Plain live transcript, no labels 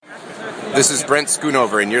This is Brent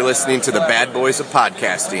Schoonover, and you're listening to the Bad Boys of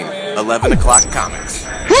Podcasting, 11 O'Clock Comics.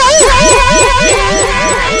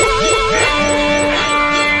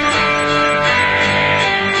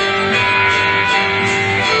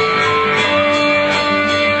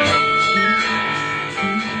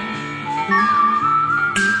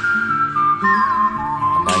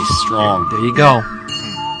 Nice, strong. There you go.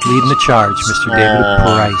 Leading the charge, Mr. David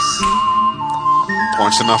Price.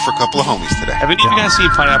 Pouring some out for a couple of homies today. Haven't you guys seen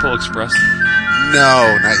Pineapple Express?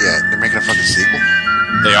 No, not yet. They're making a fucking sequel?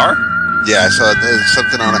 They are? Yeah, I saw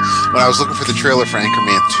something on it. When I was looking for the trailer for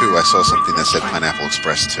Anchorman 2, I saw something that said Pineapple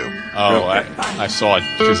Express 2. Oh, I saw it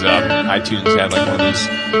because iTunes had like one of these.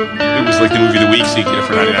 It was like the movie of the week, so you get it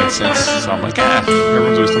for 99 cents. So I'm like,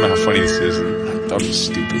 everyone's always talking about how funny this is, and I thought it was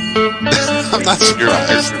stupid. I'm not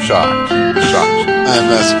surprised. You're shocked. I'm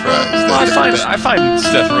not surprised. Well, I find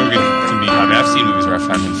Seth Rogen to be. I mean, I've seen movies where I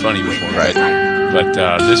found him funny before, right? But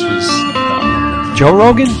this was Joe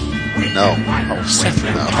Rogan? No. Oh, Seth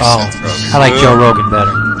Rogen. No, Oh, Seth Rogen. I like Joe Rogan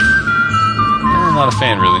better. I'm not a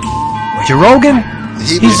fan, really. Joe Rogan?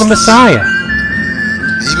 He's the Messiah.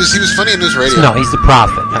 He was funny in his radio. No, he's the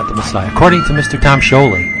prophet, not the Messiah. According to Mr. Tom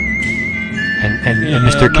Scioli and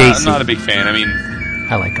Mr. Casey. I'm not a big fan. I mean,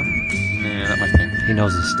 I like him. nah, not my thing. He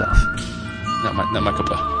knows his stuff. Not my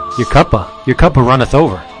cup of. Your cuppa runneth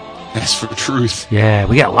over. That's for truth. Yeah,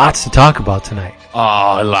 we got lots to talk about tonight.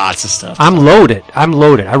 Oh, lots of stuff. I'm loaded. I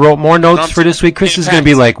wrote more notes for this week. Chris is going to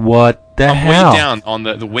be like, what the hell? I'm way down on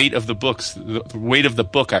the weight of the books. The weight of the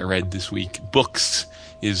book I read this week. Books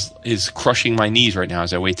is crushing my knees right now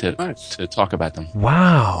as I wait to talk about them.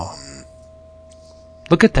 Wow.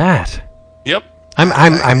 Look at that. Yep.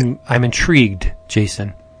 I'm intrigued,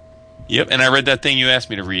 Jason. Yep, and I read that thing you asked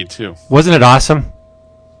me to read too. Wasn't it awesome?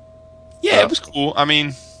 Yeah, it was cool. I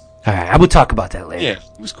mean, all right, I will talk about that later. yeah,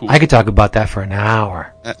 it was cool. I could talk about that for an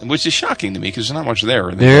hour. Which is shocking to me because there's not much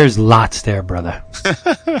there. There's lots there, brother.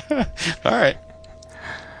 All right.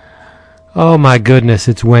 Oh my goodness,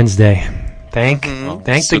 it's Wednesday. Thank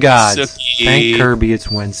the gods. Sookie. Thank Kirby, it's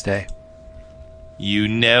Wednesday. You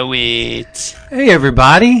know it. Hey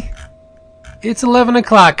everybody, it's 11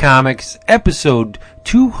 O'Clock Comics, episode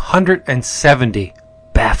 270.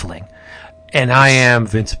 Baffling. And I am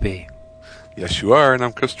Vince B. Yes, you are, and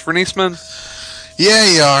I'm Christopher Niesman. Yeah,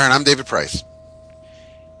 you are, and I'm David Price.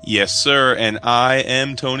 Yes, sir, and I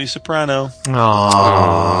am Tony Soprano.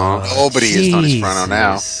 Oh, but he is Tony Soprano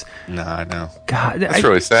now. Nah, I know. God, That's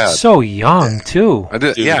really sad. So young too. I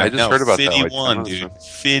just heard about that. 51, dude.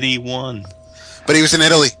 51. But he was in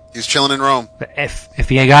Italy. He was chilling in Rome.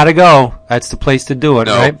 If you gotta go, that's the place to do it,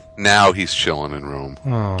 No, right? now he's chilling in Rome.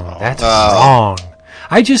 Oh, that's wrong.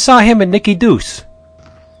 I just saw him in Nicky Deuce,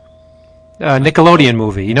 Nickelodeon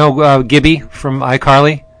movie. You know Gibby from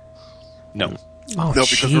iCarly? No. Oh, No,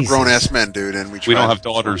 because we're Jesus. grown-ass men, dude, and we don't have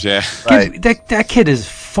daughters, yeah. Right. That kid is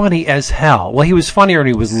funny as hell. Well, he was funnier when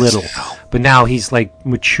he was little, but now he's like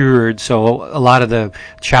matured, so a lot of the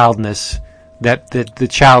childness, the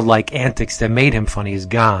childlike antics that made him funny is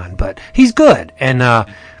gone. But he's good, and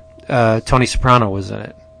Tony Soprano was in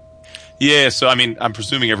it. Yeah, so I mean, I'm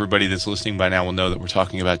presuming everybody that's listening by now will know that we're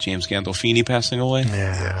talking about James Gandolfini passing away.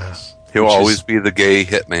 Yeah. He'll always be the gay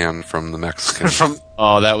hitman from the Mexican.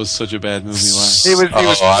 Oh, that was such a bad movie last. He was,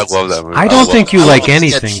 I love that movie. I don't think you like love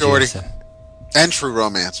anything, Sketch Shorty. Jason. And True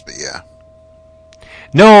Romance, but yeah.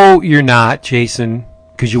 No, you're not, Jason,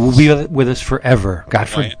 because you will be with us forever. God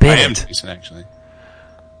forbid. I am Jason, actually.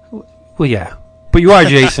 Well, yeah. But you are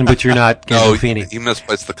Jason, but you're not No, Gandolfini. he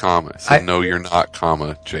misplaced the comma. He said, no, you're not,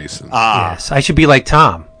 comma, Jason. Yes, I should be like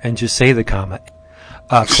Tom and just say the comma.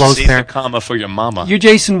 Close Save the parent. comma for your mama. You're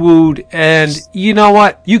Jason Wood, and you know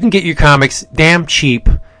what? You can get your comics damn cheap.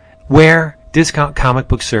 Where? Discount Comic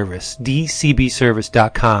Book Service,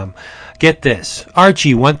 dcbservice.com. Get this.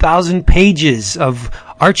 Archie, 1,000 pages of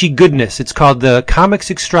Archie goodness. It's called the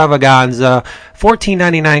Comics Extravaganza,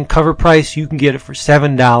 $14.99 cover price. You can get it for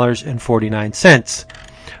 $7.49.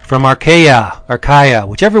 From Archaea,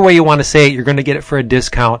 whichever way you want to say it, you're going to get it for a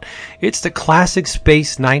discount. It's the classic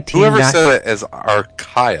Space 1990. Whoever said it as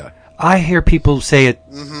Archaea? I hear people say it.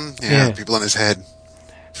 Yeah, people in his head.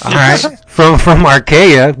 All right, from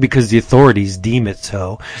Archaea, because the authorities deem it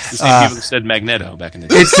so. It's the same people that said Magneto back in the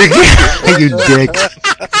day. It's you dick.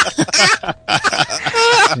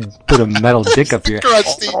 Put a metal dick up here.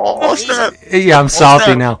 Yeah, I'm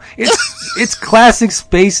salty now. It's classic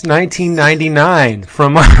Space 1999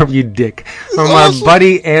 from our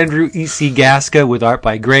buddy Andrew E.C. Gasca with art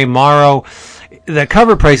by Gray Morrow. The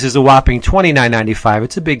cover price is a whopping $29.95.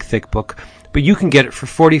 It's a big, thick book. But you can get it for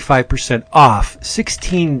 45% off,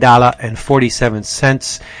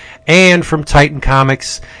 $16.47. And from Titan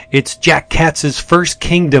Comics, it's Jack Katz's First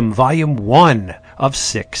Kingdom, Volume 1 of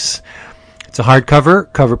 6. It's a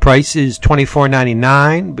hardcover. Cover price is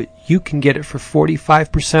 $24.99, but you can get it for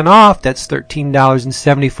 45% off. That's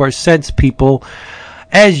 $13.74, people.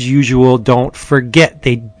 As usual, don't forget,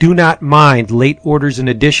 they do not mind late orders and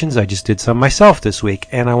additions. I just did some myself this week,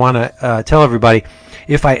 and I want to tell everybody,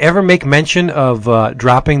 if I ever make mention of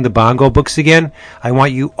dropping the Bongo books again, I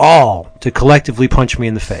want you all to collectively punch me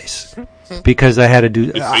in the face. Because I had to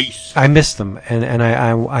do, I missed them, and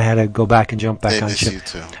I had to go back and jump back They on miss shit. you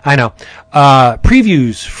too. I know.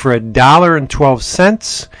 Previews for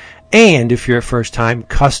 $1.12, and if you're a first-time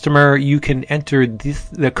customer, you can enter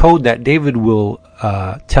the code that David will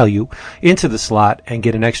tell you into the slot and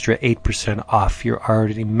get an extra 8% off your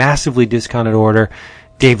already massively discounted order.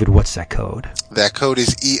 David, what's that code? That code is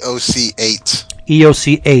EOC8.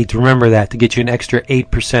 EOC8. Remember that to get you an extra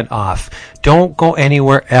 8% off. Don't go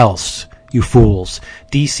anywhere else, you fools.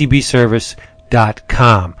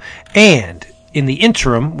 DCBService.com. And in the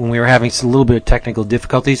interim, when we were having a little bit of technical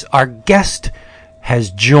difficulties, our guest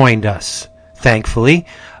has joined us, thankfully.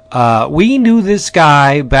 We knew this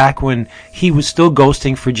guy back when he was still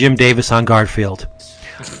ghosting for Jim Davis on Garfield.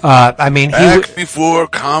 Back before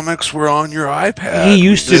comics were on your iPad. He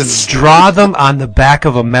used to draw them on the back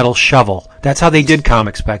of a metal shovel. That's how they did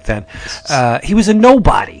comics back then. He was a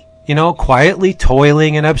nobody, quietly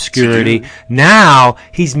toiling in obscurity. Now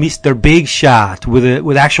he's Mr. Big Shot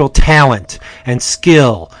with actual talent and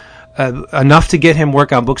skill. Enough to get him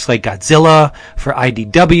work on books like Godzilla for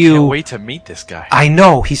IDW. Can't wait to meet this guy. I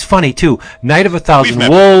know, he's funny too. Night of a Thousand met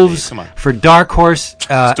Wolves Come on. for Dark Horse,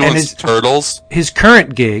 Doing and turtles. his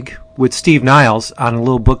current gig with Steve Niles on a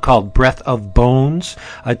little book called Breath of Bones,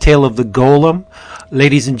 A Tale of the Golem.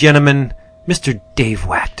 Ladies and gentlemen, Mr. Dave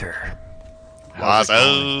Wachter.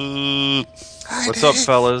 What's up,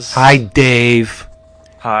 fellas? Hi, Dave.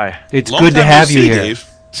 Hi. It's Long good to time no have you see, here. Dave.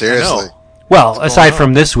 Seriously. Well, aside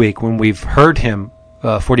from this week when we've heard him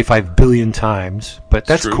 45 billion times, but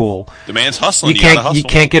that's True. cool. The man's hustling. You gotta can't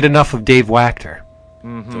hustle. get enough of Dave Wachter.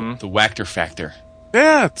 The Wachter factor.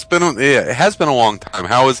 Yeah, it has been a long time.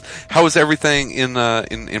 How is everything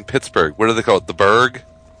in Pittsburgh? What do they call it? The Berg,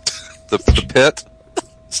 the Pit,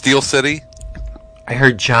 Steel City. I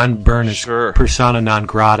heard John Byrne is Sure. persona non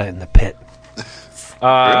grata in the pit.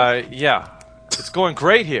 Yeah. It's going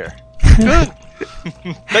great here. Good.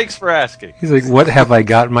 Thanks for asking. He's like, what have I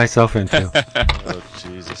gotten myself into? Oh,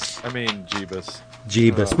 Jesus. I mean, Jeebus.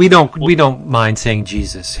 Jeebus. We don't mind saying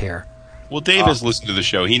Jesus here. Well, Dave has listened to the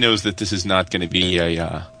show. He knows that this is not going to be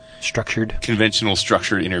a Structured. conventional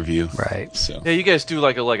structured interview. Right. So Yeah, you guys do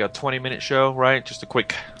like a 20-minute show, right? Just a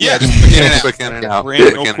quick Just quick in and out.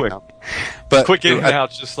 Real quick. But in and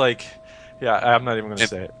out, just like, yeah, I'm not even going to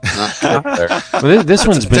say it. Well, this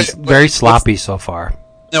one's been very sloppy so far.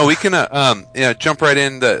 No, we can jump right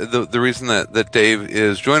in. The reason that Dave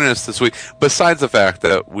is joining us this week, besides the fact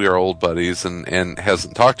that we are old buddies and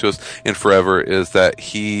hasn't talked to us in forever, is that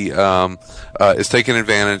he is taking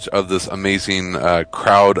advantage of this amazing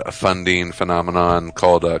crowdfunding phenomenon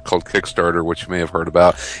called Kickstarter, which you may have heard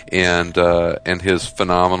about, and his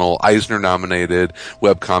phenomenal Eisner-nominated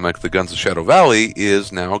webcomic, The Guns of Shadow Valley,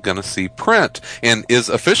 is now going to see print and is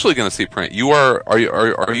officially going to see print. Are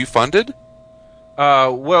you funded?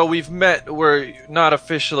 Well, we're not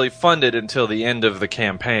officially funded until the end of the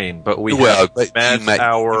campaign, but we have met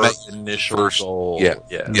our initial first goal. Yeah,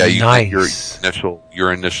 Yes. you Nice. met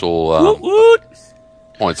your initial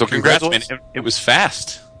point. So congrats, man. congratulations. It was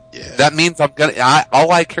fast. That means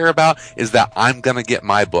all I care about is that I'm gonna get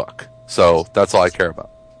my book. So that's all I care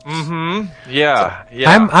about. Yeah.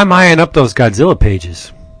 I'm eyeing up those Godzilla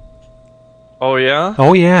pages. Oh, yeah?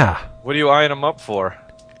 Oh yeah, What are you eyeing them up for?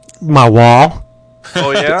 my wall.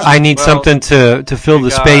 Oh, yeah? I need Well, something to fill we the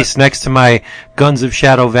got- space next to my Guns of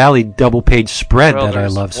Shadow Valley double page spread that I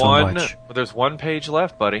there's love so one- much. Well, there's one page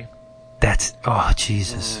left, buddy. That's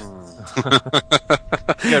Jesus. You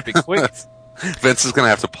gotta be quick. Vince is gonna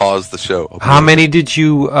have to pause the show. How many did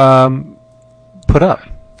you put up?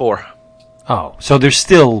 4. Oh, so there's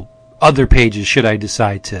still other pages should I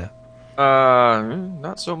decide to.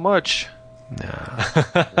 Not so much.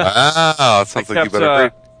 Wow, that sounds like you Kept, better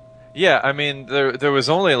hurry. Yeah, I mean, there was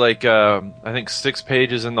only like, I think 6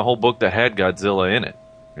 pages in the whole book that had Godzilla in it.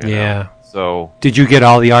 you know? Yeah. So, Did you get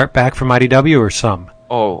all the art back from IDW or some?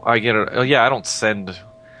 I get it. Yeah,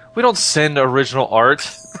 we don't send original art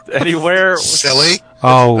anywhere. Silly.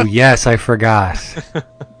 Oh, yes, I forgot.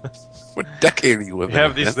 What decade are you living We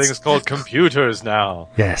have in, these Vince? things called computers now.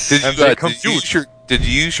 Yes. Did and you, they did you compute.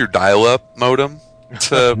 use your dial-up modem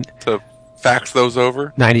to fax those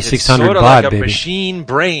over? 9,600 sort of baud, like a baby. machine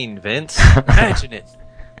brain, Vince. Imagine it.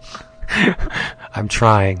 I'm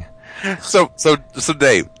trying. So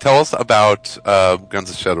Dave, tell us about Guns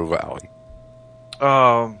of Shadow Valley.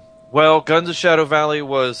 Well, Guns of Shadow Valley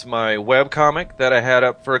was my webcomic that I had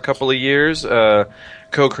up for a couple of years,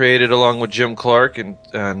 co-created along with Jim Clark and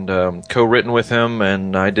co-written with him,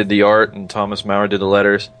 and I did the art, and Thomas Maurer did the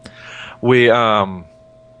letters. We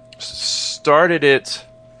started it,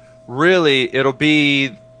 really, it'll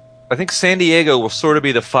be, I think San Diego will sort of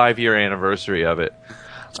be the 5-year anniversary of it.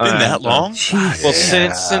 It's been that long? Well,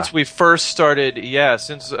 since we first started,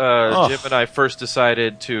 since Jim and I first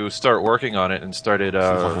decided to start working on it and started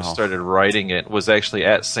writing it, was actually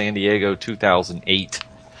at San Diego 2008.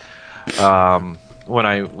 When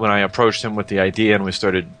I approached him with the idea and we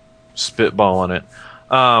started spitballing it.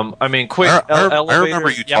 I mean, quick. I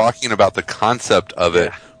remember you talking about the concept of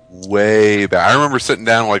it. Way back. I remember sitting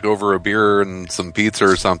down like over a beer and some pizza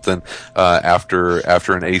or something after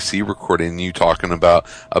an AC recording, you talking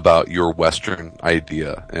about your Western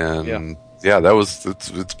idea, and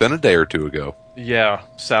it's been a day or two ago. Yeah,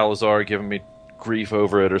 Salazar giving me grief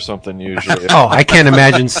over it or something usually. Oh, I can't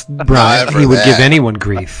imagine Brian. He would give anyone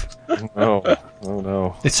grief. Oh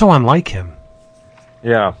no! It's so unlike him.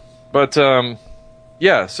 Yeah, but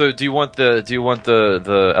yeah. So, do you want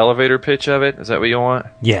the elevator pitch of it? Is that what you want?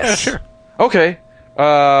 Yes. Yeah, sure. Okay.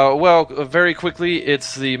 Well, very quickly,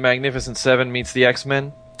 it's the Magnificent Seven meets the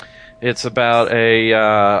X-Men. It's about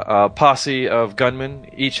a posse of gunmen.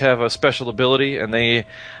 Each have a special ability, and they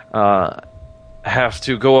have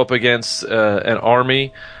to go up against an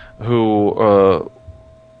army who,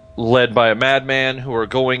 led by a madman, who are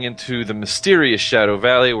going into the mysterious Shadow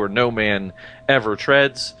Valley where no man ever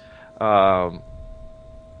treads.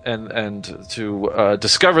 And to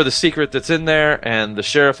discover the secret that's in there, and the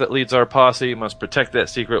sheriff that leads our posse must protect that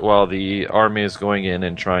secret while the army is going in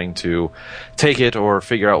and trying to take it or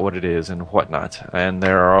figure out what it is and whatnot. And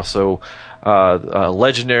there are also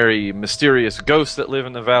legendary, mysterious ghosts that live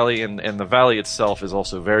in the valley, and the valley itself is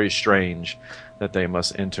also very strange that they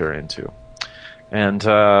must enter into. And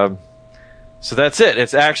so that's it.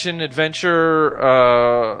 It's action,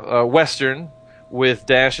 adventure, Western, with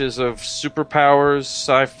dashes of superpowers,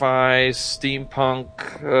 sci-fi, steampunk,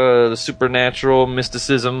 the supernatural,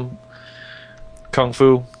 mysticism, kung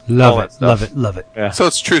fu. Love it. Yeah. So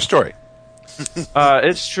it's a true story.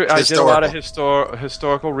 It's true. I did a lot of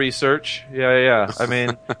historical research. Yeah. I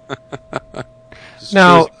mean,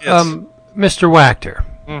 now, Mr. Wachter,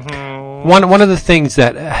 one of the things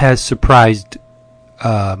that has surprised.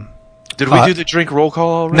 Did we do the drink roll call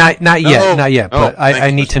already? Not yet. But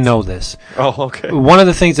I need to know this. Oh, okay. One of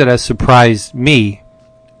the things that has surprised me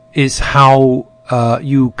is how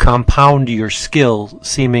you compound your skill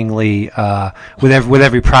seemingly with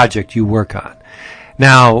every project you work on.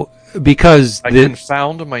 Now, because I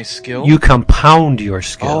confound my skill. You compound your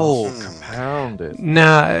skill. Oh, compound it.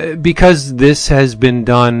 Now, because this has been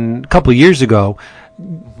done a couple of years ago,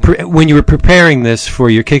 when you were preparing this for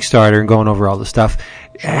your Kickstarter and going over all the stuff,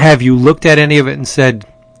 have you looked at any of it and said,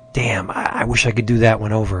 damn, I wish I could do that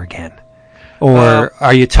one over again? Or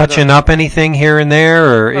are you touching up anything here and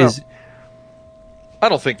there? Or I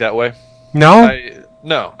don't think that way. No?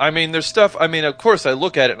 No. I mean, there's stuff. I mean, of course, I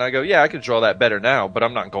look at it and I go, yeah, I could draw that better now, but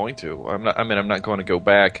I'm not going to. I'm not going to go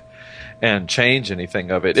back and change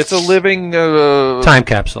anything of it. It's a living time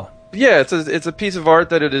capsule. Yeah, it's a piece of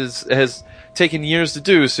art that has taken years to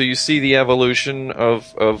do. So you see the evolution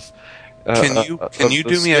of. Can you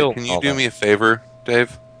do me a favor,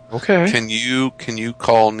 Dave? Okay. Can you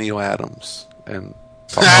call Neil Adams and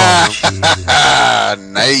talk nice.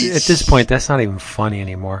 At this point, that's not even funny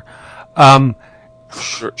anymore.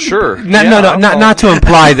 Sure. Not to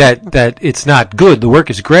imply that it's not good. The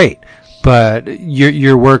work is great, but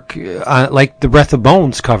your work, like the Breath of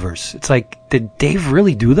Bones covers, it's like, did Dave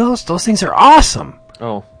really do those? Those things are awesome.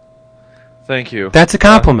 Oh, thank you. That's a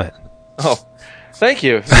compliment. Thank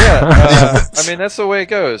you. Yeah, I mean, that's the way it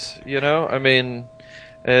goes. You know, I mean,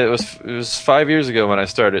 it was 5 years ago when I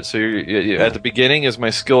started. So at the beginning is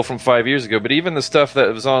my skill from 5 years ago. But even the stuff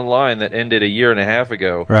that was online that ended a year and a half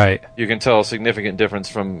ago, right? You can tell a significant difference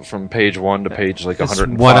from page 1 to page like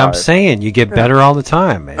 105. What I'm saying, you get better all the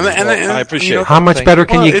time. And I appreciate it. How much better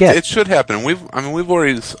can you get? It should happen. We've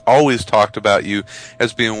always talked about you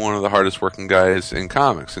as being one of the hardest working guys in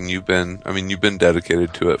comics, and you've been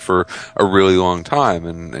dedicated to it for a really long time,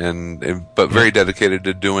 but very dedicated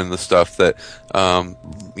to doing the stuff that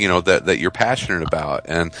that you're passionate about.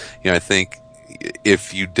 And I think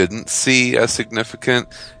if you didn't see a significant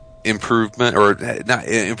improvement, or not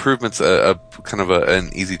improvement's a kind of an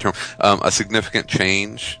easy term, a significant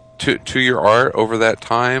change to your art over that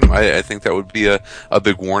time, I think that would be a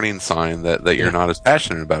big warning sign that you're not as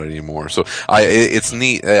passionate about it anymore. So it's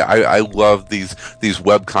neat. I love these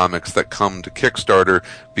web comics that come to Kickstarter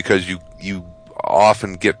because you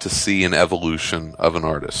often get to see an evolution of an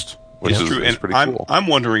artist, which is true. And pretty cool. I'm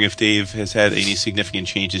wondering if Dave has had any significant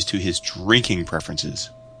changes to his drinking preferences.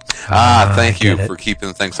 Thank you for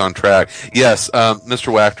keeping things on track. Yes,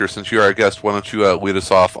 Mr. Wachter, since you are our guest, why don't you lead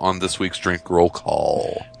us off on this week's drink roll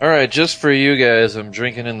call? All right, just for you guys, I'm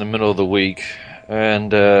drinking in the middle of the week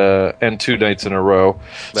and 2 nights in a row.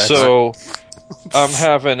 I'm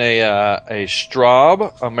having a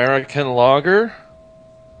Straub American Lager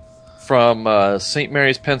from St.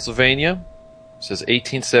 Mary's, Pennsylvania. It says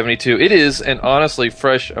 1872. It is an honestly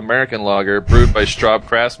fresh American lager brewed by Straub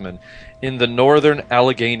Craftsman in the northern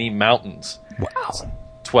Allegheny Mountains. Wow.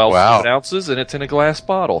 12 ounces, and it's in a glass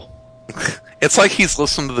bottle. It's like he's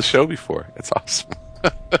listened to the show before. It's awesome.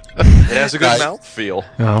 It has a good mouthfeel.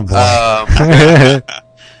 Oh, boy.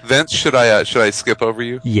 Vince, should I skip over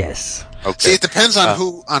you? Yes. Okay. See, it depends on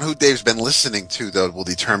who Dave's been listening to, though, will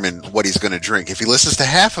determine what he's going to drink. If he listens to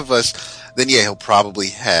half of us, then he'll probably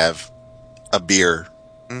have a beer.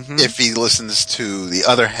 Mm-hmm. If he listens to the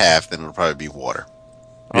other half, then it'll probably be water.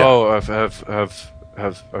 Yeah. Oh,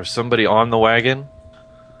 have somebody on the wagon?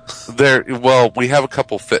 We have a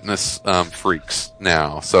couple fitness freaks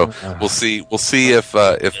now, so we'll see if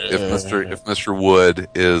Mr. Wood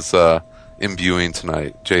is imbuing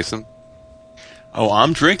tonight. Jason? Oh,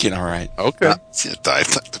 I'm drinking, all right. Okay.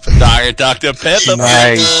 Diet Dr. Pepper.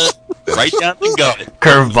 Nice. Right down the gut.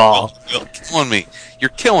 Curveball. You're killing me. You're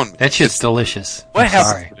killing me. That shit's delicious. What I'm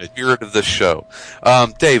happened sorry. to the spirit of the show?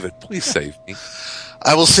 David, please save me.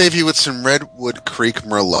 I will save you with some Redwood Creek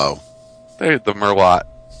Merlot. There, the Merlot.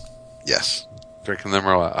 Yes. Drinking the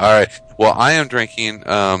Merlot. All right. Well, I am drinking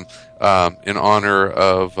in honor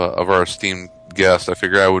of our esteemed guest. I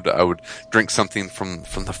figure I would drink something from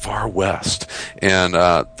the far west, and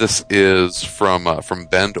this is from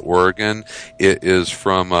Bend, Oregon. It is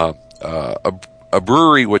from a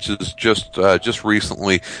brewery which is just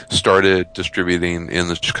recently started distributing in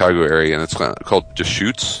the Chicago area, and it's called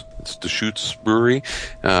Deschutes. It's Deschutes Brewery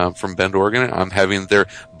from Bend, Oregon. I'm having their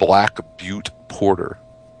Black Butte Porter,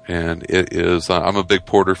 and it is. I'm a big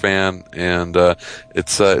porter fan, and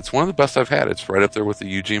it's one of the best I've had. It's right up there with the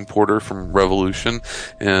Eugene Porter from Revolution,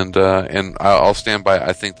 and I'll stand by.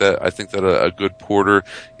 I think that a good porter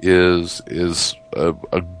is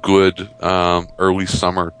a good early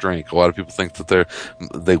summer drink. A lot of people think that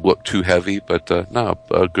they look too heavy, but no,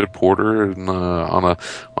 a good porter and, on a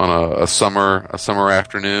summer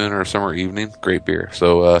afternoon or a summer evening, great beer.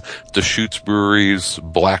 So Deschutes Brewery's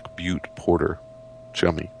Black Butte Porter,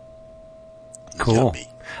 yummy. Cool. Yummy.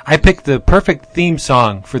 I picked the perfect theme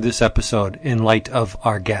song for this episode in light of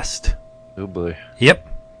our guest. Oh boy. Yep.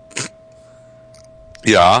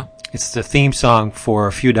 Yeah. It's the theme song for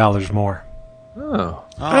A Few Dollars More. Oh.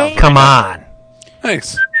 Come on.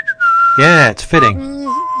 Thanks. Yeah, it's fitting.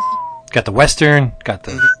 Got the Western, got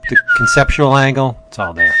the conceptual angle. It's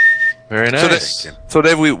all there. Very nice. So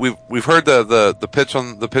Dave, we've heard the pitch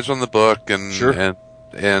on the book and sure.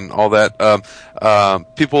 and all that.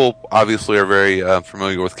 People obviously are very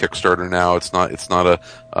familiar with Kickstarter now. It's not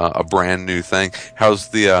a brand new thing.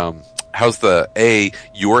 How's your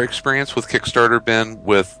experience with Kickstarter been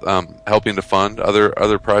with helping to fund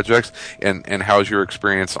other projects, and how's your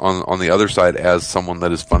experience on the other side as someone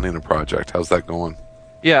that is funding a project? How's that going?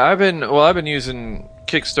 Yeah, I've been using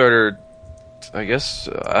Kickstarter, I guess,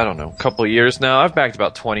 I don't know, a couple of years now. I've backed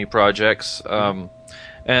about 20 projects,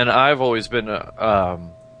 and I've always been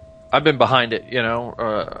I've been behind it,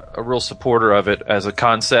 a real supporter of it as a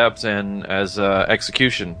concept and as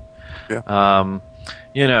execution. Yeah.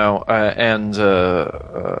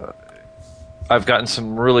 I've gotten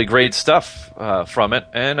some really great stuff from it,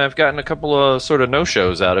 and I've gotten a couple of sort of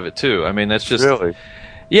no-shows out of it too. I mean, that's just really,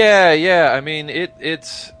 yeah. I mean,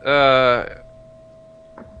 it's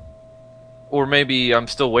or maybe I'm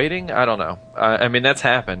still waiting. I don't know. I mean, that's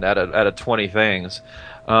happened out of 20 things.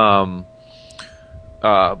 But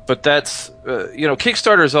that's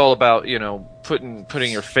Kickstarter is all about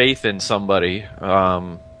putting your faith in somebody.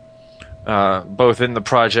 Both in the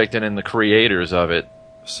project and in the creators of it.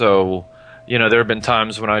 So, there have been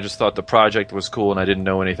times when I just thought the project was cool and I didn't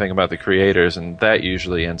know anything about the creators, and that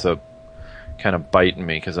usually ends up kind of biting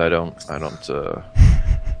me because I don't,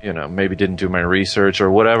 maybe didn't do my research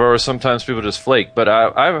or whatever, or sometimes people just flake. But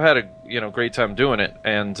I've had a great time doing it,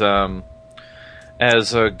 and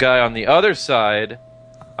as a guy on the other side,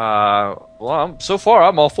 so far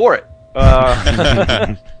I'm all for it.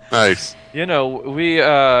 Nice. You know, we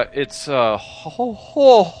it's a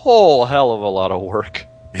whole hell of a lot of work.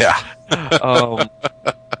 Yeah.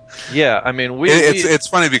 Yeah, I mean, it's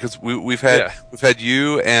funny because we've had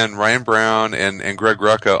you and Ryan Brown and Greg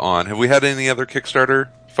Rucka on. Have we had any other Kickstarter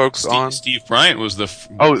folks on? Steve Bryant was the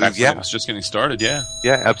yeah, it was just getting started. Yeah,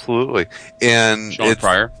 absolutely. And Sean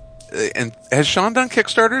Pryor. And has Sean done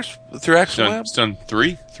Kickstarters through Action Lab? He's done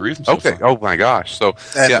three of them. So okay. far. Oh my gosh. So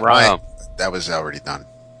and Ryan, that was already done.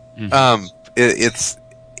 Mm-hmm. It's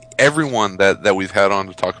everyone that we've had on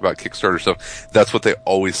to talk about Kickstarter stuff. That's what they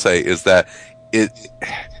always say is that it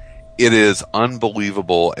is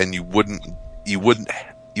unbelievable, and you wouldn't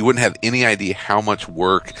have any idea how much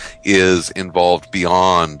work is involved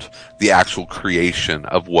beyond the actual creation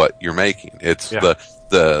of what you're making. It's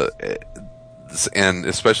and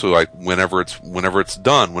especially like whenever it's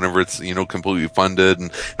done, whenever it's, completely funded and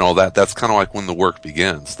all that, that's kind of like when the work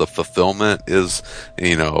begins. The fulfillment is,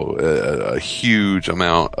 a huge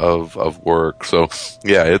amount of work. So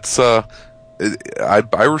yeah, it's, I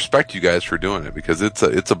respect you guys for doing it because it's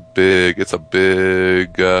a big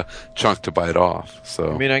chunk to bite off.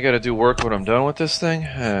 So I mean, I got to do work when I'm done with this thing.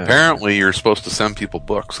 Apparently, you're supposed to send people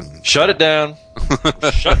books and shut it down.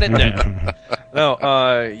 Shutting it down.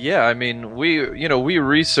 No, yeah. I mean, we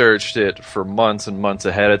researched it for months and months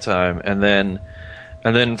ahead of time, and then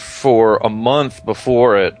for a month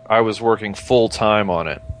before it, I was working full time on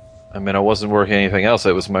it. I mean, I wasn't working anything else.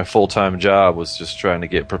 It was my full-time job, was just trying to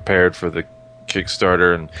get prepared for the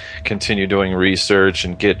Kickstarter and continue doing research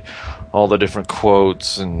and get all the different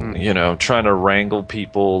quotes and, trying to wrangle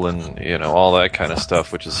people and, all that kind of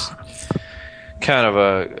stuff, which is kind of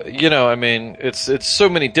I mean, it's so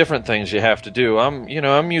many different things you have to do.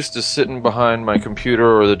 I'm used to sitting behind my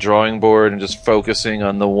computer or the drawing board and just focusing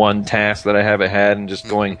on the one task that I have ahead and just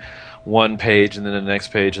going one page and then the next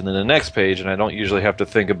page and then the next page, and I don't usually have to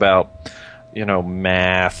think about,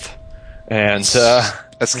 math and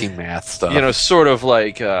pesky math stuff. Sort of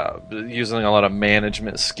like using a lot of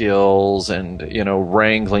management skills and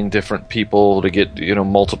wrangling different people to get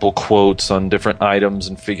multiple quotes on different items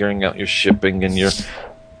and figuring out your shipping and your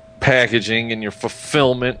packaging and your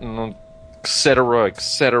fulfillment and et cetera, et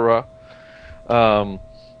cetera. So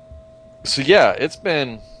yeah, it's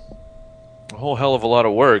been a whole hell of a lot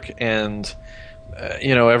of work, and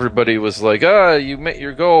everybody was like, you met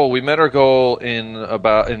your goal. We met our goal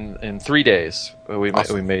in 3 days.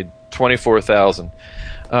 Awesome. We made 24,000.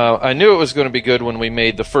 I knew it was going to be good when we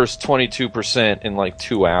made the first 22% in like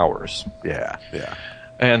 2 hours. Yeah.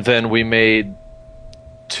 And then we made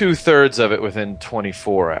 2/3 of it within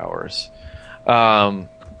 24 hours. And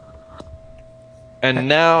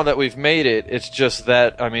now that we've made it, it's just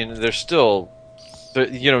that, I mean, there's still,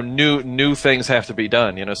 new things have to be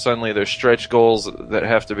done. Suddenly there's stretch goals that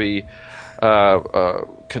have to be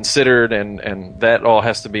considered, and that all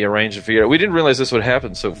has to be arranged and figured out. We didn't realize this would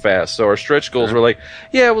happen so fast. So our stretch goals were like,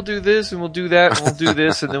 yeah, we'll do this and we'll do that and we'll do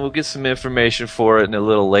this, and then we'll get some information for it, and a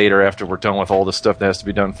little later after we're done with all the stuff that has to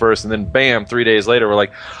be done first, and then bam, 3 days later we're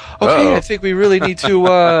like, okay, I think we really need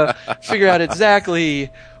to figure out exactly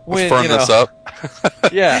when, firm this up.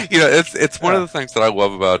 Yeah. It's one of the things that I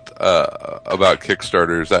love about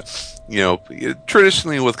Kickstarter is that,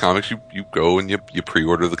 traditionally with comics, you go and you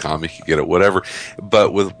pre-order the comic, you get it, whatever.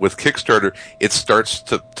 But with Kickstarter, it starts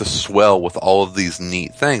to swell with all of these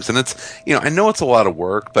neat things. And it's, I know it's a lot of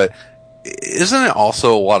work, but isn't it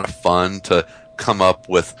also a lot of fun to come up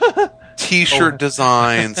with t-shirt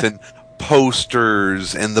designs and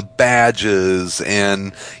posters and the badges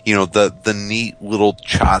and the neat little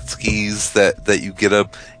tchotchkes that you get to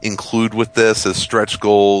include with this as stretch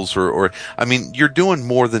goals or I mean, you're doing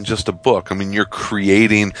more than just a book. I mean, you're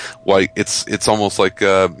creating like it's almost like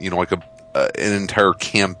an entire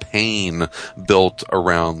campaign built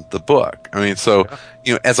around the book. I mean, so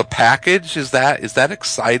as a package, is that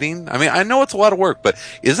exciting? I mean, I know it's a lot of work, but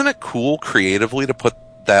isn't it cool creatively to put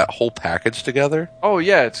that whole package together? Oh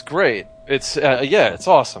yeah, it's great. It's it's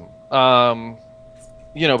awesome. But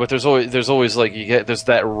there's always like there's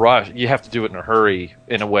that rush. You have to do it in a hurry,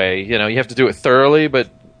 in a way. You have to do it thoroughly but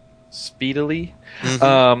speedily.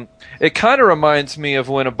 Mm-hmm. It kind of reminds me of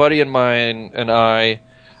when a buddy of mine and I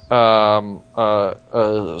started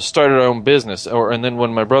our own business, and then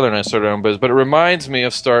when my brother and I started our own business. But it reminds me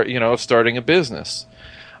of starting a business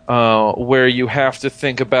where you have to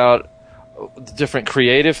think about different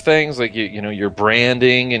creative things like your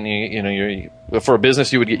branding, and for a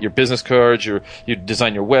business you would get your business cards, you'd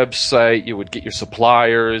design your website, you would get your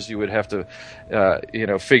suppliers, you would have to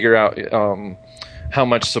figure out how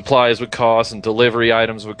much supplies would cost and delivery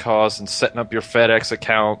items would cost and setting up your FedEx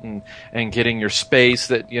account and getting your space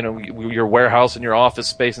that, your warehouse and your office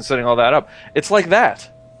space and setting all that up. It's like that.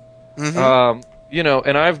 Mm-hmm.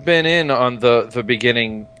 And I've been in on the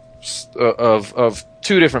beginning of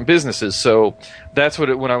two different businesses. So that's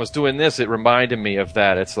when I was doing this, it reminded me of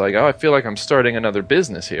that. It's like, I feel like I'm starting another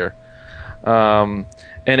business here.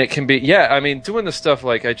 And it can be, doing the stuff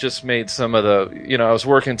like I just made some of the, I was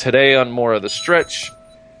working today on more of the stretch,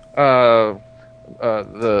 the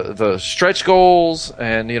stretch goals,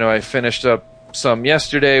 and, I finished up some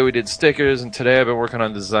yesterday. We did stickers, and today I've been working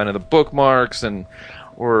on the design of the bookmarks, and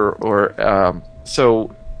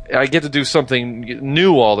so I get to do something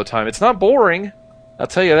new all the time. It's not boring, I'll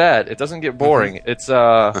tell you that. It doesn't get boring.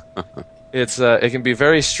 Mm-hmm. It can be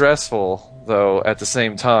very stressful though at the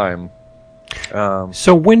same time.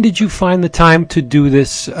 So when did you find the time to do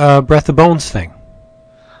this Breath of Bones thing?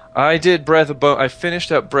 I did Breath of Bones. I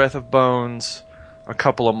finished up Breath of Bones a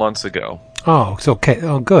couple of months ago. Oh, it's okay.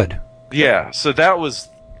 Oh, good. Yeah, so that was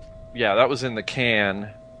in the can.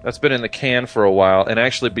 That's been in the can for a while. And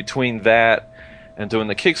actually between that and doing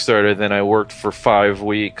the Kickstarter, then I worked for 5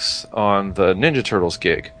 weeks on the Ninja Turtles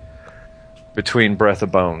gig between Breath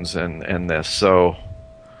of Bones and this. So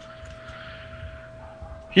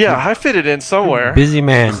yeah, I fit it in somewhere. Busy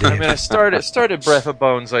man, Dave. I mean, I started Breath of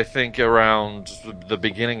Bones, I think, around the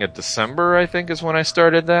beginning of December, I think, is when I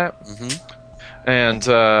started that. Mm-hmm. And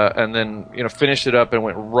then, finished it up and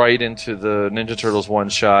went right into the Ninja Turtles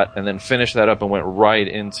one-shot, and then finished that up and went right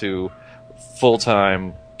into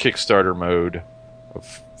full-time Kickstarter mode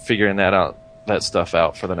of figuring that stuff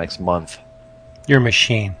out for the next month. You're a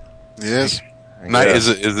machine. Yes. Is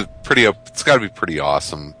it pretty? It's got to be pretty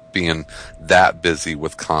awesome being that busy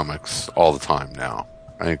with comics all the time now.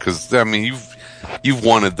 Because you've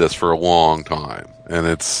wanted this for a long time, and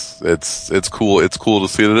it's cool. It's cool to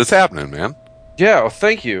see that it's happening, man. Yeah, well,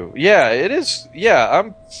 thank you. Yeah, it is. Yeah,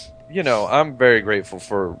 I'm very grateful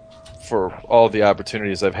for all the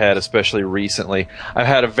opportunities I've had, especially recently. I've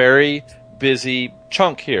had a very busy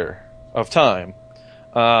chunk here of time,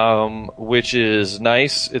 which is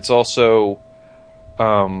nice. It's also,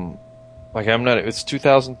 it's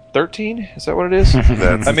 2013? Is that what it is?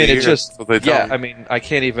 It's just, I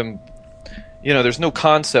can't even, there's no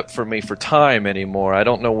concept for me for time anymore. I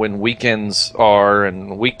don't know when weekends are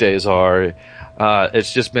and weekdays are.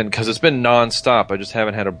 It's just been, because it's been nonstop. I just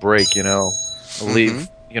haven't had a break, I'll leave,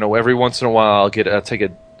 every once in a while I'll take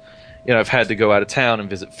a, I've had to go out of town and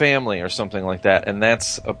visit family or something like that, and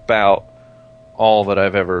that's about all that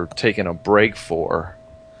I've ever taken a break for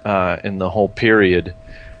in the whole period.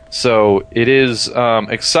 So it is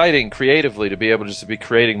exciting creatively to be able just to be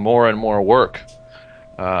creating more and more work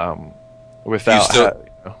without.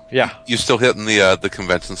 You still hitting the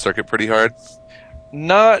convention circuit pretty hard?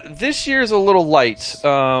 Not this year's a little light.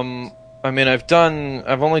 I've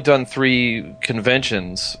only done 3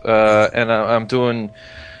 conventions, and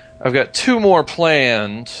I've got 2 more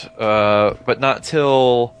planned, but not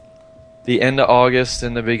till the end of August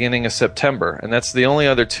and the beginning of September, and that's the only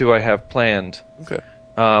other 2 I have planned. Okay.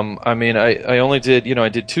 I only did, I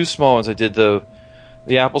did 2 small ones. I did the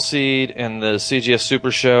Appleseed and the CGS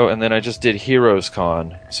Super Show, and then I just did Heroes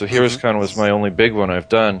Con. So Heroes Con was my only big one I've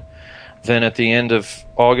done. Then at the end of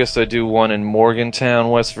August, I do one in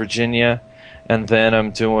Morgantown, West Virginia, and then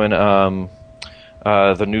I'm doing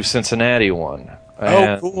the new Cincinnati one.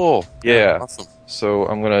 Oh, cool! Yeah, awesome. So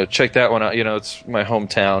I'm gonna check that one out. It's my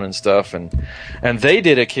hometown and stuff, and they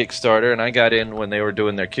did a Kickstarter, and I got in when they were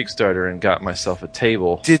doing their Kickstarter and got myself a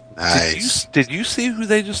table. Did you see who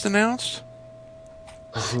they just announced?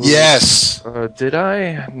 Yes. Did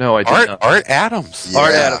I? No, I did not. Art Adams. Yeah.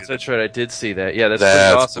 Art Adams. That's right. I did see that. Yeah, that's pretty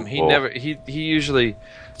awesome. Cool. He usually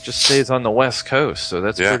just stays on the West Coast, so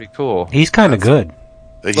that's pretty cool. He's kind of good.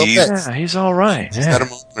 He's all right. He's had a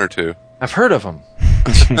moment or 2. I've heard of him.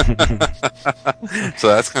 So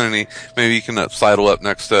that's kind of neat. Maybe you can sidle up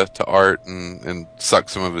next to Art and suck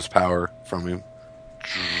some of his power from him.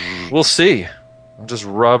 We'll see. I'll just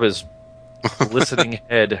rub his glistening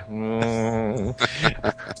head. There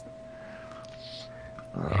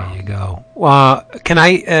you go. Can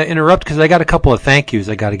I interrupt? Because I got a couple of thank yous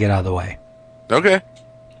I got to get out of the way. Okay.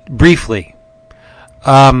 Briefly.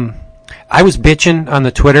 I was bitching on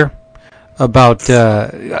the Twitter about,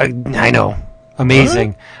 I know,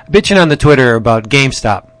 amazing. Bitching on the Twitter about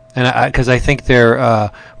GameStop. And because I think their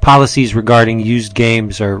policies regarding used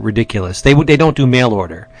games are ridiculous. They don't do mail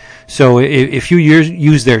order. So if you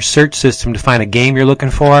use their search system to find a game you're looking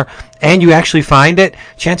for, and you actually find it,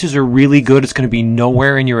 chances are really good it's going to be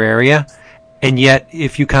nowhere in your area. And yet,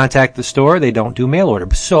 if you contact the store, they don't do mail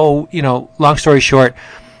order. So, long story short,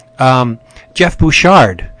 Jeff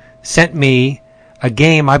Bouchard sent me a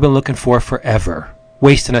game I've been looking for forever,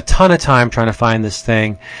 wasting a ton of time trying to find this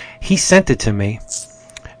thing. He sent it to me.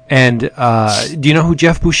 And do you know who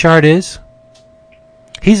Jeff Bouchard is?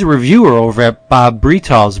 He's a reviewer over at Bob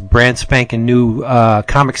Bretal's brand spanking new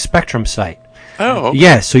Comic Spectrum site. Oh, okay.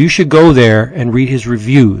 Yeah, so you should go there and read his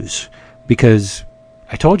reviews, because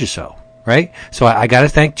I told you so, right? So I got to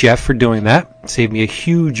thank Jeff for doing that. It saved me a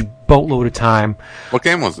huge boatload of time. What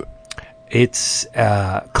game was it? It's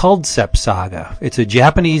Culdcept Saga. It's a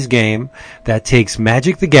Japanese game that takes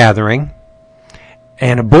Magic the Gathering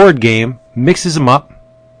and a board game, mixes them up,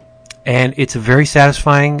 and it's a very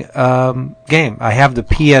satisfying game. I have the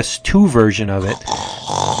PS2 version of it.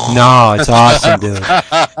 No, it's awesome, dude.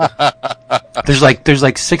 There's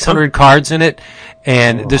like 600 cards in it,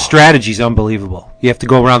 and the strategy's unbelievable. You have to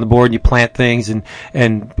go around the board and you plant things, and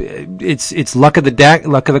it's luck of the deck,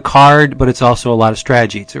 luck of the card, but it's also a lot of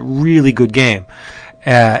strategy. It's a really good game.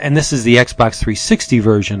 And this is the Xbox 360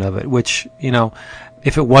 version of it, which,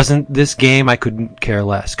 if it wasn't this game, I couldn't care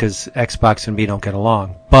less, because Xbox and me don't get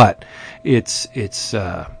along. But it's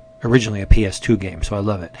originally a PS2 game, so I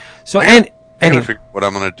love it. So I'm gonna figure out what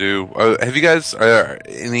I'm gonna do. Have you guys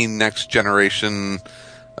any next generation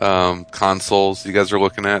consoles you guys are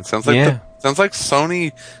looking at? Sounds like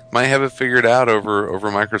Sony might have it figured out over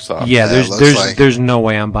Microsoft. Yeah, there's no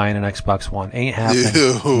way I'm buying an Xbox One. Ain't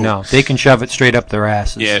happening. No, they can shove it straight up their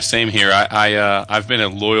asses. Yeah, same here. I've been a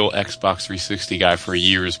loyal Xbox 360 guy for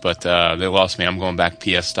years, but they lost me. I'm going back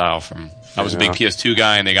PS style. I was a big PS2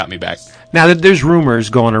 guy, and they got me back. Now, there's rumors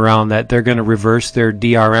going around that they're going to reverse their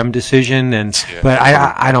DRM decision, but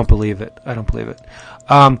I don't believe it. I don't believe it.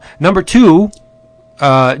 Number 2,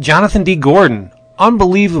 Jonathan D. Gordon,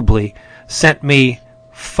 unbelievably, sent me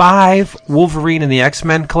 5 Wolverine and the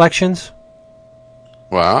X-Men collections.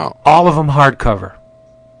 Wow. All of them hardcover.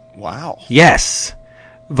 Wow. Yes.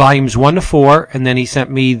 Volumes 1 to 4, and then he sent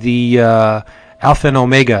me the Alpha and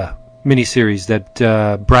Omega miniseries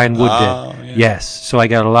that Brian Wood did. Yeah. Yes. So I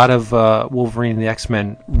got a lot of Wolverine and the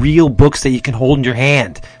X-Men, real books that you can hold in your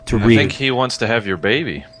hand to read. I think he wants to have your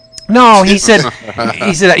baby. No, he said,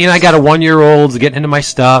 I got a 1-year-old getting into my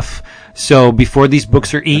stuff, so before these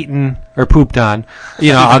books are eaten or pooped on,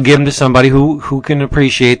 I'll give them to somebody who can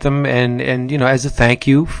appreciate them, and as a thank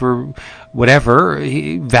you for whatever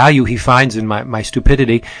value he finds in my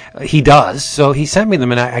stupidity, he does. So he sent me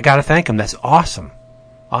them, and I got to thank him. That's awesome.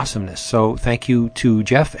 Awesomeness. So thank you to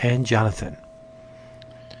Jeff and Jonathan.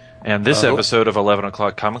 And this episode of 11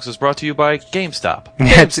 O'Clock Comics is brought to you by GameStop.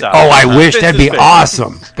 I wish. That'd be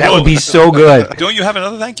awesome. That would be so good. Don't you have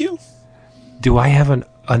another thank you? Do I have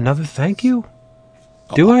another thank you?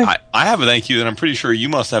 Do I? I have a thank you, and I'm pretty sure you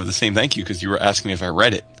must have the same thank you, because you were asking me if I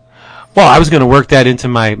read it. Well, I was going to work that into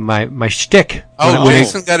my shtick. Oh,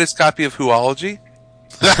 Jason got his copy of Whoology?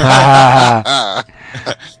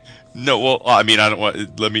 No, well, I mean, I don't want.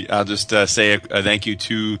 I'll just say a thank you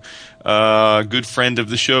to a good friend of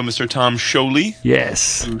the show, Mr. Tom Scioli.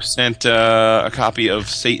 Yes, who sent a copy of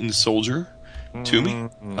Satan's Soldier to me.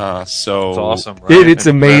 So it's awesome. Right? It's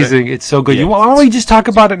amazing. It's so good. Yeah, why don't we just talk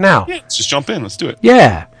about it now? Yeah, let's just jump in. Let's do it.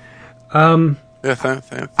 Yeah.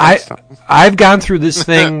 Thanks. I've gone through this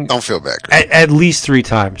thing. Don't feel bad. At least 3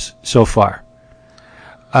 times so far.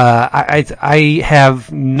 I have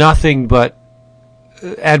nothing but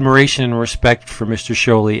admiration and respect for Mr.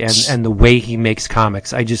 Scioli and the way he makes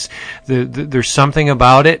comics. There's something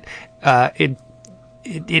about it.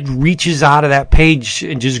 It reaches out of that page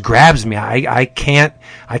and just grabs me. I can't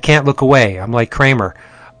look away. I'm like Kramer.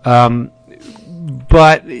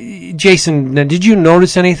 But Jason, did you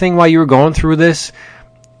notice anything while you were going through this?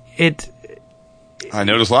 I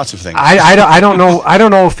noticed lots of things. I don't know. I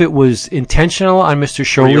don't know if it was intentional on Mr.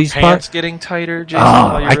 Scioli's part. Were your pants getting tighter, Jason?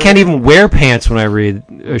 I can't even wear pants when I read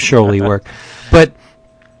Scioli work. But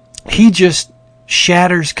he just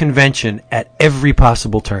shatters convention at every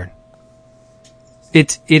possible turn.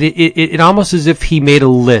 It almost as if he made a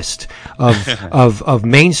list of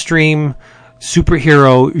mainstream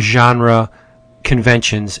superhero genre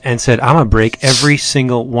conventions and said, I'm going to break every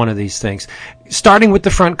single one of these things. Starting with the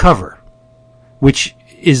front cover, which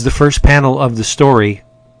is the first panel of the story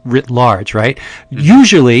writ large, right? Mm-hmm.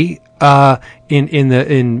 Usually,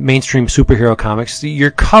 in mainstream superhero comics, your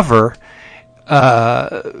cover,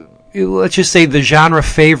 let's just say the genre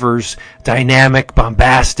favors dynamic,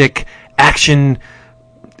 bombastic, action,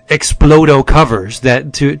 explodo covers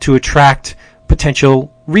that to attract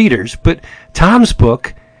potential readers. But Tom's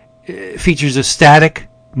book features a static,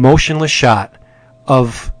 motionless shot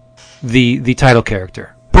of the title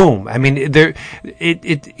character. boom. I mean,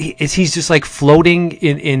 he's just like floating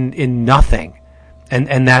in nothing,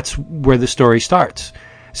 and that's where the story starts.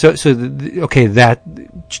 So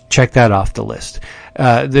check that off the list.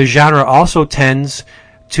 The genre also tends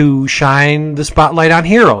to shine the spotlight on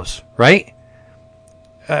heroes, right?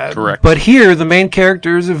 Correct. But here, the main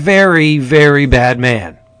character is a very, very bad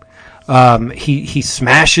man. He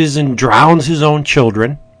smashes and drowns his own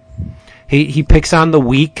children. He picks on the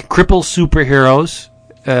weak, cripples superheroes,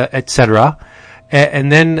 etc. And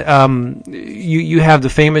then you have the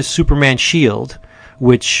famous Superman shield,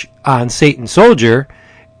 which on Satan Soldier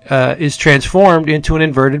is transformed into an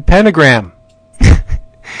inverted pentagram.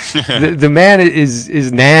 The man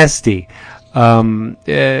is nasty.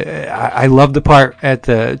 I love the part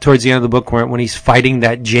towards the end of the book when he's fighting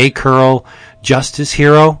that J. Curl justice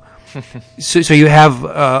hero. So you have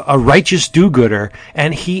a righteous do-gooder,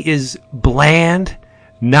 and he is bland,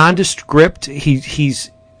 nondescript.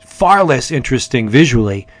 He's far less interesting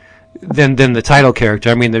visually than the title character.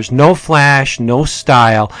 I mean, there's no flash, no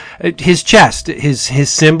style. His chest, his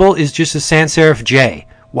symbol is just a sans serif J.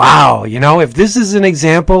 Wow, if this is an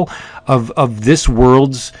example of this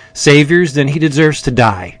world's saviors, then he deserves to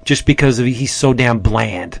die just because he's so damn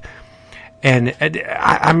bland. And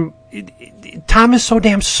Tom is so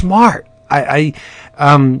damn smart. The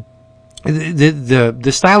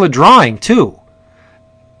style of drawing too,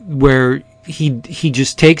 where he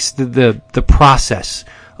just takes the process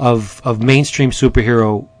of mainstream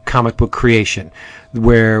superhero comic book creation,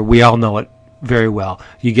 where we all know it very well.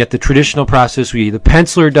 You get the traditional process where the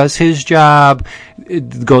penciler does his job,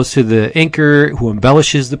 it goes to the inker who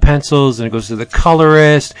embellishes the pencils, and it goes to the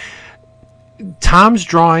colorist. Tom's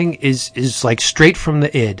drawing is like straight from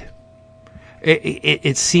the id.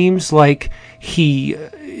 It seems like he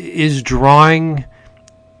is drawing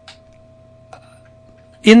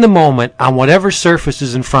in the moment on whatever surface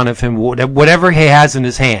is in front of him, whatever he has in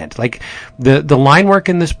his hand. Like the line work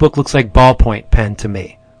in this book looks like ballpoint pen to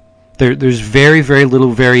me. There's very, very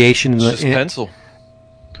little variation in just pencil.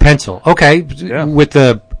 Pencil, okay. Yeah. With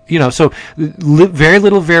the very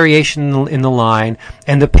little variation in the line,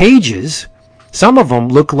 and the pages. Some of them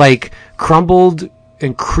look like crumbled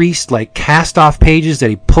and creased, like cast-off pages that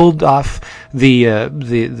he pulled off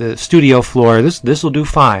the studio floor. This will do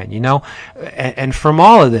fine, And from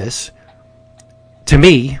all of this, to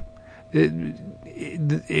me,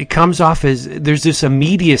 it comes off as there's this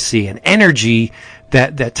immediacy and energy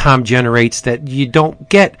that Tom generates that you don't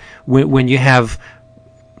get when you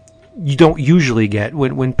don't usually get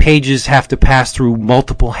when pages have to pass through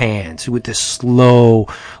multiple hands with this slow,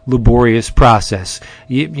 laborious process.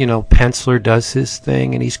 Penciler does his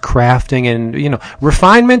thing and he's crafting, and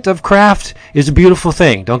refinement of craft is a beautiful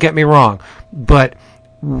thing. Don't get me wrong, but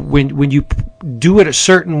when you do it a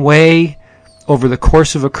certain way over the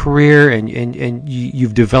course of a career and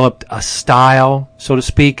you've developed a style, so to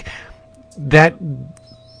speak, that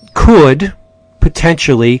could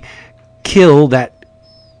potentially kill that,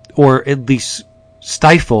 or at least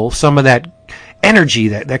stifle some of that energy,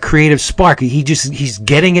 that creative spark. He's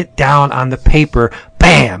getting it down on the paper.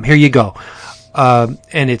 Bam! Here you go. And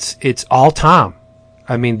it's all Tom.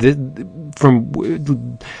 I mean,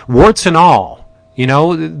 from warts and all.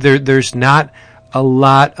 There's not a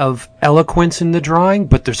lot of eloquence in the drawing,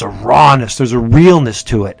 but there's a rawness, there's a realness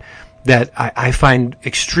to it that I find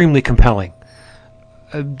extremely compelling.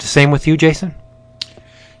 Same with you, Jason?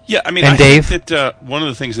 Yeah, I mean, Dave? think that one of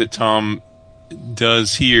the things that Tom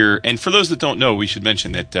does here, and for those that don't know, we should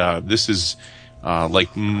mention that this is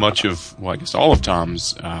like much of, I guess all of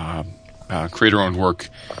Tom's creator-owned work,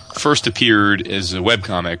 first appeared as a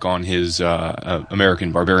webcomic on his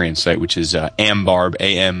American Barbarian site, which is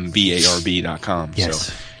ambarb.com. Yes.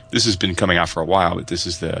 So this has been coming out for a while, but this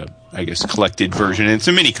is the, I guess, collected version, and it's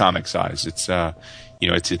a mini comic size. It's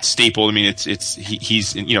it's stapled. I mean,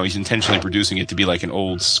 he's intentionally producing it to be like an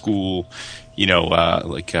old school,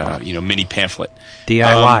 mini pamphlet.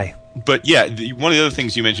 DIY. But yeah, one of the other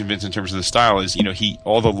things you mentioned, Vince, in terms of the style is,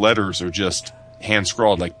 all the letters are just hand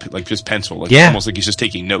scrawled, like just pencil, almost like he's just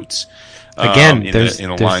taking notes. Again, there's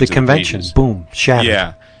the convention. Boom, shattered.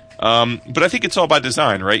 Yeah. But I think it's all by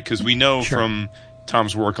design, right? Because we know from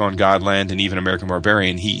Tom's work on Godland and even American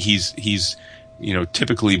Barbarian, he's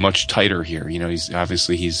typically much tighter here.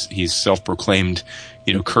 He's self-proclaimed,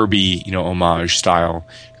 Kirby, homage style.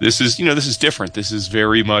 This is different. This is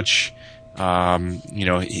very much,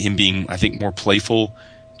 him being, I think, more playful,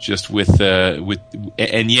 just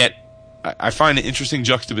and yet I find an interesting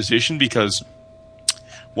juxtaposition because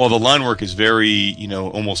while the line work is very,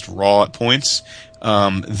 almost raw at points,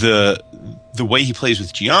 the way he plays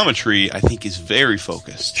with geometry, I think, is very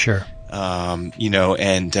focused. Sure. you know,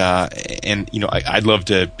 and you know, I'd love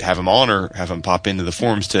to have him on or have him pop into the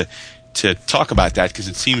forums to talk about that, because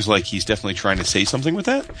it seems like he's definitely trying to say something with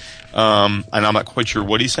that. And I'm not quite sure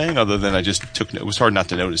what he's saying, other than I just it was hard not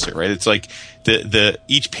to notice it, right? It's like the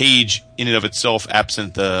each page in and of itself,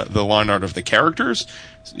 absent the line art of the characters,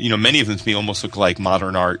 you know, many of them to me almost look like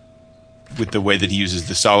modern art, with the way that he uses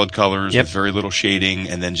the solid colors with very little shading,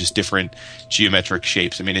 and then just different geometric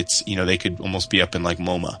shapes. I mean, it's, you know, they could almost be up in like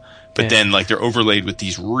MoMA, but then like they're overlaid with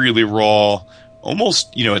these really raw,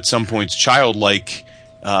 almost, you know, at some points childlike,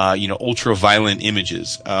 you know, ultra violent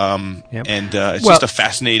images. And it's just a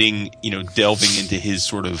fascinating, you know, delving into his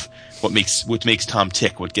sort of what makes Tom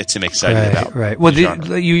tick, what gets him excited about. Right. Well,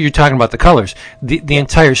 you're talking about the colors. The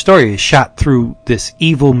entire story is shot through this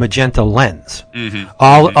evil magenta lens.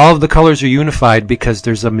 All of the colors are unified because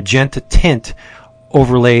there's a magenta tint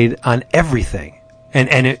overlaid on everything, and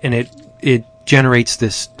it generates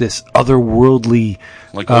this otherworldly,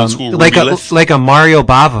 like old school like a Mario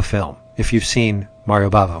Bava film. If you've seen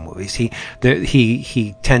Mario Bava movies,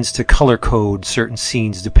 he tends to color code certain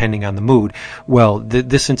scenes depending on the mood. Well,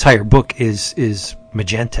 this entire book is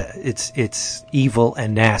magenta. It's evil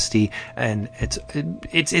and nasty, and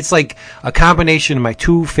it's like a combination of my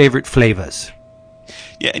two favorite flavors.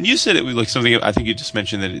 Yeah, and you said it was like something, I think you just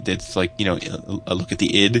mentioned that it's like, you know, a look at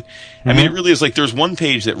the id. I mean, it really is like, there's one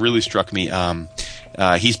page that really struck me.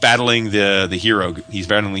 He's battling the hero. He's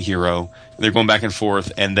battling the hero. And they're going back and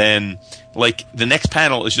forth. And then, like, the next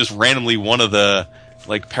panel is just randomly one of the,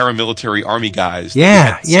 like, paramilitary army guys.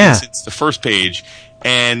 Since the first page.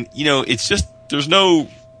 And, you know, it's just, there's no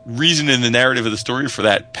reason in the narrative of the story for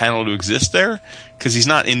that panel to exist there, because he's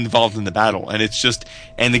not involved in the battle. And it's just,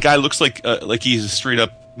 and the guy looks like he's a straight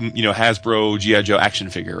up, you know, Hasbro G.I. Joe action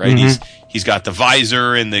figure, right? He's got the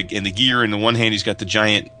visor and the gear. In the one hand, he's got the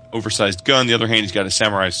giant oversized gun. The other hand, he's got a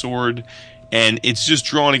samurai sword. And it's just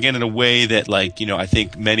drawn again in a way that, like, you know, I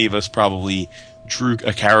think many of us probably drew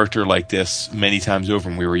a character like this many times over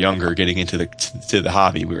when we were younger, getting into the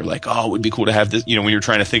hobby. We were like, oh, it would be cool to have this, you know, when you're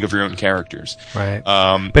trying to think of your own characters. Right.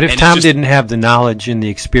 But if Tom didn't have the knowledge and the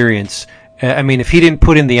experience, I mean, if he didn't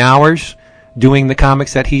put in the hours doing the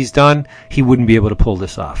comics that he's done, he wouldn't be able to pull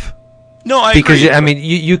this off. No, I agree. Because, I mean,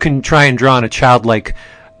 you can try and draw on a childlike,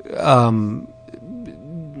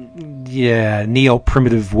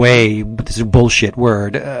 neo-primitive way, but this is a bullshit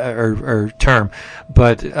word or term,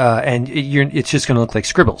 but and it's just going to look like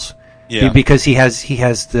scribbles, because he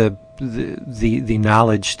has the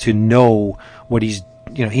knowledge to know what he's,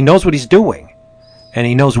 you know, he knows what he's doing, and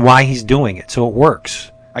he knows why he's doing it, so it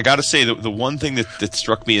works. I got to say, the one thing that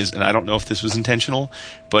struck me is, and I don't know if this was intentional,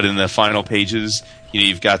 but in the final pages, you know,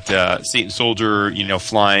 you've got Satan Soldier, you know,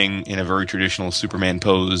 flying in a very traditional Superman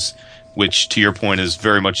pose, which, to your point, is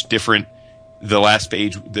very much different. The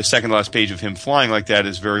second to last page of him flying like that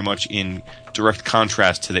is very much in direct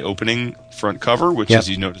contrast to the opening front cover, which, as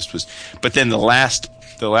you noticed, was. But then the last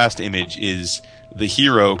image is the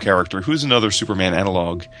hero character, who's another Superman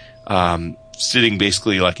analog, sitting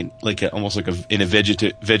basically almost like in a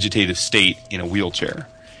vegetative state in a wheelchair.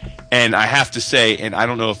 And I have to say, and I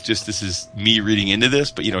don't know if just this is me reading into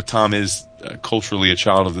this, but, you know, Tom is culturally a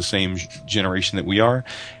child of the same generation that we are.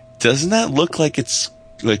 Doesn't that look like it's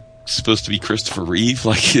like supposed to be Christopher Reeve?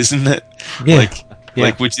 Like, isn't that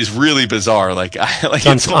like which is really bizarre? Like,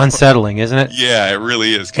 it's unsettling, isn't it? Yeah, it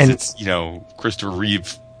really is, because it's, you know, Christopher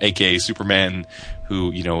Reeve, aka Superman,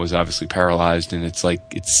 who, you know, was obviously paralyzed, and it's like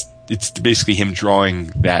it's basically him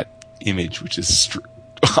drawing that image, which is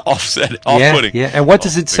off-putting. Yeah. And what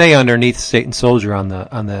does it say underneath Satan Soldier on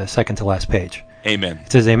the second to last page? Amen.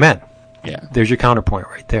 It says Amen. Yeah. There's your counterpoint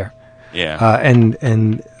right there. Yeah.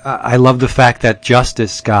 And I love the fact that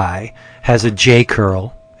Justice guy has a J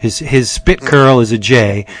curl. His spit curl is a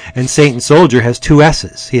J, and Satan Soldier has two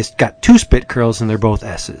S's. He's got two spit curls, and they're both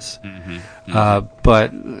S's.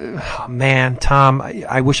 But man, Tom,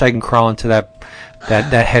 I wish I can crawl into that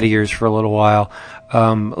head of yours for a little while.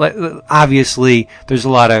 Obviously, there's a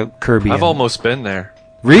lot of Kirby. I've almost been there.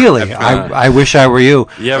 Really? I wish I were you.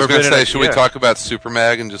 I was going to say, should we talk about Super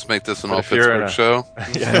Mag and just make this an all Pittsburgh show?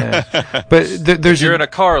 But if you're in a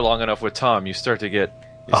car long enough with Tom, you start to get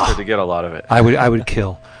a lot of it. I would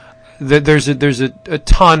kill. There's a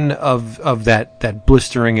ton of that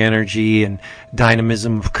blistering energy and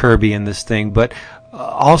dynamism of Kirby in this thing, but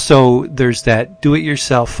also there's that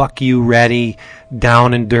do-it-yourself, fuck you, ratty,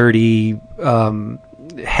 down and dirty,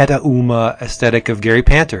 Hedda Uma aesthetic of Gary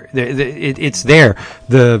Panther. It's there.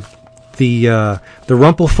 The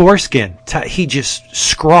rumple foreskin. He just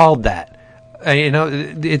scrawled that. You know,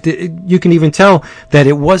 you can even tell that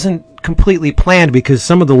it wasn't completely planned, because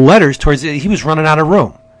some of the letters towards it, he was running out of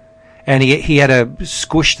room, and he had to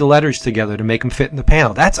squish the letters together to make them fit in the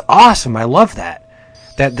panel. That's awesome. I love that.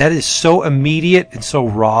 That is so immediate and so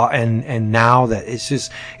raw, and now that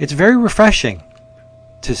it's very refreshing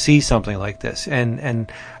to see something like this,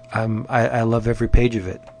 and I love every page of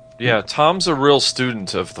it. Yeah, Tom's a real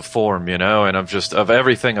student of the form, and of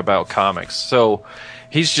everything about comics. So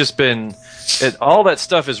he's just been all that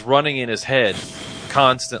stuff is running in his head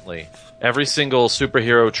constantly. Every single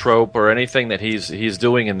superhero trope or anything that he's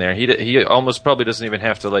doing in there, he almost probably doesn't even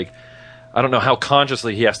have to I don't know how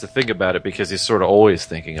consciously he has to think about it because he's sort of always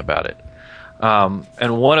thinking about it.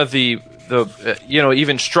 And one of the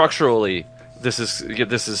even structurally, this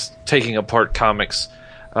is taking apart comics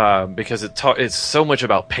because it's so much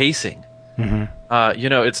about pacing. Mm-hmm.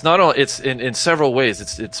 It's not all. It's in several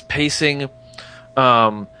ways. It's pacing.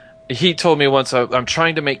 He told me once, I'm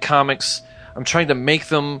trying to make comics. I'm trying to make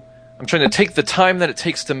them. I'm trying to take the time that it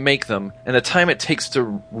takes to make them and the time it takes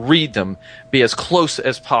to read them be as close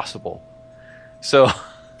as possible. So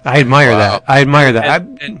I admire that. I admire that.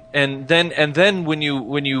 And then when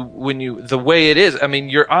you the way it is, I mean,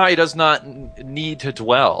 your eye does not need to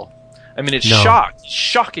dwell. I mean, it's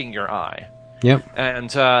shocking your eye. Yep. And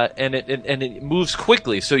it moves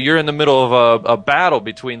quickly. So you're in the middle of a battle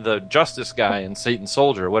between the Justice guy and Satan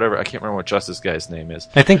Soldier, or whatever. I can't remember what Justice guy's name is.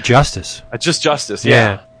 I think Justice. Just Justice.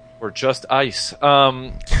 Yeah. Or just Ice.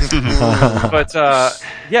 But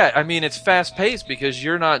I mean, it's fast paced because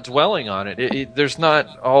you're not dwelling on it. There's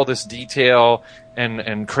not all this detail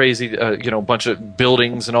and crazy, bunch of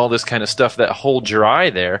buildings and all this kind of stuff that holds your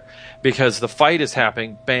eye there, because the fight is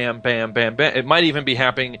happening. Bam, bam, bam, bam. It might even be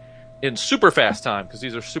happening in super fast time because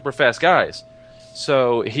these are super fast guys.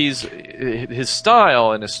 So his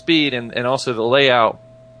style and his speed and also the layout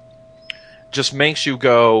just makes you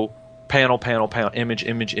go panel, panel, panel, image,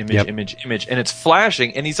 image, image, yep. image, image, and it's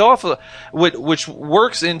flashing, and he's off, which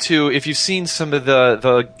works into, if you've seen some of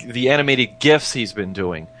the animated GIFs he's been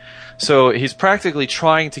doing. So he's practically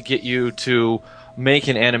trying to get you to make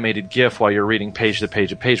an animated GIF while you're reading page to page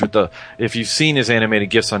to page. If you've seen his animated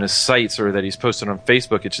GIFs on his sites or that he's posted on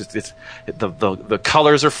Facebook, it's the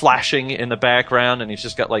colors are flashing in the background, and he's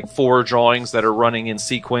just got like 4 drawings that are running in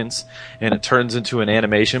sequence, and it turns into an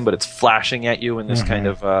animation, but it's flashing at you in this kind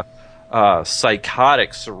of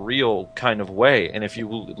psychotic, surreal kind of way. And if you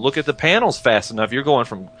look at the panels fast enough, you're going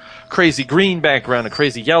from crazy green background to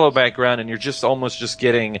crazy yellow background, and you're just almost just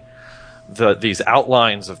getting these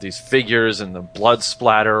outlines of these figures and the blood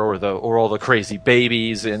splatter or all the crazy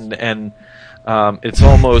babies, and it's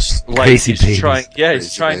almost like he's trying. Yeah,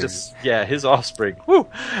 he's trying to. His offspring. Woo!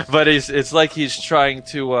 But it's like he's trying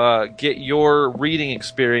to get your reading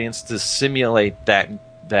experience to simulate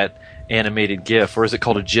that animated GIF, or is it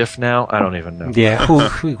called a GIF now? I don't even know. Yeah,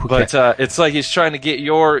 but it's like he's trying to get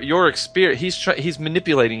your experience. He's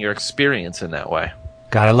manipulating your experience in that way.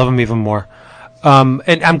 God, I love him even more. And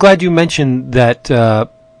I'm glad you mentioned that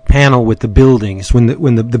panel with the buildings when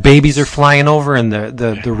the babies are flying over and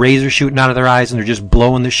the rays are shooting out of their eyes and they're just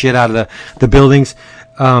blowing the shit out of the buildings.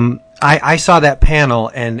 I saw that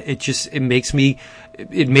panel, and it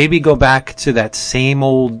made me go back to that same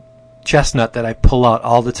old chestnut that I pull out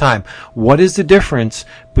all the time. What is the difference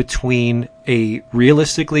between a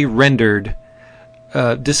realistically rendered,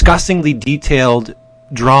 disgustingly detailed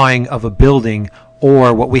drawing of a building,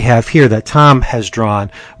 or what we have here that Tom has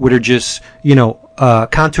drawn, which are just,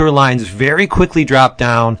 contour lines very quickly drop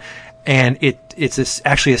down, and it's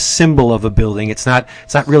actually a symbol of a building. It's not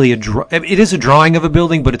really it is a drawing of a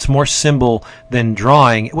building, but it's more symbol than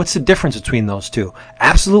drawing. What's the difference between those two?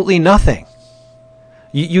 Absolutely nothing.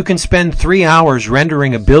 You can spend 3 hours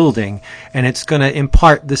rendering a building, and it's going to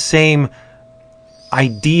impart the same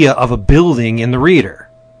idea of a building in the reader.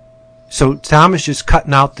 So Tom is just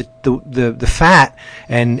cutting out the fat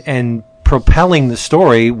and propelling the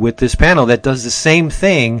story with this panel that does the same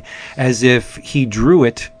thing as if he drew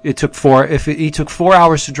it. He took 4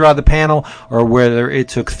 hours to draw the panel, or whether it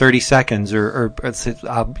took 30 seconds or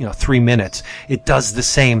 3 minutes. It does the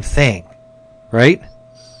same thing, right?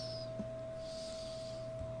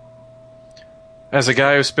 As a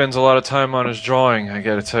guy who spends a lot of time on his drawing, I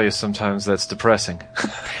got to tell you, sometimes that's depressing.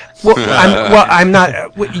 I'm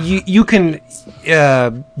not. You can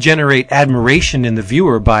generate admiration in the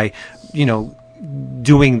viewer by,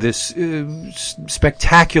 doing this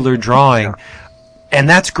spectacular drawing, and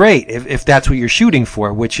that's great if that's what you're shooting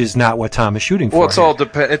for, which is not what Tom is shooting for. Well,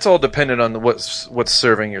 it's all dependent on what's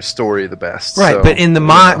serving your story the best. Right, so, but in the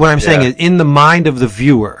mind, what I'm saying is, in the mind of the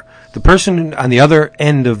viewer, the person on the other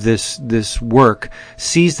end of this work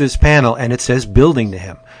sees this panel, and it says building to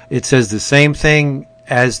him. It says the same thing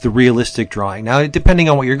as the realistic drawing. Now, depending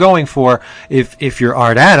on what you're going for, if you're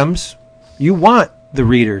Art Adams, you want the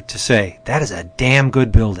reader to say, that is a damn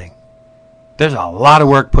good building. There's a lot of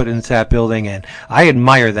work put into that building, and I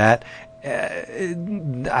admire that.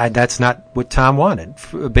 That's not what Tom wanted,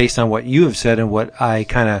 based on what you have said and what I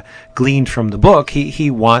kind of gleaned from the book.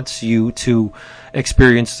 He wants you to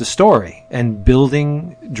experience the story, and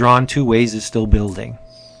building drawn two ways is still building.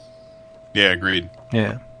 Yeah, agreed.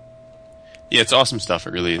 Yeah, it's awesome stuff.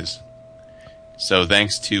 It really is. So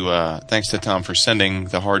thanks to Tom for sending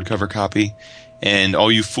the hardcover copy, and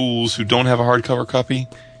all you fools who don't have a hardcover copy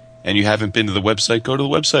and you haven't been to the website, go to the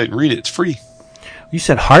website and read it. It's free. You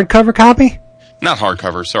said hardcover copy? Not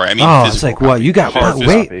hardcover, sorry. I mean, it's like, what? You got hard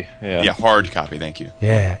wait. Copy. Yeah, hard copy. Thank you.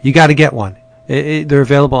 Yeah, you got to get one. They're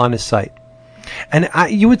available on his site. And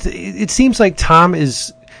it seems like Tom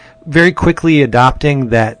is very quickly adopting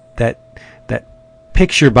that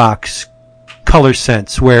picture box color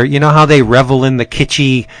sense, where you know how they revel in the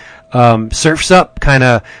kitschy Surf's Up kind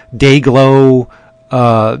of day glow,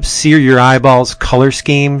 sear your eyeballs color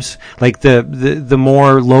schemes, like the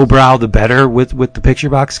more lowbrow the better with the picture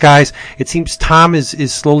box guys. It seems Tom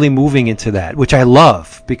is slowly moving into that, which I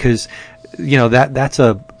love, because that's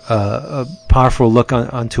a powerful look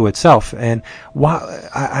unto itself. And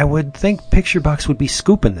I would think picture box would be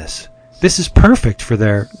scooping this. This is perfect for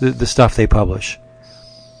the stuff they publish.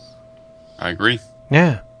 I agree.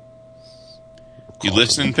 Yeah. You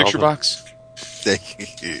listen, picture box?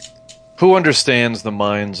 Who understands the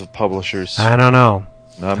minds of publishers? I don't know.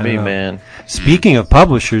 Not me, man. Speaking of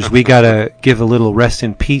publishers, we got to give a little rest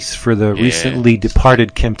in peace for the recently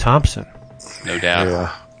departed Kim Thompson. No doubt.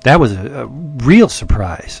 Yeah. That was a real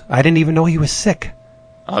surprise. I didn't even know he was sick.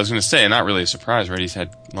 I was going to say, not really a surprise, right? He's had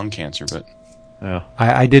lung cancer, but... Yeah.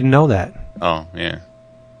 I didn't know that. Oh, yeah.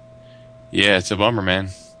 Yeah, it's a bummer, man.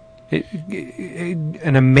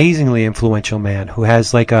 An amazingly influential man who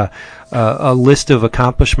has like a list of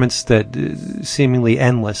accomplishments that seemingly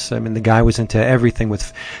endless. I mean, the guy was into everything,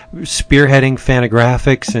 with spearheading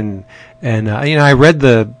Fantagraphics, and I read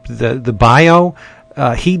the bio.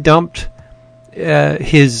 He dumped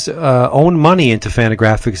his own money into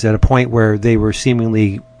Fantagraphics at a point where they were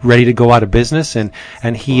seemingly ready to go out of business, and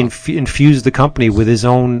he infused the company with his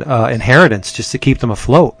own inheritance just to keep them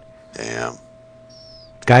afloat. Damn.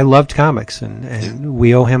 Guy loved comics, and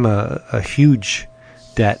we owe him a huge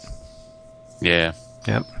debt. Yeah.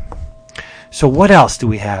 Yep. So what else do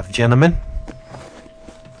we have, gentlemen?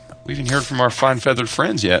 We haven't heard from our fine feathered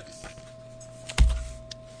friends yet.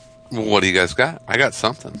 What do you guys got? I got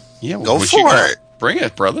something. Yeah, go for it. Bring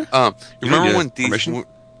it, brother. You remember when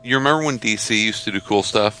DC used to do cool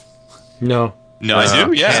stuff? No. No, I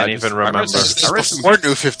do. Yeah, can't even remember. I read some Or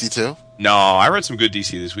New 52. No, I read some good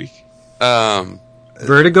DC this week.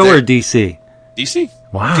 Vertigo or DC? DC.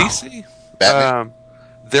 Wow. DC. Batman.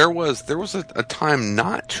 There was a time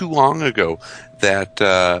not too long ago that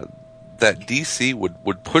that DC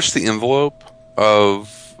would push the envelope of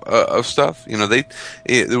stuff.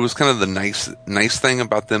 It was kind of the nice thing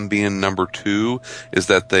about them being number 2 is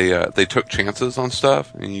that they took chances on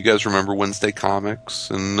stuff. And you guys remember Wednesday Comics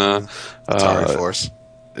and Sorry, Force.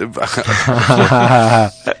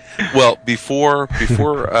 Well, before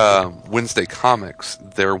Wednesday Comics,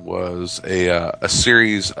 there was a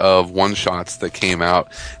series of one-shots that came out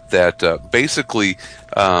that basically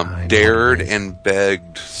dared and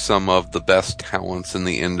begged some of the best talents in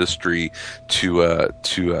the industry to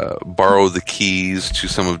borrow the keys to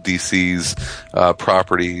some of DC's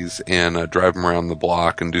properties and drive them around the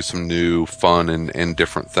block and do some new, fun, and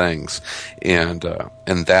different things. And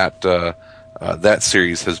that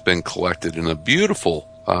series has been collected in a beautiful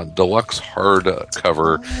deluxe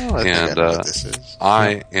hardcover,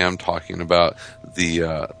 I am talking about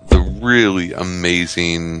the really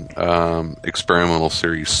amazing experimental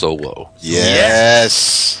series Solo.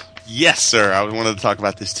 Yes, sir. I wanted to talk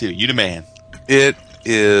about this too. You the man. It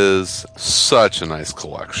is such a nice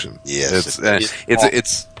collection. Yes,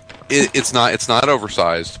 it's not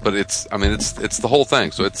oversized, but it's the whole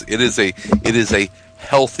thing. So it is a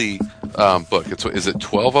healthy book. Is it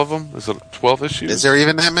 12 of them? Is it 12 issues? Is there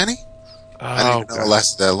even that many? I didn't even know it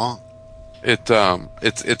lasted that long.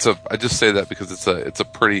 I just say that because it's a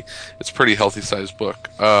pretty healthy sized book.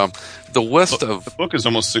 The book is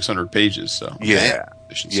almost 600 pages, so yeah.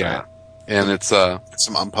 And it's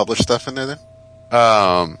some unpublished stuff in there then?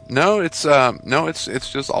 No, it's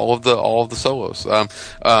just all of the solos.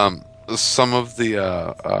 Some of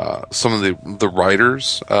the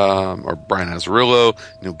writers are Brian Azzarello,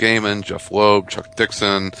 Neil Gaiman, Jeff Loeb, Chuck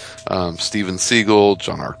Dixon, Steven Siegel,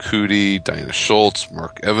 John Arcudi, Diana Schultz,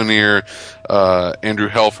 Mark Evanier, Andrew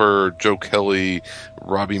Helfer, Joe Kelly,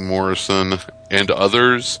 Robbie Morrison and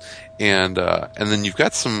others, and then you've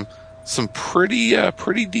got some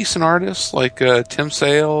pretty decent artists like Tim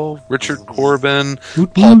Sale, Richard Corben,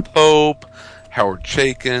 Paul Pope, Howard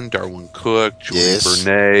Chaykin, Darwyn Cooke, Jordan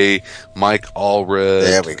Byrne, Mike Allred.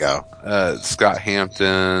 There we go. Scott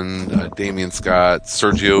Hampton, Damian Scott,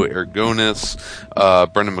 Sergio Aragones,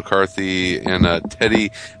 Brendan McCarthy, and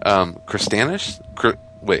Teddy Kristanis.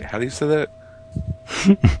 Wait, how do you say that?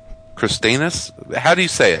 Kristanis? How do you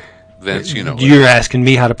say it, Vince? You know. You're asking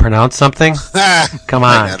me how to pronounce something? Come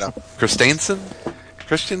on. Christensen.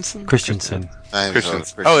 Christensen.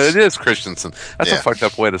 Oh, it is Christensen. That's a fucked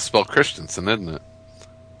up way to spell Christensen, isn't it?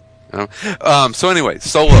 So anyway,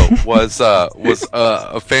 Solo was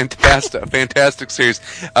a fantastic series.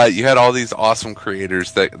 You had all these awesome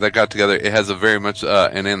creators that got together. It has a very much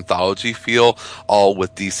an anthology feel, all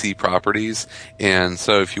with DC properties. And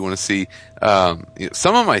so, if you want to see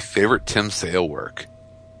some of my favorite Tim Sale work,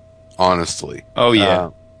 honestly,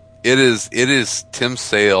 it is Tim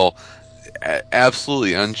Sale.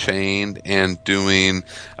 Absolutely Unchained and doing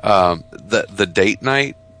the date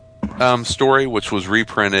night story, which was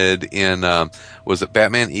reprinted in was it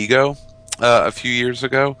Batman Ego a few years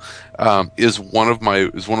ago, is one of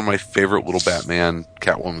my favorite little Batman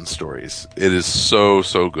Catwoman stories. It is so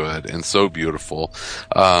good and so beautiful.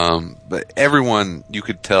 But everyone, you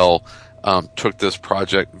could tell, took this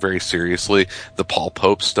project very seriously. The Paul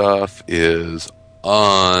Pope stuff is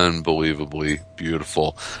unbelievably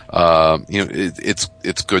beautiful.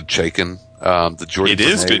 It's good Chaykin. The Jordan it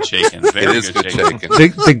is good Chaykin. Very good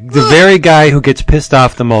Chaykin. The very guy who gets pissed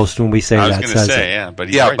off the most when we say that. I was going to say, it.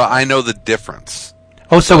 but but I know the difference.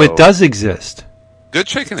 Oh, so it does exist. Good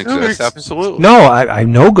Chaykin exists, absolutely. No, I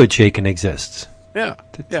know good Chaykin exists. Yeah,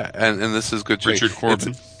 and this is good Chaykin. Richard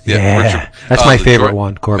Corben. Richard, that's my favorite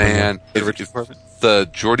one, Corben. Man, the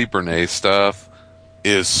Jordy Bernay stuff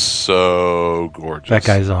is so gorgeous. That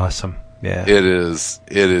guy's awesome. Yeah, it is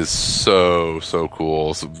so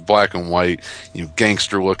cool. It's black and white,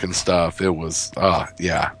 gangster looking stuff. It was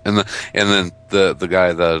and then the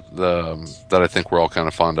guy that I think we're all kind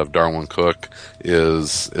of fond of, Darwyn Cooke,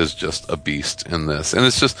 is just a beast in this. And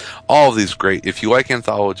it's just all of these great. If you like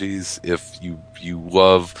anthologies, if you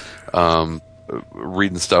love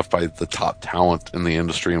reading stuff by the top talent in the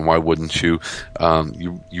industry, and why wouldn't you?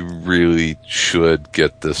 You really should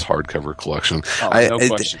get this hardcover collection. No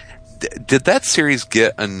question. Did that series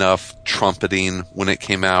get enough trumpeting when it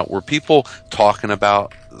came out? Were people talking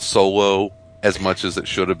about Solo as much as it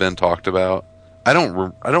should have been talked about? I don't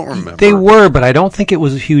remember. They were, but I don't think it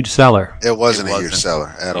was a huge seller. It wasn't a huge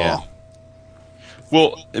seller at all.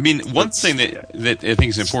 Well, I mean, one thing that I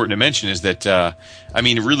think is important to mention is that,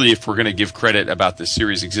 really, if we're going to give credit about the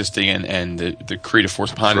series existing and the creative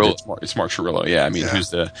force behind it, it's Mark Chirillo. Yeah,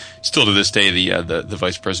 who's still to this day the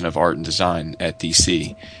vice president of art and design at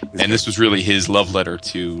DC. And this was really his love letter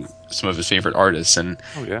to some of his favorite artists. And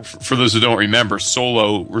for those who don't remember,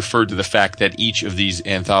 Solo referred to the fact that each of these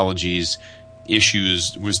anthologies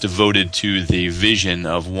issues was devoted to the vision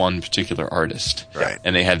of one particular artist, right?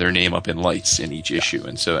 And they had their name up in lights in each issue,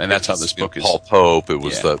 and that's how this book is. Paul Pope. It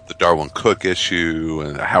was the Darwyn Cooke issue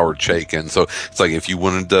and Howard Chaykin. So it's like if you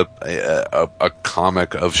wanted a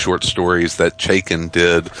comic of short stories that Chaykin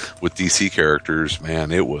did with DC characters,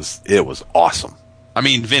 man, it was awesome. I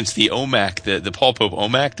mean, Vince, the OMAC, the Paul Pope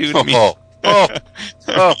OMAC, dude.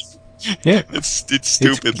 Yeah, it's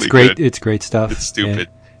stupidly it's great. Good. It's great stuff. It's stupid.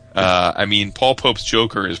 Yeah. Paul Pope's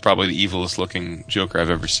Joker is probably the evilest looking Joker I've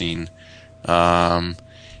ever seen. The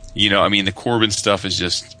Corben stuff is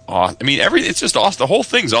just awesome. It's just awesome. The whole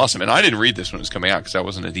thing's awesome. And I didn't read this when it was coming out because I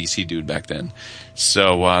wasn't a DC dude back then.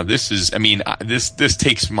 So, this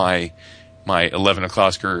takes my 11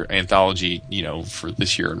 o'clock anthology, for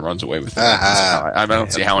this year and runs away with it. I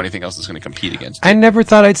don't see how anything else is going to compete against it. I never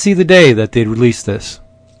thought I'd see the day that they'd release this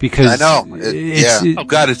because I know.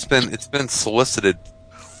 It's been solicited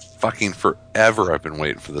fucking forever. I've been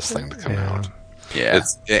waiting for this thing to come out. Yeah.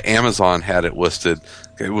 Amazon had it listed.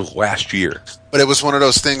 It was last year. But it was one of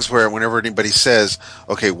those things where whenever anybody says,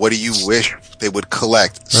 okay, what do you wish they would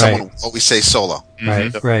collect? Someone will always say Solo.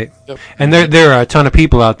 Right, right. Yep. And there are a ton of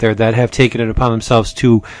people out there that have taken it upon themselves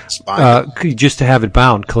to just to have it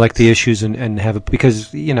bound, collect the issues and have it, because,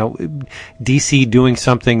 DC doing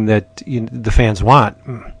something that the fans want.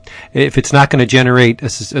 If it's not going to generate a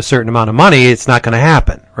certain amount of money, it's not going to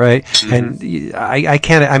happen, right? Mm-hmm. And I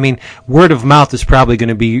can't. Word of mouth is probably going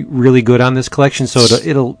to be really good on this collection, so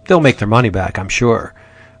they'll make their money back, I'm sure.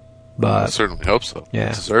 But I certainly hope so. Yeah,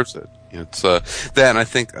 it deserves it. It's that, and I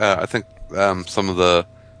think some of the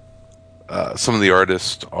some of the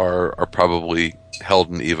artists are probably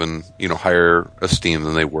held in even higher esteem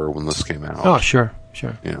than they were when this came out. Oh, sure.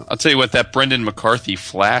 Yeah. I'll tell you what, that Brendan McCarthy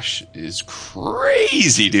Flash is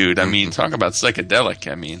crazy, dude. I mean, talk about psychedelic.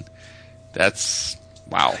 I mean, that's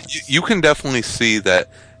wow. You can definitely see that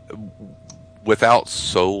without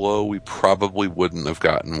Solo, we probably wouldn't have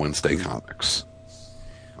gotten Wednesday Comics.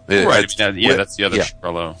 Right. That's the other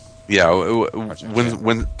Charlo. Yeah,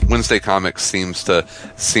 when Wednesday Comics seems to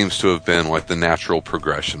have been like the natural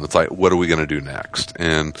progression. It's like, what are we going to do next?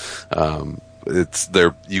 And it's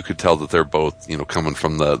there. You could tell that they're both coming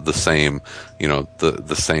from the same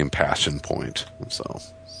the same passion point. So,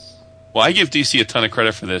 well, I give DC a ton of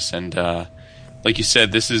credit for this, and like you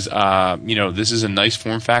said, this is this is a nice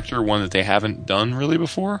form factor, one that they haven't done really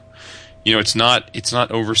before. It's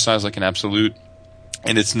not oversized like an Absolute,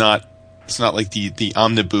 and it's not like the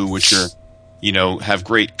Omnibus, which are, have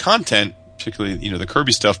great content, particularly, the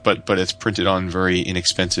Kirby stuff, but it's printed on very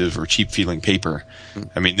inexpensive or cheap feeling paper.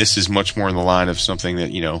 I mean, this is much more in the line of something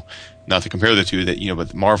that, not to compare the two, that,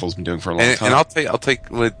 but Marvel's been doing for a long time.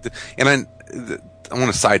 And I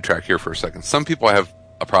want to sidetrack here for a second. Some people have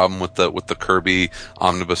a problem with the Kirby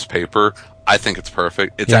Omnibus paper. I think it's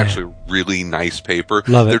perfect. It's actually really nice paper.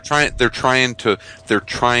 Love it. They're trying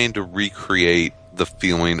to recreate the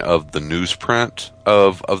feeling of the newsprint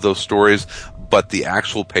of those stories, but the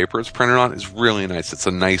actual paper it's printed on is really nice. It's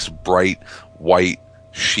a nice bright white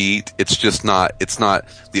sheet. It's not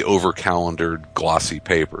the over calendared glossy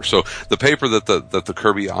paper. So the paper that the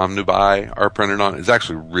Kirby Omnibuy are printed on is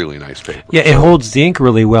actually really nice paper. Yeah, it holds the ink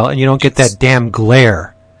really well, and you don't get that damn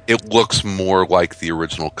glare. It looks more like the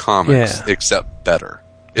original comics, except better.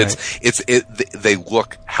 They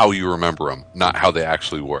look how you remember them, not how they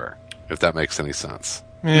actually were. If that makes any sense.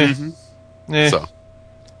 So,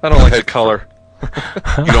 I don't like the color. You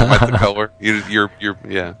don't like the color? You're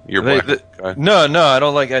black. No, I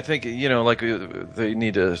don't like. I think they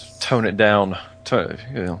need to tone it down. It's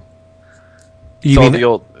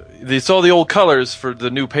all the old colors for the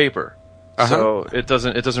new paper, so it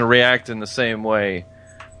doesn't react in the same way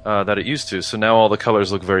that it used to. So now all the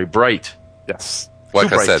colors look very bright. Yes,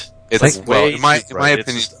 like I said. It's in my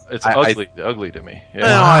opinion, it's ugly to me. Yeah.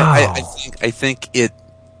 No, I think it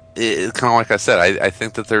kind of like I said. I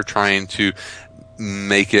think that they're trying to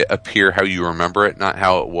make it appear how you remember it, not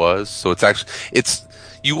how it was. So it's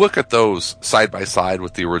you look at those side by side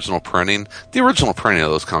with the original printing. The original printing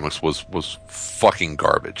of those comics was fucking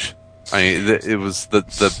garbage. I mean, it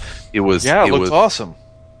looked awesome.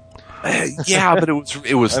 Yeah, but it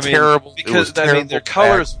was terrible. Because their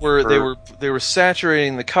colors they were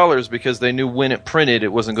saturating the colors because they knew when it printed it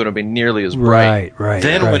wasn't going to be nearly as bright. Right.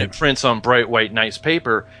 Then when it prints on bright white nice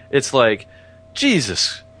paper, it's like,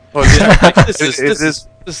 Jesus. Well,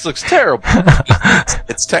 this looks terrible.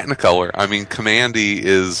 It's Technicolor. I mean, Commandy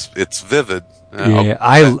it's vivid.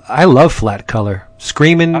 I love flat color.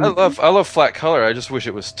 Screaming. I love flat color. I just wish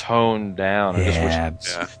it was toned down. I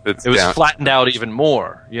just wish it was flattened out even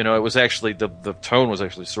more. It was actually the tone was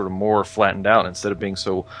actually sort of more flattened out instead of being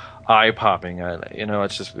so eye popping.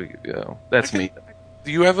 It's just that's me.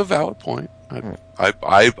 You have a valid point.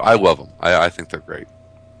 I love them. I think they're great.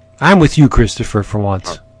 I'm with you, Christopher, for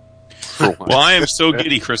once. Well, I am so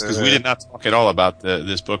giddy, Chris, because we did not talk at all about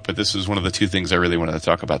this book, but this was one of the two things I really wanted to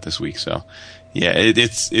talk about this week. So, yeah,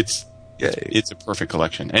 it's a perfect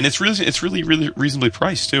collection, and it's really reasonably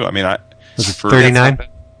priced too. I mean, was it $39?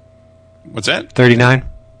 What's that? $39.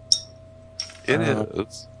 It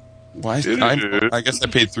is. Why? I guess I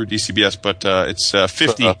paid through DCBS, but it's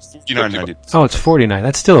 $59.90. Oh, it's $49.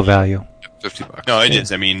 That's still a value. $50. No, it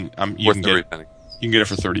is. I mean, you can get it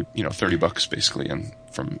for $30 basically, and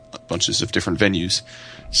from bunches of different venues.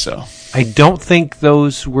 So I don't think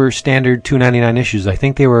those were standard $2.99 issues. I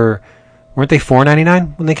think weren't they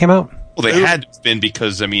 $4.99 when they came out? Well, they had to have been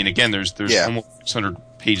because, I mean, again, there's almost 600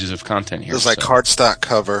 pages of content here. It was like cardstock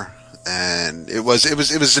cover, and it was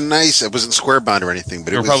a nice. It wasn't square bound or anything,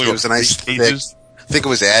 but it was a nice thick. I think it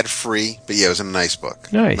was ad free, but yeah, it was a nice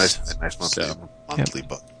book. Nice monthly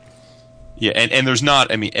book. Yeah, and there's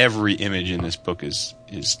not. I mean, every image in this book is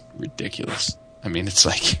ridiculous. I mean, it's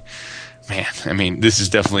like, man. I mean, this is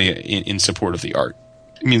definitely in support of the art.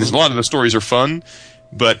 I mean, there's a lot of the stories are fun,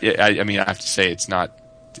 but I mean, I have to say it's not.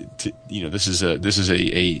 This is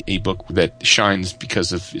a book that shines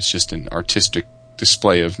because of it's just an artistic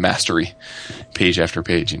display of mastery, page after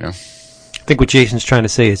page. I think what Jason's trying to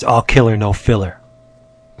say is all killer, no filler.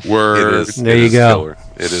 Word. There you go. Killer.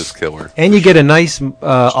 It is killer. And you get a nice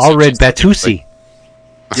all red Batusi.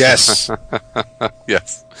 Yes.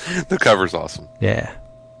 Yes. The cover's awesome. Yeah.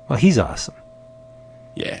 Well, he's awesome.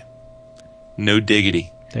 Yeah. No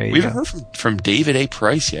diggity. There you We go. haven't heard from David A.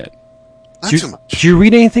 Price yet. Not too much. Did you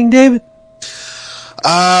read anything, David?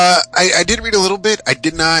 I did read a little bit. I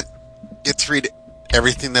did not get to read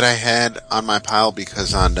everything that I had on my pile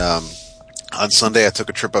because on Sunday I took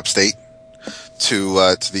a trip upstate to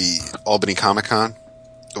the Albany Comics Con,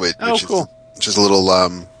 which is a little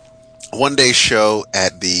one-day show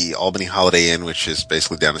at the Albany Holiday Inn, which is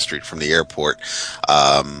basically down the street from the airport.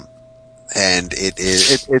 And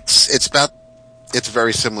it's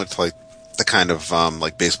very similar to like the kind of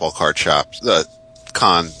like baseball card shops, the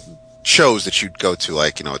con shows that you'd go to,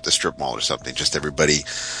 like, at the strip mall or something. Just everybody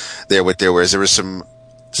there with there. Whereas there was some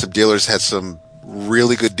dealers had some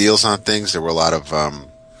really good deals on things. There were a lot of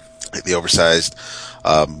like the oversized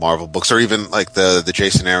Marvel books, or even like the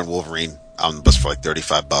Jason Aaron Wolverine Omnibus for like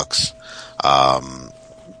 $35.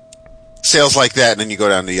 Sales like that, and then you go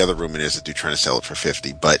down to the other room and there's a dude trying to sell it for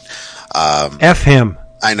 $50. But F him.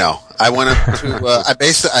 I know. I went up to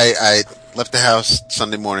I left the house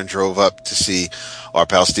Sunday morning, drove up to see our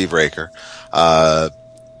pal Steve Raker. Met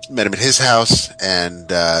him at his house, and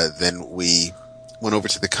then we went over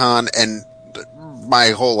to the con, and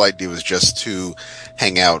my whole idea was just to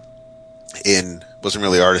hang out wasn't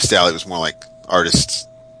really artist alley, it was more like artists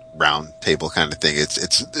round table kind of thing. It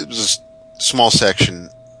was a small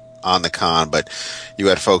section on the con, but you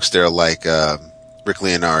had folks there like Rick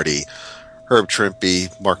Leonardi, Herb Trimpe,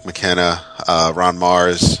 Mark McKenna, Ron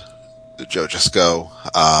Marz, Joe Jusko,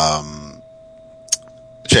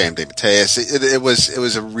 J.M. Dematteis. It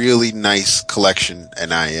was a really nice collection,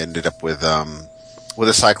 and I ended up with a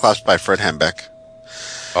Cyclops by Fred Hembeck.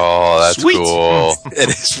 Oh, that's Sweet. cool. It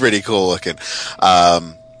is pretty cool looking.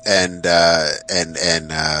 And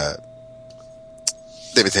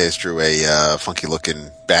Dematteis drew a funky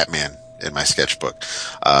looking Batman in my sketchbook.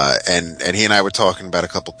 And he and I were talking about a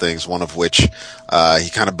couple things, one of which he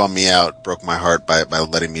kind of bummed me out, broke my heart by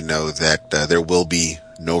letting me know that there will be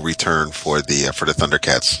no return for the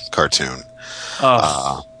Thundercats cartoon.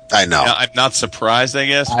 I know. I'm not surprised, I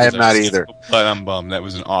guess. I am not either. But I'm bummed. That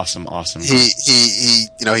was an awesome. He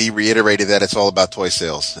reiterated that it's all about toy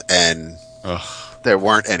sales, and there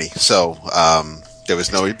weren't any. So there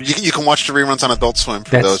was no. You can watch the reruns on Adult Swim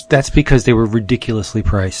for those. That's because they were ridiculously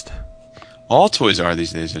priced. All toys are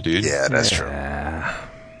these days, dude. Yeah, that's true.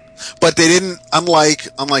 But they didn't,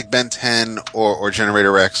 unlike Ben 10 or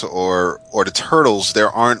Generator X or the Turtles, there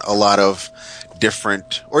aren't a lot of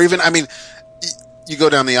different, or even, I mean, you go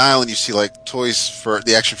down the aisle and you see like toys for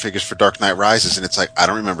the action figures for Dark Knight Rises, and it's like, I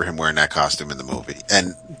don't remember him wearing that costume in the movie.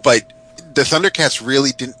 But the Thundercats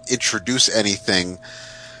really didn't introduce anything.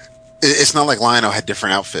 It's not like Lion-O had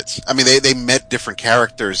different outfits. I mean, they met different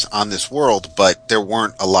characters on this world, but there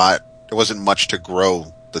wasn't much to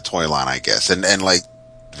grow the toy line, I guess. And like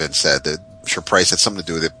Vince said, I'm sure Price had something to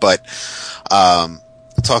do with it. But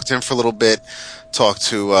talked to him for a little bit. Talked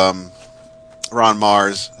to Ron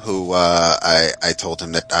Marz, who I told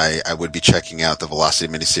him that I would be checking out the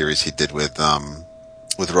Velocity miniseries he did with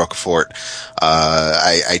Roquefort.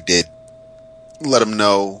 I did let him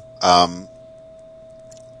know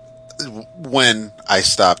when I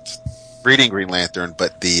stopped reading Green Lantern,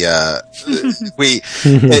 but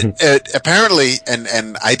apparently,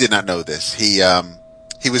 and I did not know this. He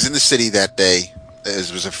was in the city that day.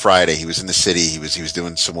 It was a Friday. He was in the city. He was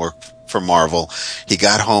doing some work for Marvel. He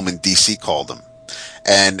got home and DC called him,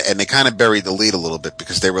 and they kind of buried the lead a little bit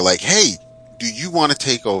because they were like, "Hey, do you want to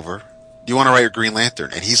take over? Do you want to write a Green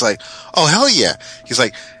Lantern?" And he's like, "Oh, hell yeah!" He's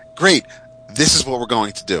like, "Great, this is what we're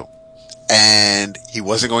going to do." And he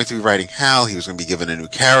wasn't going to be writing Hal. He was going to be given a new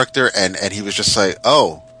character, and he was just like,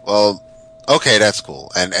 "Oh, well, okay, that's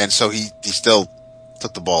cool." And so he still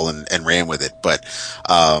took the ball and ran with it. But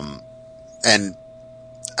and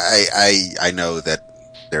I know that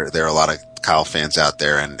there are a lot of Kyle fans out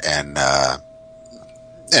there, and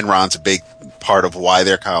Ron's a big part of why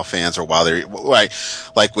they're Kyle fans, or why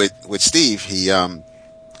like with Steve, he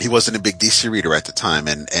wasn't a big DC reader at the time,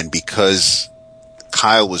 and because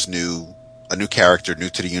Kyle was a new character, new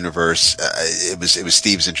to the universe, it was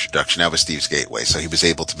Steve's introduction. That was Steve's gateway. So he was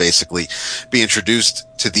able to basically be introduced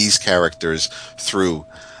to these characters through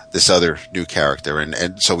this other new character.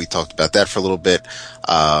 And so we talked about that for a little bit.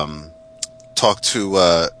 Talked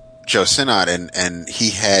to Joe Sinnott, and he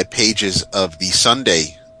had pages of the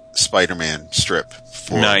Sunday Spider-Man strip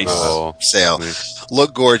for sale. Nice.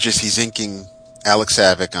 Look gorgeous. He's inking Alex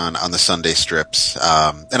Savick on the Sunday strips.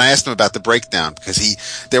 And I asked him about the breakdown because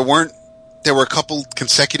there were a couple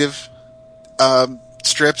consecutive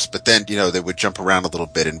strips, but then they would jump around a little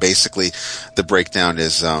bit. And basically, the breakdown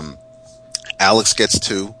is: Alex gets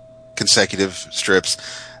 2 consecutive strips,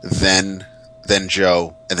 then then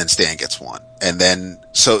Joe, and then Stan gets one. And then,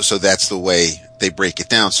 so that's the way they break it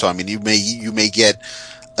down. So, I mean, you may get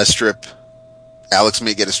a strip, Alex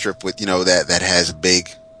may get a strip with, that has a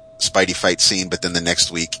big Spidey fight scene, but then the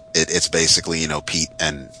next week it's basically, Pete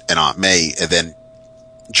and Aunt May, and then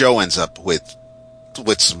Joe ends up with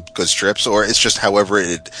some good strips, or it's just however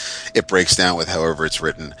it breaks down with however it's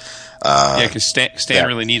written. Because Stan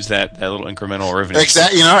really needs that little incremental revenue.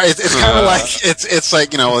 Exactly. It's kind of like it's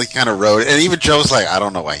like he kind of wrote it, and even Joe's like, I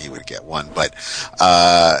don't know why he would get one, but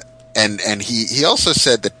and he also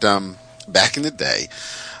said that back in the day,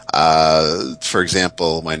 for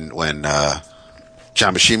example, when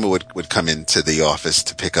John Buscema would come into the office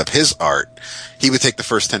to pick up his art, he would take the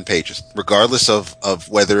first 10 pages, regardless of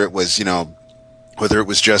whether it was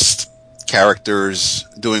just characters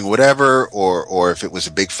doing whatever, or if it was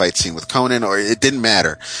a big fight scene with Conan, or it didn't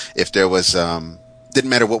matter. If there was, didn't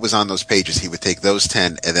matter what was on those pages, he would take those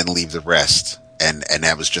 10 and then leave the rest. And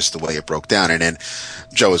that was just the way it broke down. And then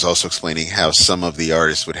Joe was also explaining how some of the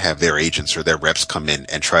artists would have their agents or their reps come in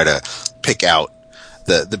and try to pick out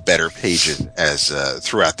the better pages as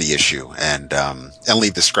throughout the issue, and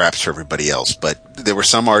leave the scraps for everybody else. But there were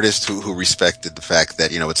some artists who respected the fact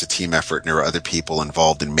that it's a team effort and there are other people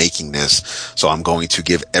involved in making this, so I'm going to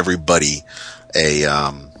give everybody a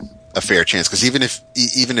fair chance. Because even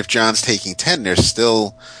if John's taking 10, there's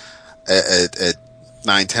still a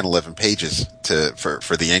 9, 10, 11 pages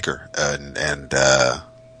for the inker, and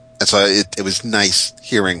so it was nice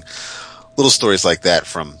hearing little stories like that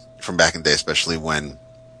from back in the day, especially when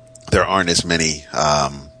there aren't as many,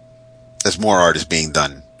 as more art is being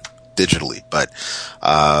done digitally. But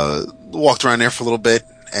walked around there for a little bit,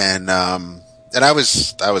 and I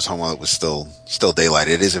was home while it was still daylight.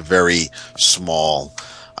 It is a very small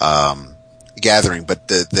gathering, but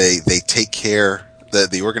they take care.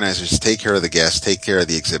 The organizers take care of the guests, take care of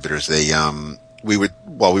the exhibitors.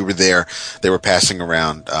 While we were there, they were passing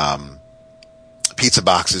around pizza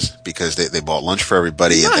boxes because they bought lunch for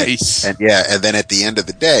everybody. Nice. And then at the end of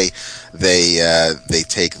the day, they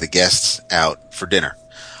take the guests out for dinner.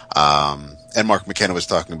 And Mark McKenna was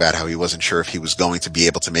talking about how he wasn't sure if he was going to be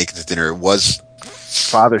able to make it to dinner. It was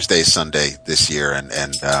Father's Day Sunday this year, and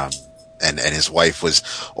his wife was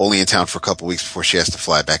only in town for a couple weeks before she has to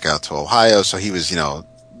fly back out to Ohio. So he was,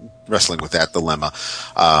 wrestling with that dilemma.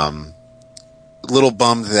 Little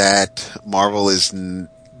bummed that Marvel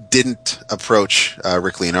didn't approach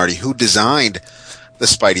Rick Leonardi, who designed the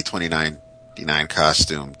Spidey 2099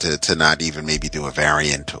 costume, to not even maybe do a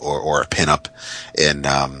variant or a pinup in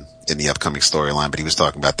the upcoming storyline. But he was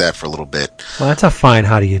talking about that for a little bit. Well, that's a fine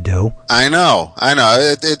how do you do. I know.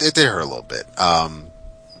 It did hurt a little bit.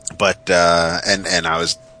 But I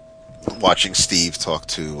was watching Steve talk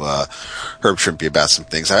to Herb Trimpe about some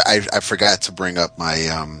things. I forgot to bring up my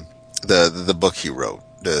the book he wrote,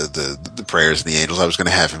 the Prayers and the Angels. I was going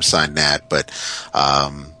to have him sign that, but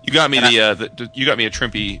you got me you got me a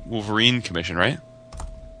Trimpe Wolverine commission, right?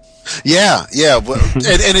 Yeah. Well,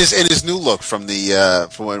 and his new look from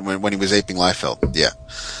from when he was aping Liefeld. Yeah.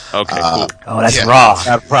 Okay. Cool. Oh, that's raw.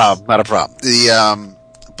 Not a problem.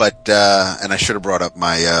 But I should have brought up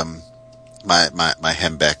my my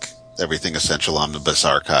Hembeck Everything Essential Omnibus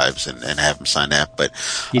Archives and have him sign that. But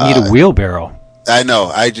you need a wheelbarrow. I know.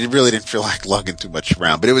 I really didn't feel like lugging too much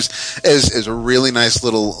around, but it was a really nice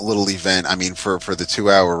little event. I mean, for the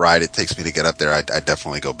 2-hour ride it takes me to get up there, I'd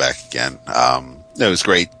definitely go back again. It was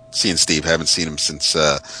great seeing Steve. Haven't seen him since,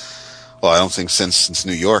 I don't think since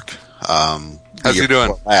New York. How's he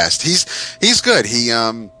doing? Last. He's good.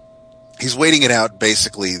 He's waiting it out.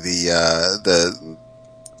 Basically, the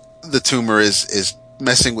tumor is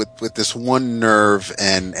messing with this one nerve,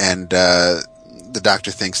 and the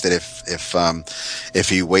doctor thinks that if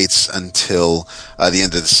he waits until the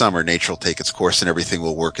end of the summer, nature will take its course and everything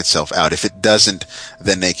will work itself out. If it doesn't,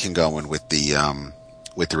 then they can go in with the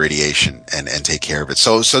radiation and take care of it.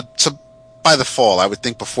 So by the fall, I would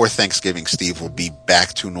think before Thanksgiving, Steve will be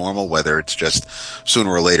back to normal, whether it's just sooner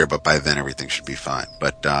or later. But by then, everything should be fine.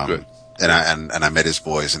 But good. And I met his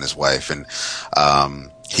boys and his wife, and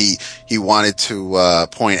he wanted to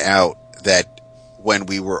point out that when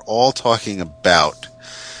we were all talking about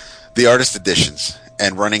the artist editions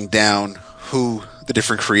and running down who the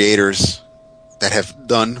different creators that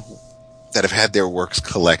have had their works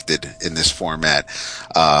collected in this format,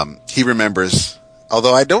 he remembers,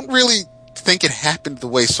 although I don't really think it happened the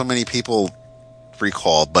way so many people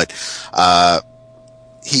recall, but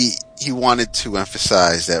he wanted to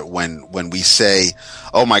emphasize that when we say,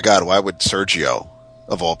 oh my God, why would Sergio,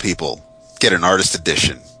 of all people, get an artist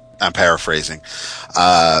edition? I'm paraphrasing.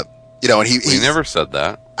 And he never said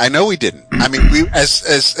that. I know we didn't. I mean, we Vince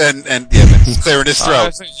clearing his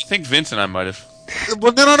throat. I think Vince and I might have.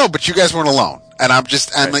 Well, no. But you guys weren't alone, and I'm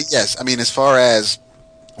like, yes. I mean, as far as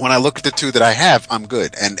when I look at the two that I have, I'm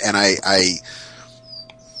good, and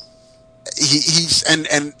he's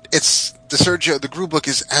it's the Sergio. The Grue book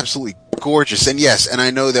is absolutely gorgeous, and yes, and I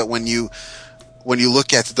know that when you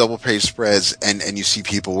look at the double page spreads and you see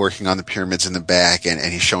people working on the pyramids in the back, and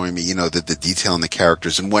he's showing me, the detail in the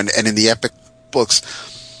characters, and in the epic books,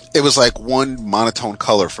 it was like one monotone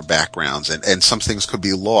color for backgrounds, and some things could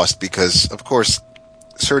be lost because, of course,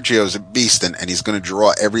 Sergio's a beast, and he's going to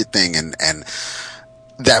draw everything, and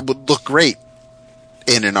that would look great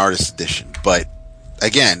in an artist edition. But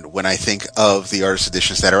again, when I think of the artist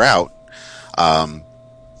editions that are out,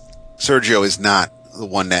 Sergio is not the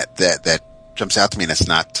one that jumps out to me, and it's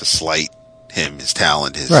not to slight him, his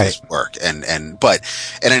talent, his work, but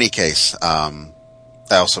in any case, I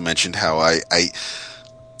also mentioned how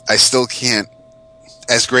I still can't,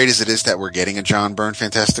 as great as it is that we're getting a John Byrne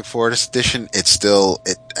Fantastic Four artist edition, it's still,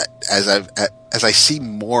 as I see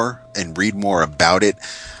more and read more about it,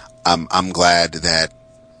 I'm glad that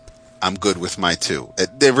I'm good with my two.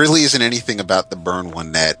 There really isn't anything about the Byrne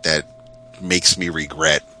one that makes me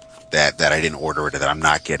regret that I didn't order it, or that I'm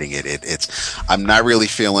not getting it. I'm not really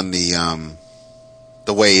feeling the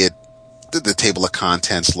way the table of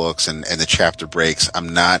contents looks and the chapter breaks. I'm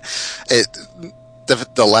not.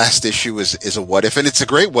 The last issue is a what if, and it's a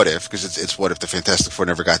great what if, because it's what if the Fantastic Four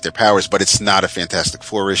never got their powers, but it's not a Fantastic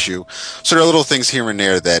Four issue. So there are little things here and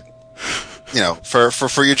there that,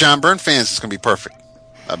 for your John Byrne fans, it's going to be perfect.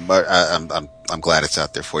 I'm glad it's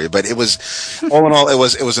out there for you. But it was, all in all, it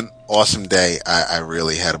was an awesome day. I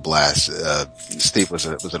really had a blast. Steve was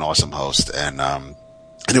an awesome host, and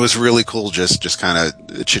it was really cool just kind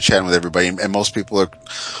of chit chatting with everybody. And most people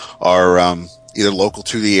are either local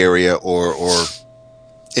to the area or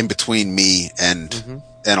in between me and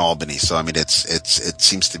Albany. So I mean, it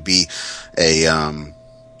seems to be a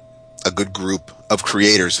good group of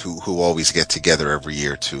creators who always get together every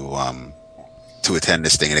year to attend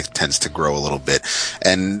this thing, and it tends to grow a little bit.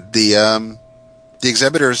 And the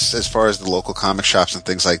exhibitors, as far as the local comic shops and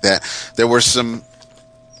things like that, there were some.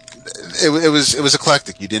 It was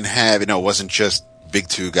eclectic. You didn't have, it wasn't just Big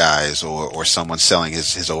Two guys or someone selling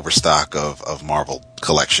his overstock of Marvel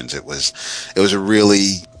collections. It was a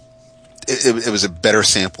really, it was a better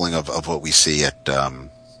sampling of what we see at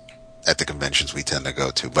the conventions we tend to go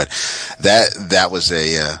to. But that was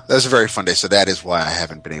a very fun day. So that is why I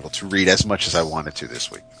haven't been able to read as much as I wanted to this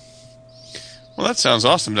week. Well, that sounds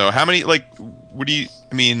awesome, though. How many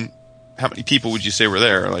people would you say were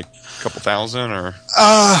there? Like a couple thousand, or?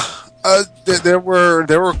 There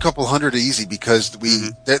were a couple hundred easy, because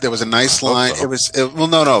there was a nice line. So.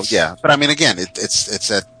 But I mean, again, it's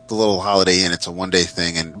at the little Holiday Inn. It's a 1 day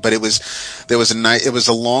thing, but it was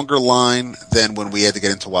a longer line than when we had to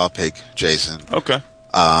get into Wild Pig, Jason. Okay.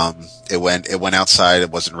 It went outside. It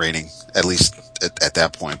wasn't raining, at least at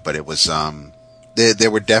that point, but it was,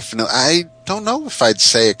 there were definitely, I don't know if I'd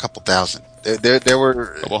say a couple thousand. There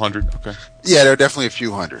were a couple hundred. Okay. Yeah, there were definitely a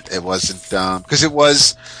few hundred. It wasn't, because it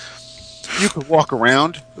was, you could walk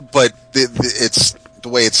around, but it's the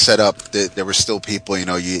way it's set up. There were still people, you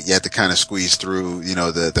had to kind of squeeze through,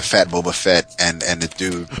 the fat Boba Fett and the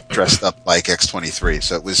dude dressed up like X-23.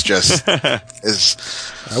 So it was just, I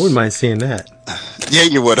wouldn't mind seeing that. Yeah,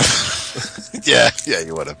 you would have. yeah,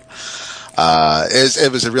 you would have.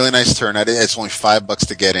 It was a really nice turnout. It's only $5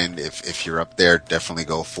 to get in. If you're up there, definitely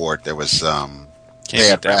go for it. There was, they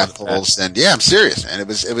had raffles, and yeah, I'm serious. And it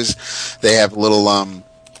was, they have little,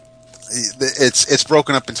 it's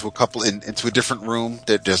broken up into into a different room.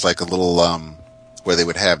 There's like a little, where they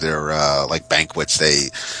would have their, like banquets.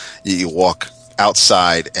 You walk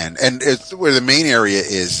outside, and it's where the main area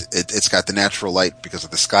is. It's got the natural light because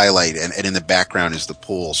of the skylight, and in the background is the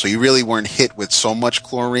pool. So you really weren't hit with so much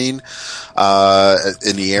chlorine,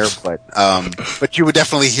 in the air, but you would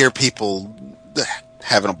definitely hear people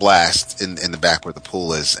having a blast in the back where the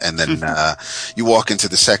pool is. And then, you walk into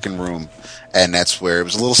the second room, and that's where it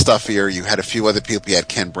was a little stuffier. You had a few other people. You had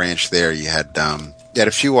Ken Branch there. You had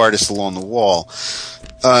a few artists along the wall.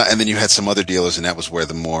 And then you had some other dealers, and that was where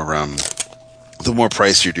the more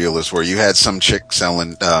pricier dealers were. You had some chick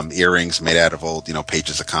selling earrings made out of old,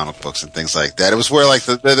 pages of comic books and things like that. It was where like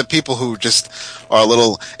the people who just are a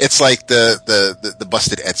little. It's like the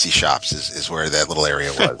busted Etsy shops is where that little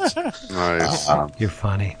area was. Nice. You're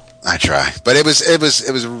funny. I try, but it was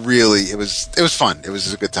really fun. It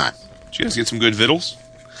was a good time. Did you guys get some good vittles?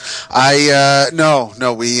 We I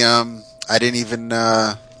didn't even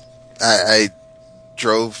I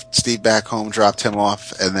drove Steve back home, dropped him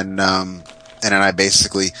off, and then and then I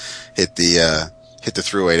basically hit the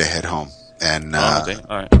throughway to head home. And All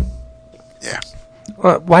right. yeah.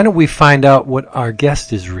 Well, why don't we find out what our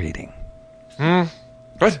guest is reading?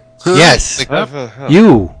 What? Yes,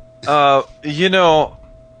 you. You know,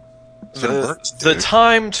 the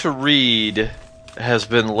time to read has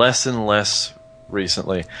been less and less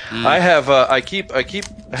recently. I keep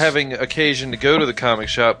having occasion to go to the comic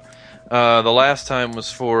shop. The last time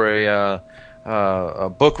was for a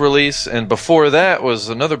book release, and before that was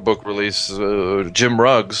another book release, Jim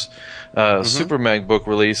Ruggs. Super Mag book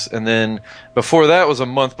release, and then before that was a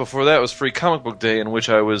month before that was Free Comic Book Day, in which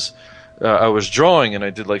I was drawing, and I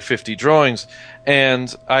did like 50 drawings,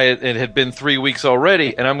 and it had been 3 weeks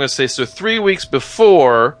already, and I'm going to say, so 3 weeks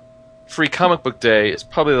before Free Comic Book Day is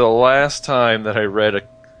probably the last time that I read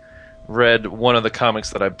one of the comics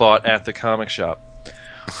that I bought at the comic shop.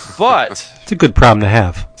 But It's a good problem to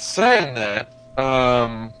have. saying that,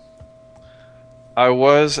 I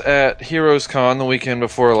was at Heroes Con the weekend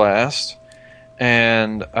before last,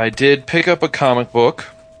 and I did pick up a comic book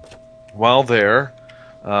while there.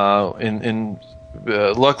 Luckily,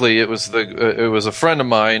 it was a friend of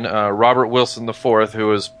mine, Robert Wilson IV, who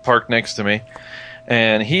was parked next to me,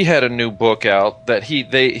 and he had a new book out that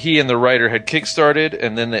he and the writer had kickstarted,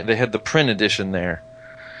 and then they had the print edition there.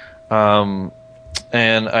 And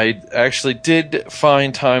I actually did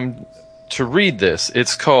find time to read this.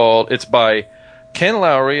 It's by Ken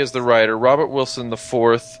Lowery is the writer, Robert Wilson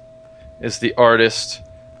IV is the artist,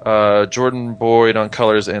 Jordan Boyd on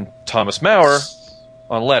colors, and Thomas Maurer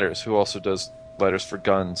on letters, who also does letters for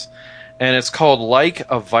Guns. And it's called Like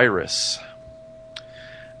a Virus.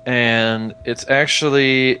 And it's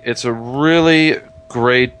a really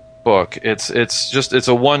great book. It's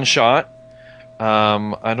a one shot.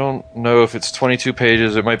 I don't know if it's 22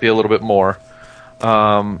 pages, it might be a little bit more.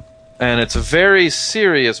 And it's a very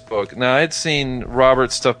serious book. Now, I'd seen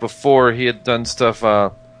Robert's stuff before. He had done stuff.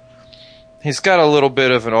 He's got a little bit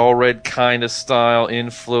of an all-red kind of style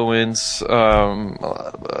influence. Very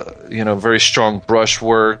strong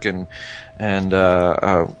brushwork and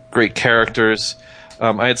great characters.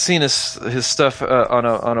 I had seen his stuff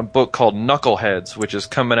on a book called Knuckleheads, which is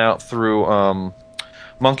coming out through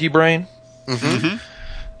Monkey Brain. Mm-hmm.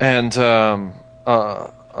 And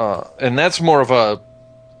that's more of a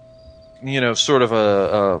sort of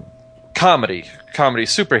a comedy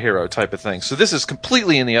superhero type of thing. So this is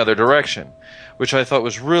completely in the other direction, which I thought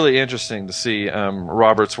was really interesting to see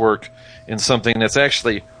Robert's work in something that's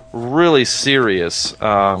actually really serious,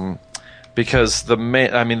 because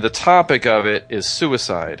the topic of it is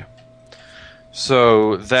suicide.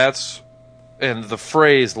 So and the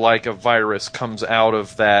phrase "like a virus" comes out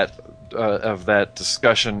of that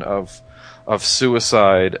discussion of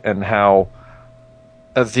suicide, and how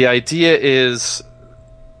the idea is,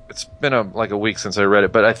 it's been like a week since I read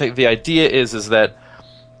it, but I think the idea is that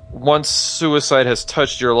once suicide has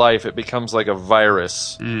touched your life, it becomes like a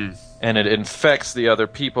virus, and it infects the other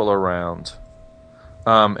people around,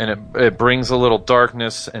 and it brings a little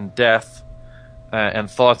darkness and death,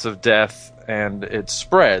 and thoughts of death, and it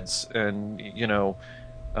spreads. And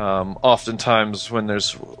oftentimes when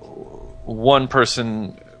there's one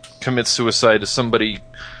person commits suicide, somebody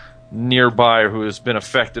nearby who has been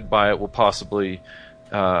affected by it will possibly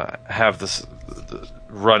have this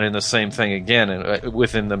run in the same thing again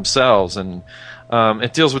within themselves, and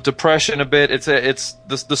it deals with depression a bit.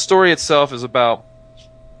 The story itself is about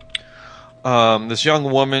this young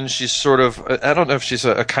woman. She's sort of, I don't know if she's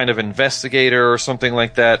a kind of investigator or something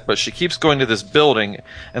like that, but she keeps going to this building,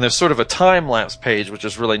 and there's sort of a time lapse page, which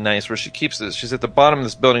is really nice, where she's at the bottom of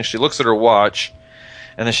this building. She looks at her watch,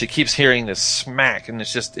 and then she keeps hearing this smack, and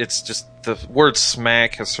it's just the word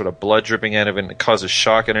smack has sort of blood dripping out of it, and it causes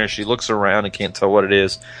shock in her. She looks around and can't tell what it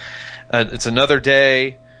is. It's another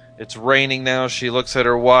day. It's raining now. She looks at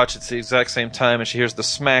her watch. It's the exact same time, and she hears the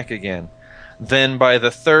smack again. Then by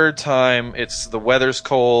the third time, the weather's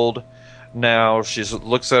cold. Now she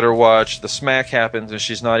looks at her watch. The smack happens, and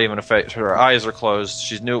she's not even affected. Her eyes are closed.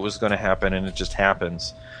 She knew it was going to happen, and it just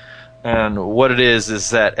happens. And what it is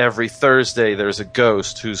that every Thursday there's a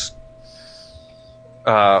ghost who's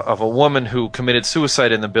of a woman who committed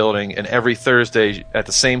suicide in the building, and every Thursday at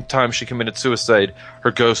the same time she committed suicide, her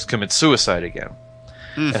ghost commits suicide again,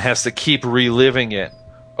 and has to keep reliving it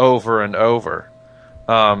over and over.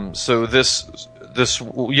 So this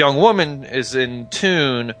young woman is in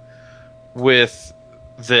tune with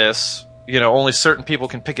this. Only certain people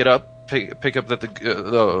can pick up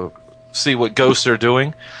that see what ghosts are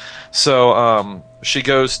doing. So she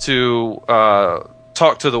goes to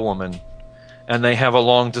talk to the woman, and they have a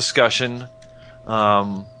long discussion.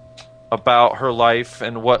 about her life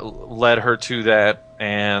and what led her to that,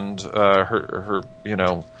 and her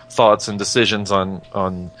thoughts and decisions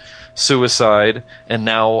on suicide, and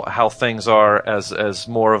now how things are as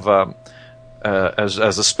more of a as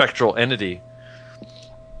a spectral entity.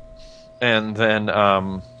 And then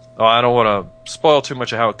I don't want to spoil too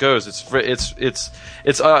much of how it goes.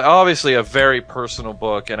 It's obviously a very personal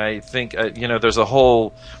book, and I think there's a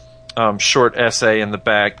whole short essay in the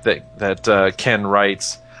back that Ken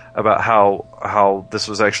writes about how this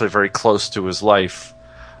was actually very close to his life,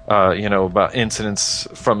 about incidents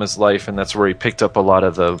from his life, and that's where he picked up a lot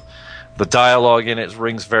of the dialogue in it.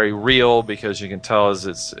 Rings very real because you can tell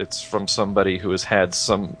it's from somebody who has had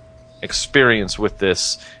some experience with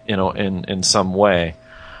this, in some way.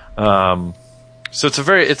 So it's a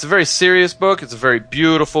very serious book. It's a very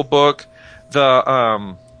beautiful book.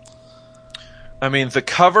 The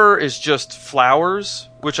cover is just flowers,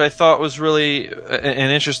 which I thought was really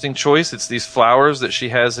an interesting choice. It's these flowers that she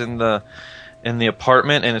has in the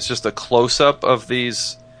apartment, and it's just a close up of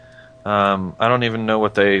these. I don't even know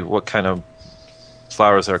what kind of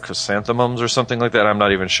flowers are, chrysanthemums or something like that. I'm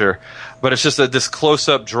not even sure, but it's just this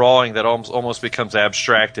close-up drawing that almost becomes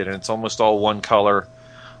abstracted, and it's almost all one color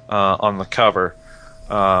on the cover.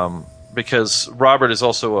 Because Robert is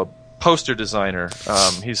also a poster designer.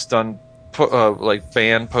 He's done like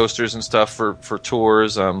band posters and stuff for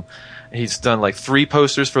tours. He's done like 3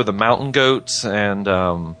 posters for the Mountain Goats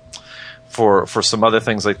and for some other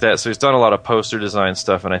things like that. So he's done a lot of poster design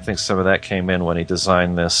stuff, and I think some of that came in when he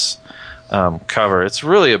designed this cover. It's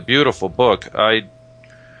really a beautiful book. I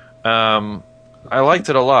liked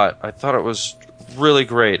it a lot. I thought it was really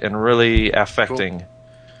great and really affecting. Cool.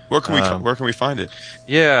 Where can we find it?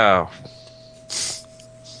 Yeah.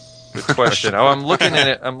 Good question. I'm looking at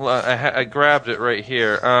it. I grabbed it right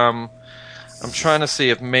here. I'm trying to see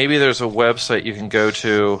if maybe there's a website you can go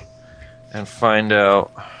to and find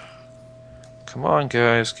out. Come on,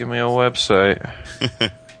 guys, give me a website.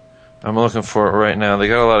 I'm looking for it right now. They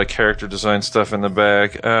got a lot of character design stuff in the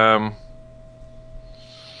back.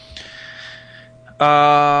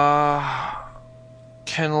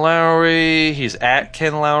 Ken Lowery. He's at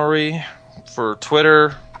Ken Lowery for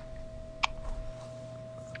Twitter.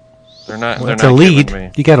 They're not lead. giving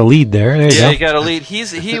me. You got a lead there. There you go. You got a lead.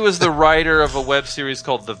 He was the writer of a web series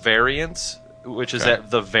called The Variants, which is at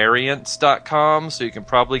thevariants.com, so you can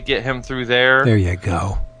probably get him through there. There you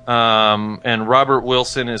go. And Robert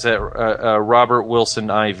Wilson is at Robert Wilson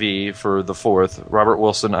IV for the 4th,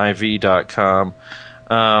 robertwilsoniv.com.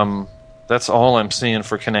 That's all I'm seeing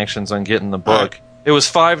for connections on getting the book. Right. It was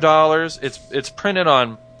 $5. It's printed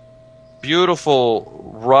on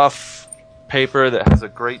beautiful, rough paper that has a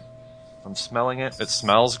great... I'm smelling it. It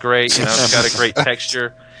smells great. It's got a great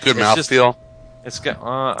texture. Good mouthfeel. It's got...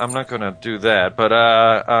 I'm not going to do that, but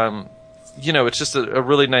it's just a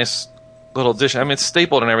really nice little edition. I mean, it's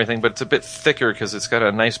stapled and everything, but it's a bit thicker because it's got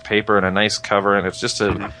a nice paper and a nice cover, and it's just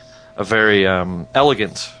a very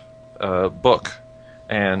elegant book.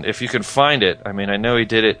 And if you can find it, I mean, I know he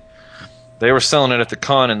did it. They were selling it at the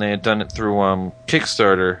con, and they had done it through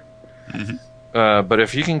Kickstarter. Mm-hmm. But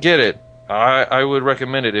if you can get it, I would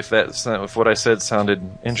recommend it. If what I said sounded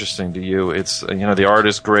interesting to you, it's the art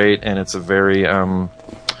is great, and it's a very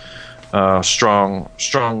strong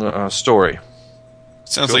story.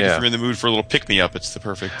 Sounds like if you're in the mood for a little pick me up, it's the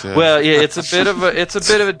perfect. Well, yeah, it's a bit of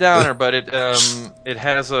a downer, but it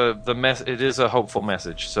has it is a hopeful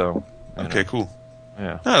message. So okay, cool.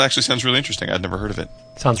 Yeah, no, it actually sounds really interesting. I'd never heard of it.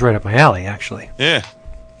 Sounds right up my alley, actually. Yeah,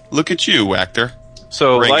 look at you, Wachter.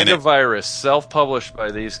 So, Like a Virus, self-published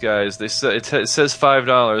by these guys. It says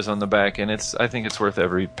 $5 on the back, and I think it's worth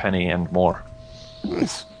every penny and more.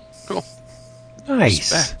 Nice, cool,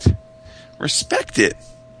 nice. Respect it.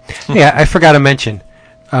 Yeah, I forgot to mention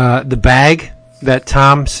the bag that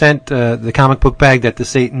Tom sent, the comic book bag that the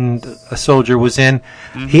Satan soldier was in.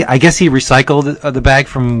 Mm-hmm. I guess he recycled the bag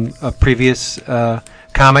from a previous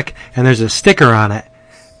comic, and there's a sticker on it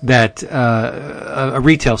that a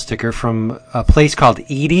retail sticker from a place called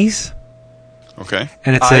Edie's. Okay.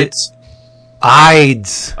 And it says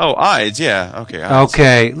Ides. Oh, Ides, yeah. Okay. Ides.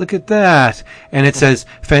 Okay, look at that. And it says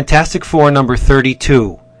Fantastic Four number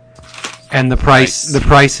 32. And the price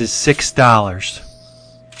is $6.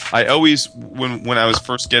 I always, when I was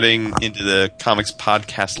first getting into the comics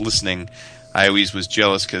podcast listening, I always was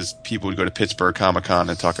jealous because people would go to Pittsburgh Comic Con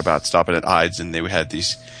and talk about stopping at Ides, and they had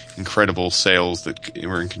these incredible sales that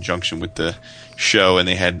were in conjunction with the show, and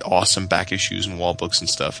they had awesome back issues and wall books and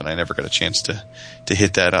stuff, and I never got a chance to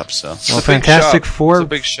hit that up. So, well, Fantastic Four, it's a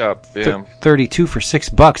big shop. Yeah. 32 for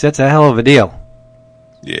 $6. That's a hell of a deal.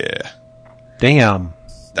 Yeah. Damn.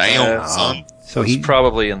 Son. So It's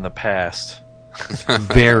probably in the past.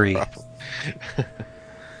 very.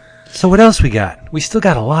 So what else we got? We still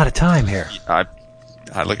got a lot of time here.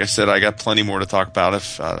 Like I said, I got plenty more to talk about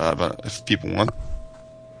if people want.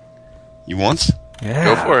 You want? Yeah,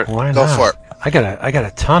 Go for it. Why Go not? for it. I got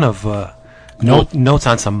a ton of notes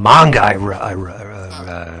on some manga I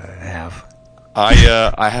have.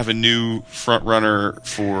 I have a new front runner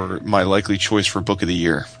for my likely choice for book of the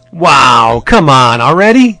year. Wow, come on,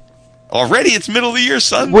 already? Already, it's middle of the year,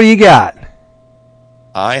 son. What do you got?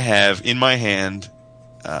 I have in my hand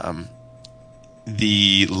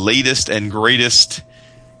the latest and greatest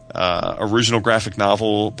original graphic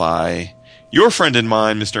novel by your friend and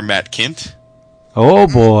mine, Mr. Matt Kindt. Oh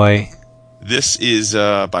boy. This is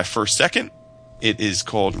by First Second. It is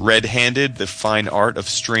called Red-Handed, The Fine Art of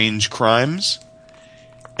Strange Crimes.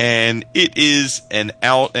 And it is an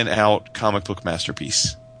out-and-out comic book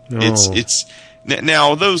masterpiece. Oh. It's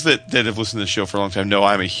now, those that have listened to the show for a long time know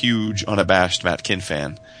I'm a huge, unabashed Matt Kindt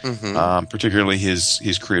fan. Mm-hmm. Particularly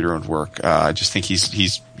his creator-owned work. I just think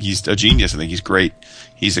he's a genius. I think he's great.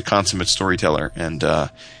 He's a consummate storyteller, and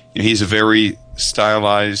he's a very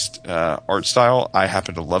stylized art style. I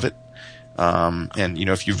happen to love it. And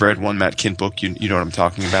if you've read one Matt Kindt book, you know what I'm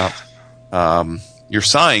talking about. You're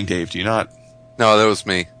sighing, Dave. Do you not? No, that was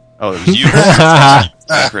me. Oh, it was you.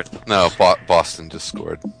 Accurate. No, Boston just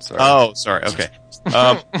scored. Sorry. Oh, sorry. Okay.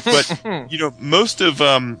 But most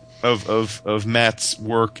of Matt's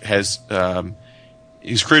work has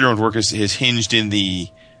his creator-owned work has hinged in the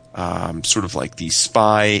sort of like the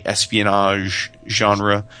spy espionage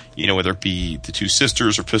genre. Whether it be The Two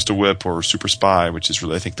Sisters or Pistol Whip or Super Spy, which is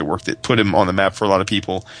really I think the work that put him on the map for a lot of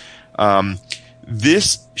people.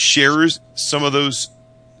 This shares some of those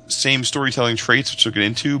same storytelling traits, which we'll get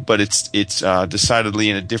into, but it's decidedly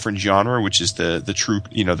in a different genre, which is the true,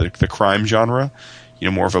 the crime genre.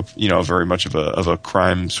 More of a, very much of a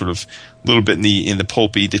crime sort of little bit in the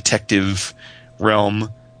pulpy detective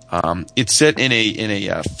realm. It's set in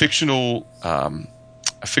a fictional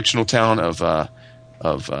town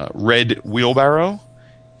of Red Wheelbarrow.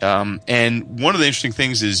 And one of the interesting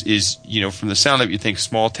things is from the sound of it, you think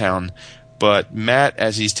small town, but Matt,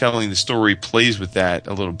 as he's telling the story, plays with that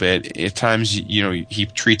a little bit. At times, he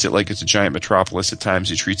treats it like it's a giant metropolis. At times,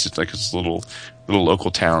 he treats it like it's a little local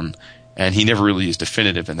town. And he never really is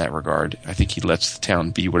definitive in that regard. I think he lets the town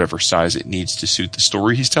be whatever size it needs to suit the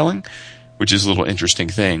story he's telling, which is a little interesting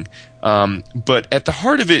thing. But at the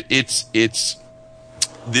heart of it, this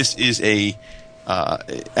is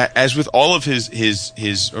as with all of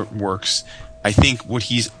his works, I think what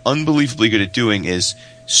he's unbelievably good at doing is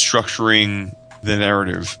structuring the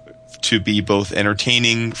narrative to be both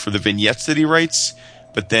entertaining for the vignettes that he writes,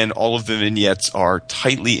 but then all of the vignettes are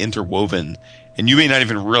tightly interwoven. And you may not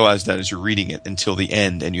even realize that as you're reading it until the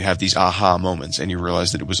end, and you have these aha moments, and you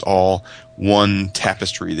realize that it was all one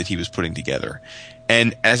tapestry that he was putting together.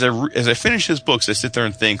 And as I finish his books, I sit there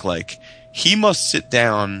and think, like, he must sit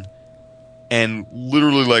down and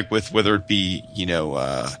literally, like, with whether it be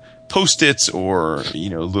Post-its or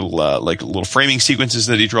little framing sequences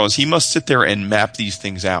that he draws, he must sit there and map these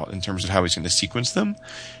things out in terms of how he's going to sequence them,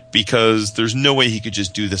 because there's no way he could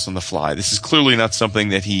just do this on the fly. This is clearly not something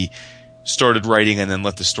that he started writing and then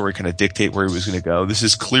let the story kind of dictate where he was going to go. This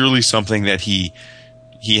is clearly something that he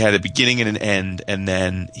had a beginning and an end, and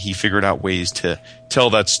then he figured out ways to tell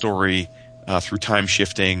that story through time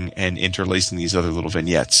shifting and interlacing these other little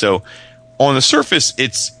vignettes. So on the surface,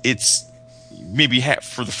 it's maybe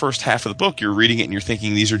for the first half of the book, you're reading it and you're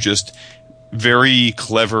thinking these are just very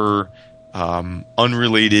clever,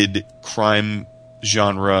 unrelated crime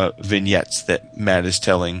genre vignettes that Matt is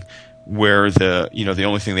telling, where the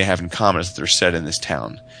only thing they have in common is that they're set in this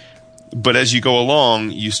town. But as you go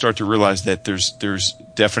along, you start to realize that there's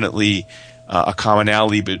definitely a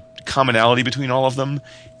commonality between all of them,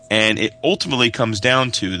 and it ultimately comes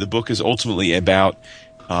down to, the book is ultimately about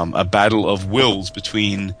a battle of wills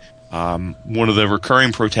between one of the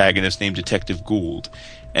recurring protagonists named Detective Gould.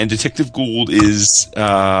 And Detective Gould is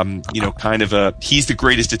he's the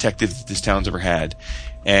greatest detective that this town's ever had.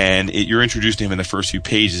 And you're introduced to him in the first few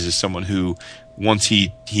pages as someone who, once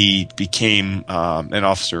he became an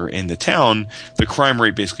officer in the town, the crime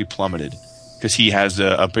rate basically plummeted, because he has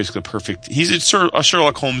basically a perfect. He's a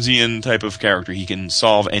Sherlock Holmesian type of character. He can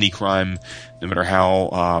solve any crime, no matter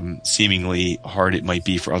how seemingly hard it might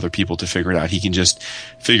be for other people to figure it out. He can just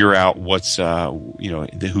figure out what's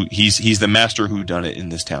he's the master whodunit in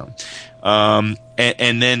this town. And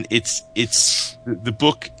then the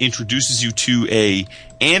book introduces you to a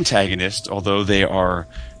antagonist, although they are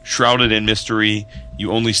shrouded in mystery.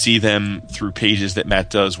 You only see them through pages that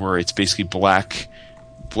Matt does, where it's basically black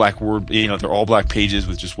black word, they're all black pages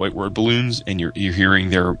with just white word balloons, and you're hearing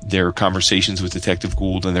their conversations with Detective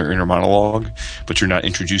Gould and their inner monologue, but you're not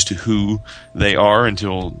introduced to who they are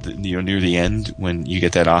until near the end when you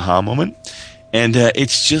get that aha moment. And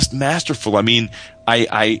it's just masterful. I mean,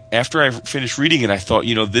 I after I finished reading it, I thought,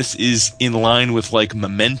 this is in line with like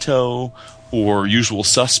Memento or Usual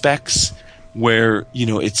Suspects, where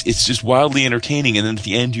it's just wildly entertaining, and then at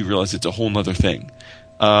the end you realize it's a whole nother thing.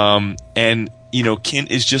 And Kindt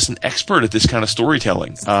is just an expert at this kind of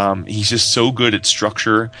storytelling. He's just so good at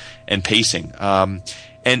structure and pacing. And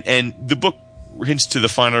the book hints to the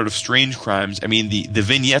fine art of strange crimes. I mean, the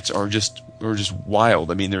vignettes are just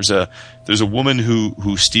wild. I mean, there's a woman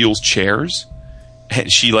who steals chairs,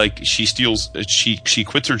 and she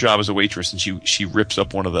quits her job as a waitress, and she rips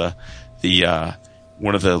up one of the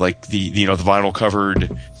vinyl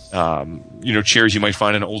covered chairs you might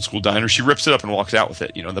find in an old school diner. She rips it up and walks out with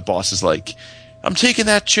it. The boss is like, "I'm taking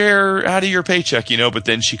that chair out of your paycheck," but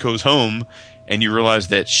then she goes home and you realize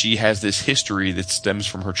that she has this history that stems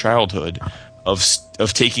from her childhood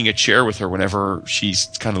of taking a chair with her whenever she's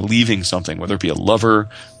kind of leaving something, whether it be a lover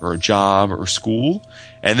or a job or school.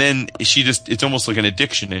 And then it's almost like an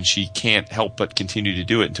addiction, and she can't help but continue to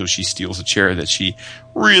do it until she steals a chair that she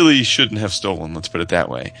really shouldn't have stolen. Let's put it that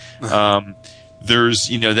way. There's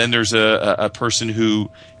a person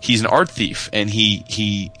who, he's an art thief, and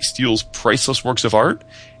he steals priceless works of art,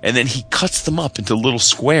 and then he cuts them up into little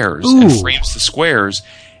squares and frames the squares,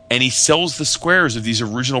 and he sells the squares of these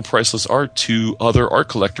original priceless art to other art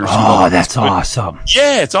collectors. Oh, that's awesome.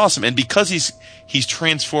 Yeah, it's awesome. And because he's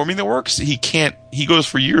transforming the works, he goes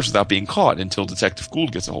for years without being caught until Detective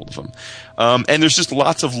Gould gets a hold of him. And there's just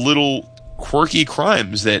lots of little quirky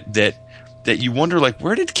crimes that you wonder, like,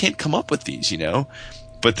 where did Kindt come up with these,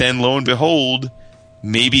 But then lo and behold,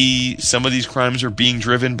 maybe some of these crimes are being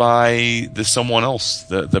driven by someone else,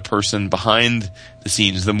 the person behind the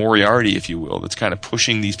scenes, the Moriarty, if you will, that's kind of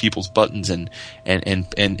pushing these people's buttons and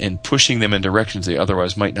pushing them in directions they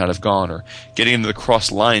otherwise might not have gone, or getting them to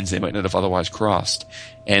cross lines they might not have otherwise crossed.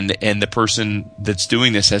 And the person that's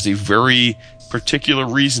doing this has a very particular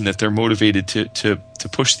reason that they're motivated to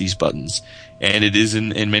push these buttons. And it is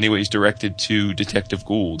in many ways directed to Detective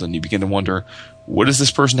Gould, and you begin to wonder, what does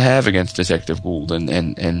this person have against Detective Gould,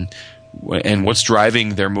 and what's driving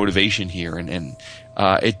their motivation here? And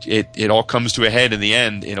it all comes to a head in the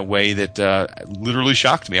end in a way that literally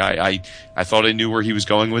shocked me. I thought I knew where he was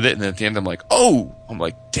going with it, and then at the end I'm like,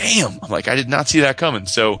 damn! I did not see that coming.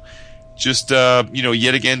 So just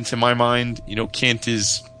yet again, to my mind, Kindt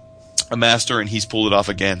is a master, and he's pulled it off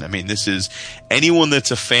again. I mean, this is anyone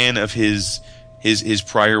that's a fan of his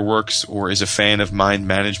prior works, or is a fan of Mind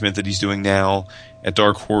Management that he's doing now at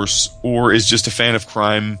Dark Horse, or is just a fan of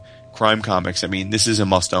crime comics. I mean, this is a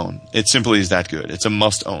must own. It simply is that good. It's a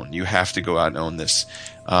must own. You have to go out and own this.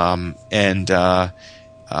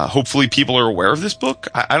 Hopefully people are aware of this book.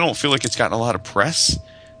 I don't feel like it's gotten a lot of press.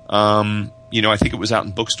 I think it was out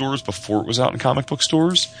in bookstores before it was out in comic book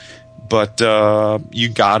stores. But you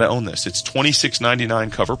gotta own this. It's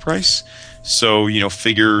 $26.99 cover price, so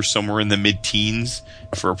figure somewhere in the mid-teens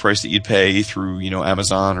for a price that you'd pay through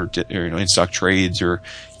Amazon or in stock trades, or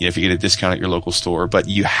if you get a discount at your local store. But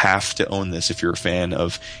you have to own this if you're a fan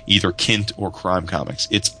of either Kindt or crime comics.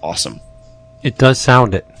 It's awesome. It does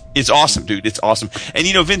sound it. It's awesome, dude. It's awesome. And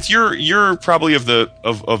Vince, you're probably of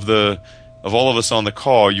all of us on the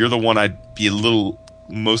call, you're the one I'd be a little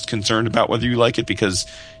most concerned about whether you like it, because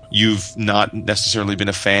you've not necessarily been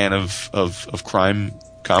a fan of crime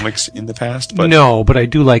comics in the past. But no, but I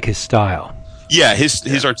do like his style. Yeah,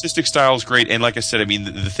 his artistic style is great, and like I said, I mean,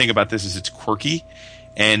 the thing about this is it's quirky,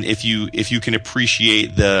 and if you can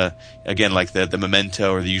appreciate the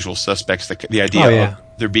Memento or the Usual Suspects, the idea of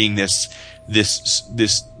there being this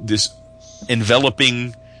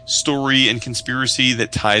enveloping story and conspiracy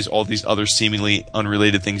that ties all these other seemingly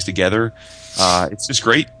unrelated things together. It's just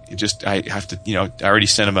great. I have to, I already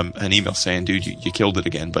sent him an email saying, dude, you killed it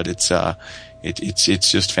again, but it's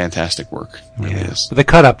just fantastic work. It really is. The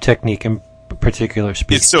cut up technique in particular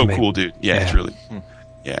speaks It's so to me. cool, dude. Yeah, it's really,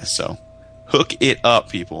 so hook it up,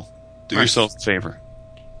 people. Do yourself a favor.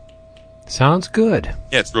 Sounds good.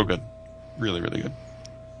 Yeah, it's real good. Really, really good.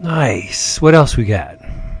 Nice. What else we got?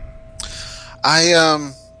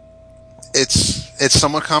 It's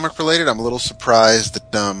somewhat comic related. I'm a little surprised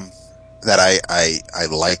that I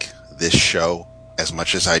like this show as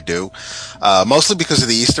much as I do, mostly because of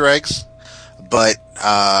the Easter eggs. But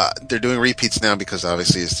they're doing repeats now because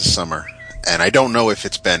obviously it's the summer, and I don't know if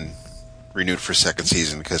it's been renewed for second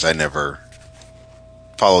season because I never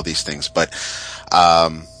follow these things. But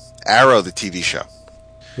Arrow, the TV show,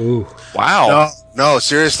 Ooh. Wow. No,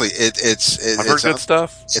 seriously, it's I've heard good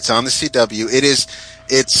stuff. It's on the CW.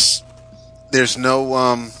 There's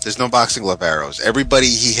no boxing glove arrows. Everybody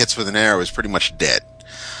he hits with an arrow is pretty much dead.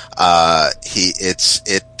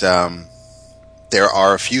 There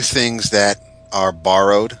are a few things that are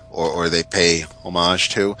borrowed or they pay homage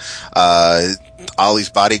to. Ollie's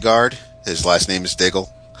bodyguard, his last name is Diggle.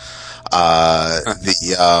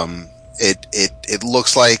 It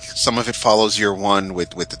looks like some of it follows year one with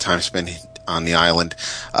the time spent on the island.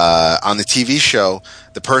 On the TV show,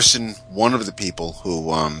 one of the people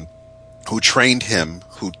who trained him,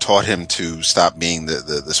 who taught him to stop being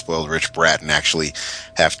the spoiled rich brat and actually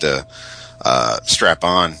have to strap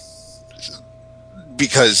on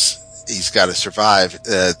because he's got to survive.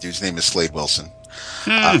 Dude's name is Slade Wilson.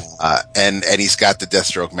 And he's got the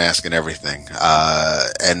Deathstroke mask and everything.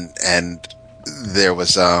 And there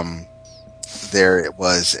was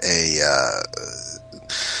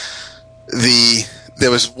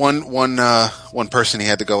one person he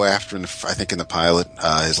had to go after I think in the pilot.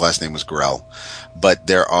 His last name was Grell. But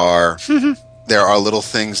there are little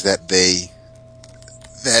things that they've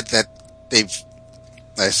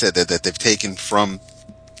they've taken from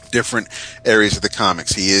different areas of the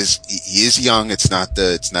comics. He is young. It's not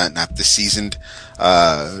the seasoned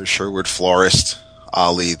Sherwood florist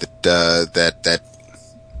Ollie that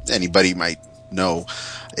anybody might know.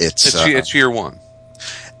 It's year one.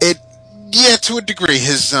 Yeah, to a degree.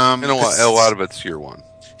 His a lot of it's year one.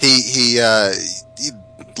 He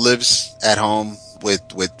lives at home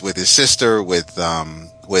with his sister, with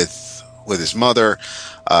his mother.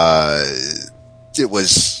 It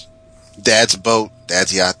was Dad's boat,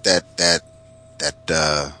 Dad's yacht that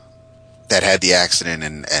had the accident,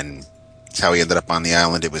 and it's how he ended up on the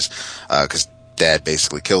island. It was because Dad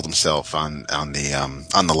basically killed himself on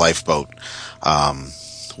the lifeboat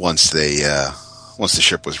once the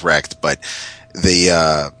ship was wrecked. But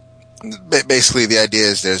basically the idea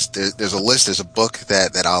is there's a list, there's a book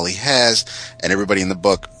that Ollie has, and everybody in the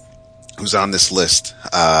book who's on this list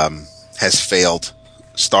has failed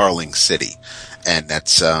Starling City, and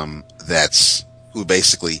that's who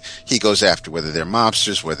basically he goes after, whether they're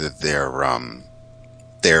mobsters, whether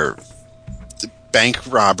they're bank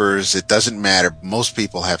robbers. It doesn't matter. Most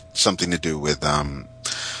people have something to do with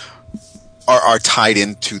are tied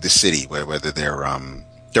into the city, whether they're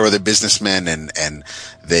other businessmen, and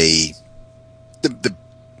the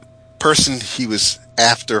person he was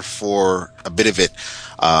after for a bit of it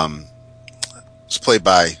was played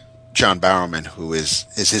by John Barrowman, who is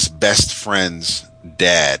his best friend's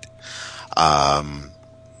dad.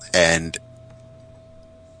 And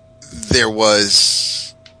there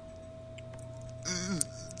was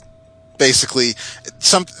basically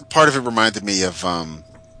some part of it reminded me of 1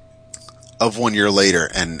 year later,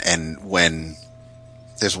 and when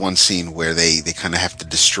there's one scene where they kind of have to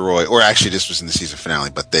destroy, or actually this was in the season finale,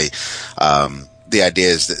 but the idea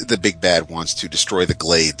is that the big bad wants to destroy the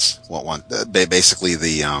Glades, basically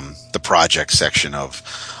the project section of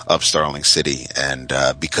Starling City, and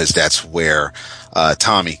because that's where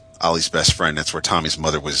Tommy, Ollie's best friend, that's where Tommy's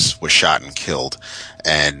mother was shot and killed,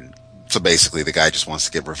 and so basically the guy just wants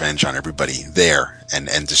to get revenge on everybody there and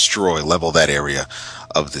level that area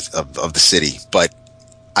of the city. But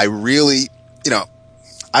I really,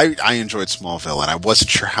 I enjoyed Smallville, and I wasn't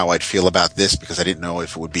sure how I'd feel about this because I didn't know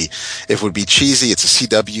if it would be cheesy. It's a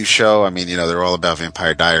CW show. I mean, they're all about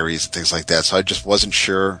Vampire Diaries and things like that. So I just wasn't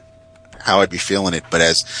sure how I'd be feeling it. But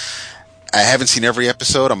as I haven't seen every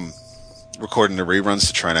episode, I'm recording the reruns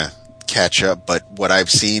to try to catch up. But what I've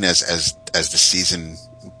seen as the season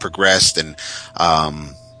progressed, and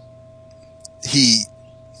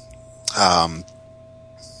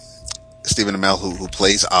Stephen Amell, who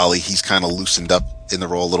plays Ollie, he's kind of loosened up in the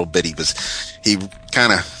role a little bit. He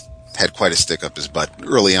kind of had quite a stick up his butt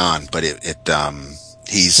early on, but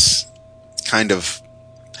he's kind of,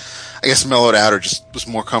 I guess, mellowed out or just was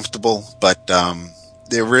more comfortable. But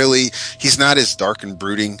he's not as dark and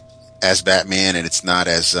brooding as Batman, and it's not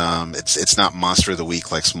as it's not Monster of the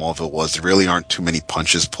Week like Smallville was. There really aren't too many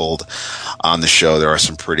punches pulled on the show. There are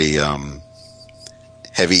some pretty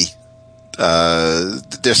heavy.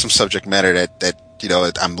 There's some subject matter that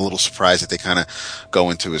I'm a little surprised that they kind of go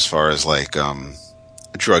into, as far as like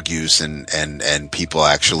drug use and people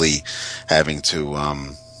actually having to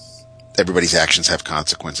everybody's actions have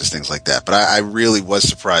consequences, things like that. But I really was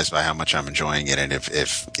surprised by how much I'm enjoying it, and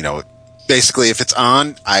if basically if it's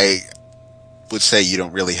on, I would say you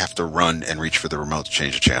don't really have to run and reach for the remote to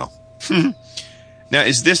change the channel. Now,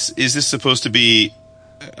 is this supposed to be?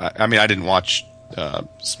 I mean, I didn't watch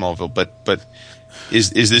Smallville, but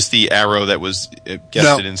is this the Arrow that was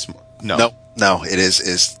guested in? No. No,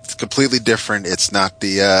 is completely different. It's not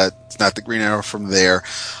the Green Arrow from there.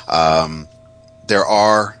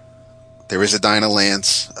 There is a Dinah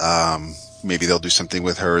Lance. Maybe they'll do something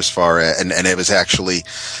with her as far as, and it was actually,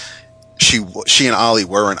 she and Ollie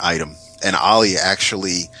were an item, and Ollie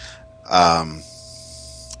actually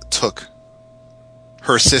took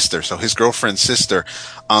her sister, so his girlfriend's sister,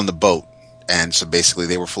 on the boat, and so basically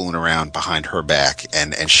they were fooling around behind her back,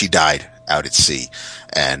 and she died out at sea,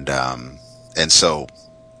 and so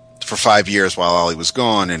for 5 years while Ollie was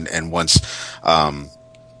gone, and once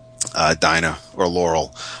Dinah or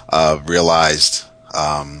Laurel realized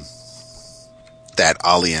that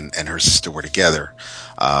Ollie and her sister were together,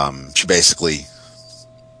 she basically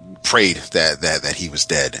prayed that he was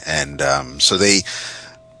dead, and so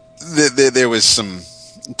there was some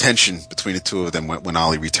tension between the two of them when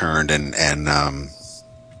Ollie returned, and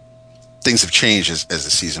things have changed as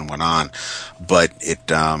the season went on, but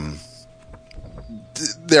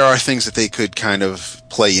there are things that they could kind of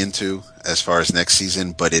play into as far as next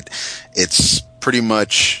season, but it's pretty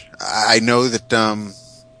much, I know that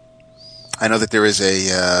there is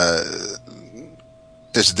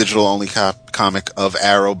there's a digital only comic of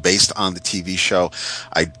Arrow based on the TV show.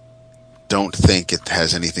 I don't think it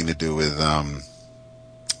has anything to do with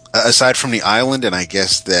aside from the island, and I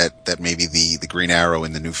guess that maybe the Green Arrow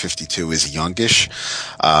in the New 52 is youngish.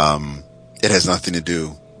 It has nothing to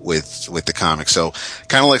do with the comic. So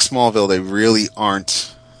kind of like Smallville, they really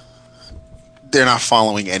aren't. They're not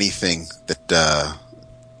following anything that the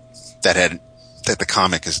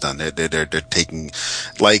comic has done. They're taking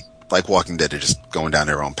like Walking Dead. They're just going down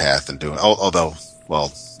their own path and doing. Although,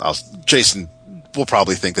 well, Jason will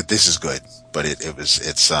probably think that this is good, but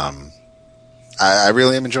it's. I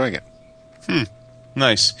really am enjoying it.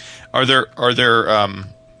 Nice. Are there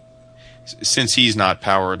since he's not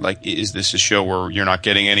powered, like, is this a show where you're not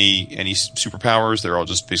getting any superpowers? They're all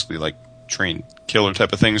just basically like trained killer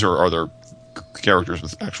type of things, or are there characters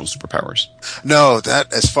with actual superpowers? No,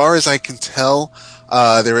 that, as far as I can tell,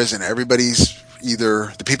 there isn't. Everybody's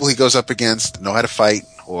either the people he goes up against know how to fight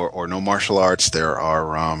or know martial arts. There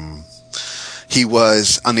are he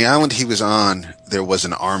was on the island he was on, there was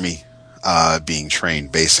an army being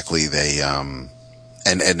trained. Basically, they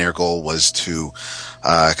and their goal was to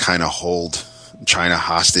kind of hold China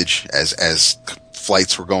hostage as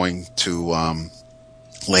flights were going to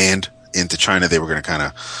land into China. They were going to kind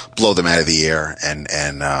of blow them out of the air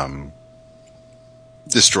and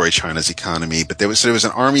destroy China's economy. But there was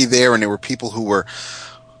an army there, and there were people who I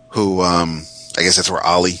guess that's where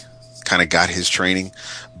Ollie kind of got his training.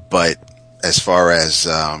 But as far as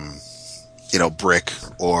Brick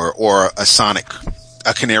or a Sonic,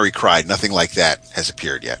 a Canary Cry, nothing like that has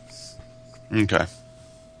appeared yet. Okay.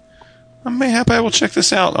 Mayhap I will check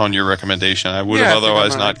this out on your recommendation. I would have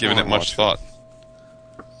otherwise not given it much thought.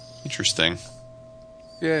 Interesting.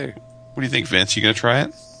 Yay. What do you think, Vince? You going to try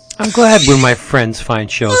it? I'm glad when my friends find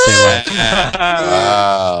shows they like.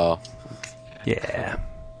 Wow. Yeah.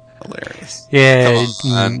 Hilarious. Yeah.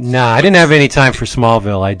 Nah, I didn't have any time for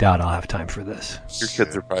Smallville. I doubt I'll have time for this. Your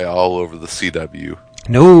kids are probably all over the CW.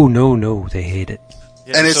 No. They hate it.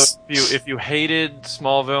 Yeah, And so if you hated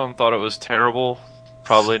Smallville and thought it was terrible,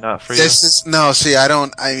 probably not for you.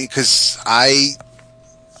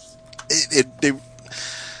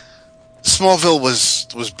 Smallville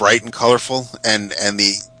was bright and colorful, and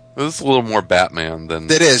the It was a little more Batman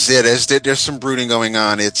than it is. There's some brooding going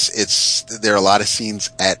on. There are a lot of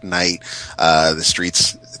scenes at night. The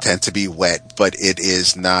streets tend to be wet, but it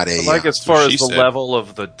is not a as far as the level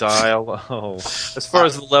of the dialogue. As far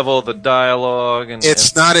as the level of the dialogue, and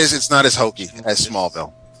it's not as hokey as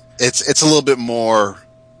Smallville. It's a little bit more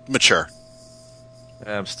mature.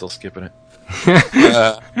 I'm still skipping it.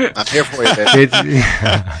 I'm here for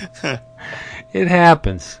you. It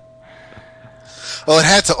happens. Well, it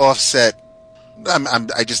had to offset.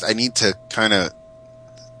 I need to kind of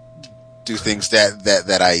do things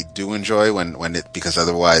that I do enjoy because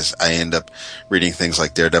otherwise I end up reading things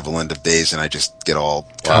like Daredevil End of Days and I just get all.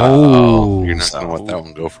 Oh, you're not going to let that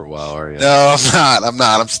one go for a while, are you? No, I'm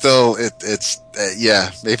not. I'm still.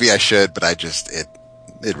 Maybe I should, but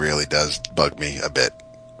it really does bug me a bit.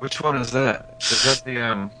 Which one is that? Is that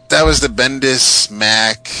the That was the Bendis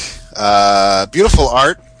Mac. Beautiful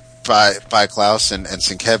art by Klaus and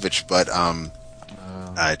Sienkiewicz, but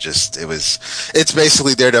it's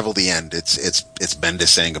basically Daredevil the End. It's Bendis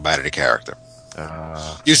saying goodbye to the character.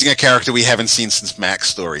 Using a character we haven't seen since Mac's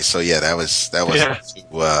story. So yeah, that was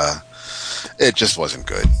it just wasn't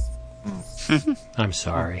good. I'm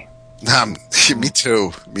sorry. Me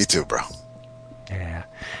too, bro. Yeah.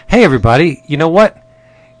 Hey everybody, you know what?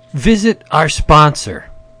 Visit our sponsor,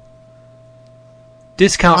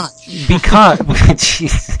 discount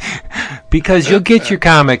because you'll get your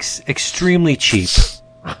comics extremely cheap.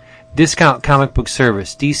 Discount comic book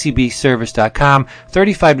service, dcbservice.com,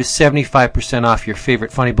 35 to 75% off your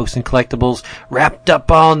favorite funny books and collectibles, wrapped up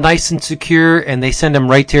all nice and secure, and they send them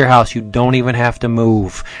right to your house. You don't even have to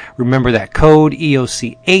move. Remember that code,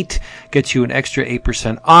 EOC8, gets you an extra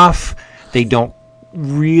 8% off. They don't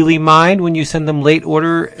really mind when you send them late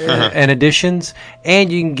order and editions, and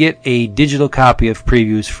you can get a digital copy of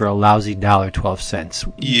previews for a lousy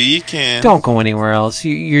 $1.12. Yeah, you can. Don't go anywhere else.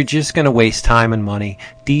 You're just going to waste time and money.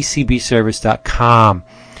 DCBService.com.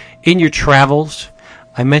 In your travels,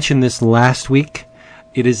 I mentioned this last week.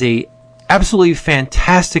 It is a absolutely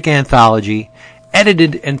fantastic anthology,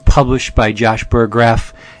 edited and published by Josh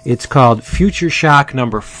Burgraff. It's called Future Shock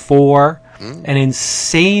number 4, an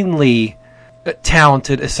insanely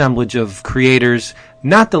talented assemblage of creators,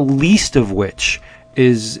 not the least of which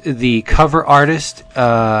is the cover artist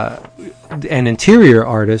and interior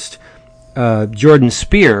artist, Jordan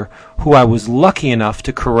Speer, who I was lucky enough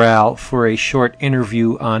to corral for a short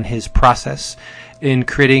interview on his process in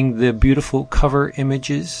creating the beautiful cover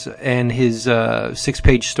images and his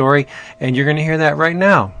 6-page story, and you're going to hear that right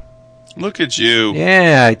now. Look at you.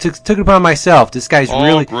 Yeah, I took it upon myself. This guy's all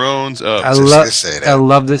really grown up. I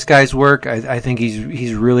love this guy's work. I think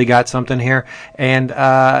he's really got something here, and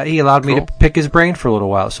he allowed me to pick his brain for a little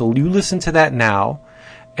while. So you listen to that now,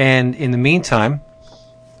 and in the meantime,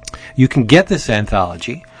 you can get this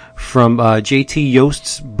anthology from JT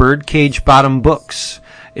Yost's Birdcage Bottom Books.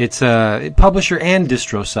 It's a publisher and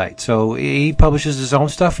distro site. So he publishes his own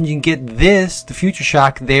stuff, and you can get this, the Future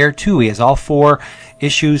Shock, there too. He has all 4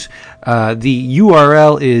 issues. The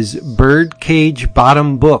URL is Birdcage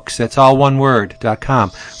Bottom Books. That's all one word,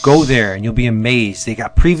 .com. Go there, and you'll be amazed. They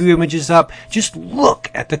got preview images up. Just look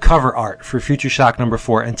at the cover art for Future Shock number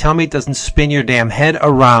 4, and tell me it doesn't spin your damn head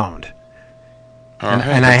around.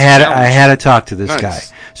 And I had to talk to this guy.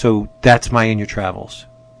 So that's my In Your Travels.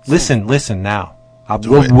 Listen now.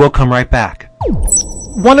 We'll come right back.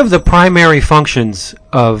 One of the primary functions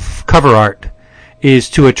of cover art is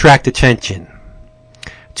to attract attention,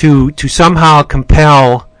 to somehow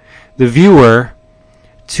compel the viewer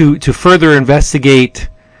to further investigate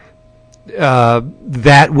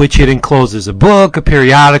that which it encloses, a book, a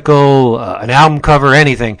periodical, an album cover,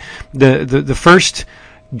 anything. The first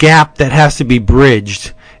gap that has to be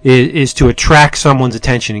bridged is to attract someone's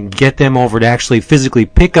attention and get them over to actually physically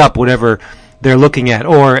pick up whatever they're looking at,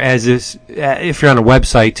 or if you're on a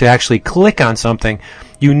website, to actually click on something,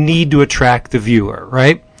 you need to attract the viewer,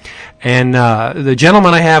 right? And the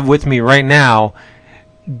gentleman I have with me right now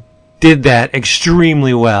did that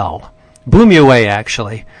extremely well. Blew me away,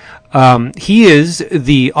 actually. He is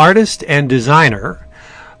the artist and designer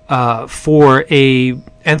for a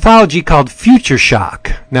anthology called Future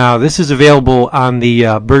Shock. Now, this is available on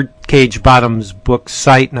the Birdcage Bottoms book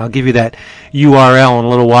site, and I'll give you that URL in a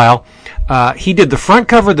little while. He did the front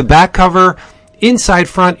cover, the back cover, inside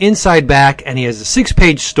front, inside back, and he has a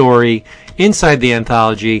 6-page story inside the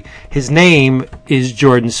anthology. His name is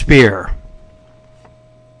Jordan Speer.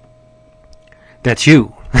 That's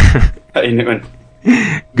you. How you doing?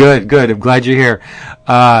 Good. I'm glad you're here.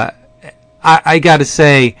 I got to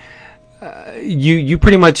say, you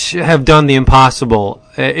pretty much have done the impossible.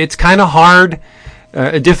 It's kind of hard,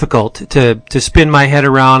 difficult to spin my head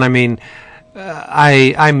around. I mean,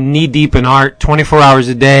 I'm knee deep in art 24 hours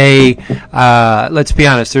a day. Let's be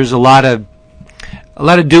honest, there's a lot of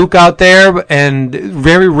Duke out there, and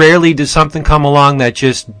very rarely does something come along that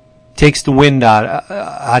just takes the wind out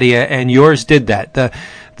of you, and yours did that.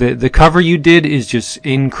 The cover you did is just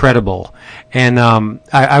incredible. And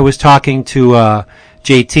I was talking to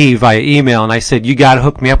JT via email, and I said, you got to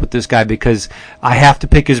hook me up with this guy because I have to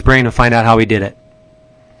pick his brain and find out how he did it.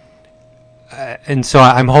 And so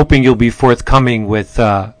I'm hoping you'll be forthcoming with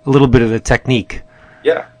a little bit of the technique.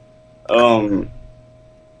 Yeah.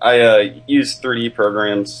 I use 3D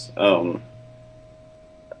programs.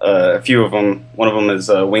 A few of them. One of them is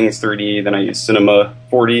Wings 3D. Then I use Cinema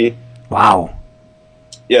 4D. Wow.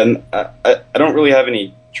 Yeah, and I don't really have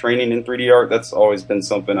any training in 3D art. That's always been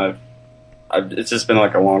something it's just been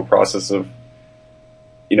like a long process of,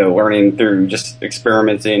 learning through just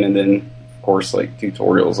experimenting, and then of course like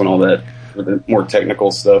tutorials and all that for the more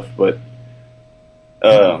technical stuff. But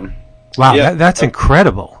wow, yeah, that's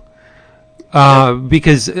incredible.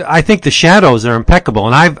 Because I think the shadows are impeccable,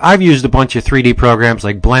 and I've used a bunch of 3D programs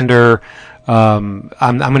like Blender. I'm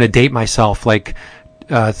going to date myself, like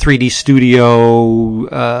 3D Studio,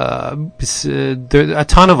 there are a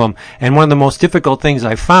ton of them. And one of the most difficult things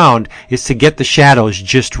I found is to get the shadows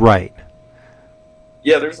just right.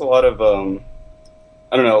 Yeah, there's a lot of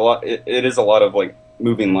I don't know, it is a lot of like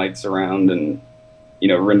moving lights around and, you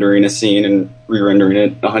know, rendering a scene and re-rendering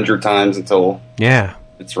it 100 times until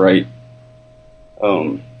it's right.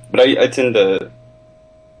 But I tend to,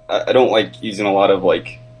 I don't like using a lot of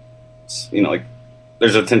like, you know, like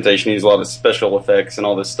there's a temptation to use a lot of special effects and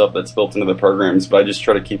all this stuff that's built into the programs, but I just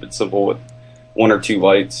try to keep it simple with 1 or 2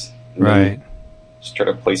 lights. Right. Just try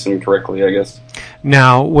to place them correctly, I guess.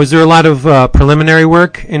 Now, was there a lot of preliminary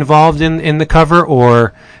work involved in the cover,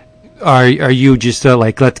 or are you just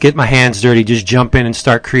like, let's get my hands dirty, just jump in and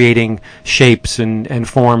start creating shapes and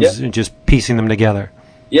forms and just piecing them together?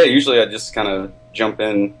 Yeah, usually I just kind of jump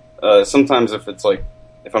in. Sometimes if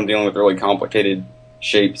I'm dealing with really complicated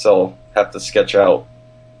shapes, I'll have to sketch out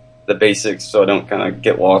the basics so I don't kind of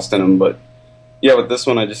get lost in them. But yeah, with this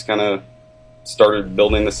one, I just kind of started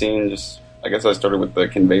building the scene. I guess I started with the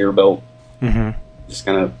conveyor belt. Mm-hmm. Just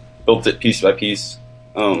kind of built it piece by piece.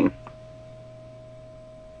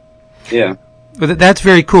 Yeah. But that's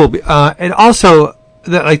very cool. And also,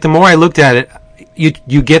 the more I looked at it,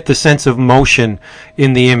 you get the sense of motion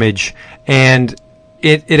in the image, and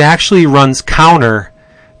it actually runs counter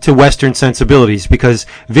to Western sensibilities, because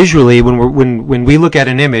visually, when we look at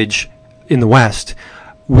an image in the West,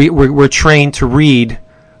 we're trained to read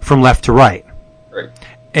from left to right. Right.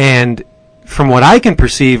 And from what I can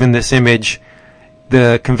perceive in this image,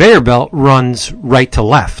 the conveyor belt runs right to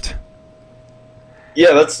left.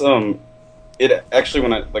 Yeah, that's it. Actually,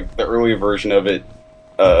 when the early version of it,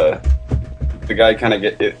 the guy kind of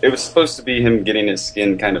it was supposed to be him getting his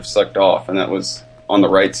skin kind of sucked off, and that was on the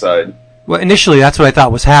right side. Well, initially, that's what I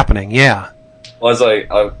thought was happening. Yeah. Well, as I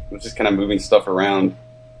was just kind of moving stuff around,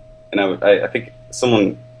 and I think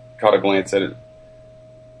someone caught a glance at it,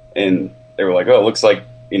 and they were like, "Oh, it looks like,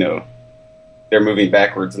 you know, they're moving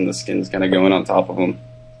backwards, and the skin's kind of going on top of them."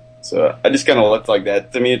 So I just kind of left like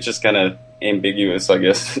that. To me, it's just kind of ambiguous, I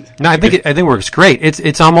guess. No, I think it works great.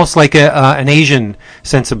 It's almost like an Asian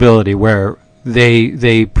sensibility where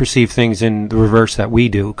they perceive things in the reverse that we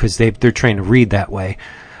do, because they're trained to read that way.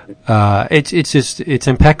 It's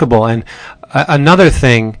impeccable. And another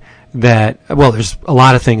thing there's a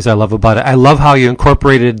lot of things I love about it. I love how you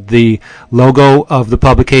incorporated the logo of the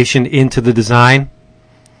publication into the design.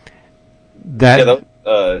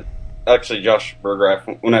 Actually, Josh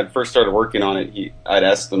Bergraff, when I first started working on it, I'd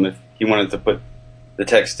asked him if he wanted to put the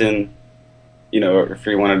text in, you know, or if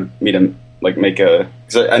he wanted me to make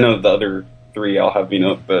because I know the other 3 I'll have, you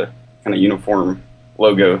know, the kind of uniform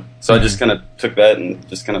logo. So I just kind of took that and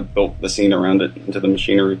just kind of built the scene around it into the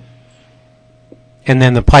machinery. And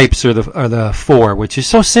then the pipes are the 4, which is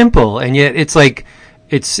so simple, and yet it's like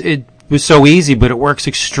it was so easy, but it works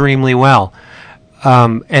extremely well.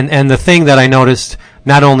 And the thing that I noticed,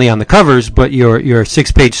 not only on the covers, but your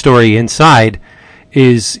 6-page story inside,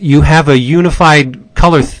 is you have a unified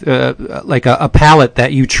color, like a palette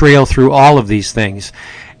that you trail through all of these things.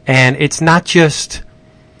 And it's not just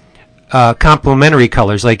complementary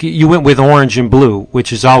colors. Like, you went with orange and blue,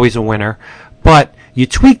 which is always a winner, but you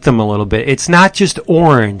tweaked them a little bit. It's not just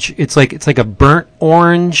orange. It's like a burnt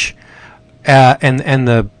orange, and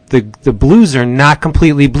the blues are not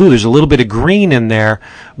completely blue. There's a little bit of green in there,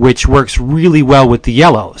 which works really well with the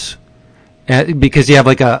yellows, because you have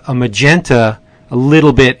like a magenta a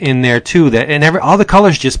little bit in there too. All the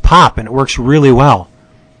colors just pop, and it works really well.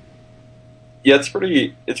 Yeah, it's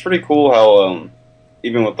pretty cool how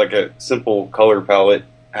even with like a simple color palette,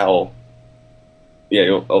 how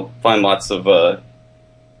you'll find lots of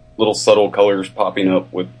little subtle colors popping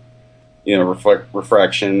up with, you know,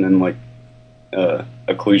 refraction and like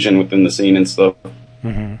occlusion within the scene and stuff.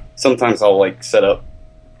 Mm-hmm. Sometimes I'll like set up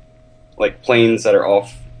like planes that are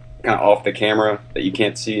kind of off the camera that you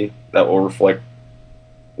can't see, that will reflect,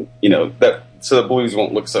 you know, that so the blues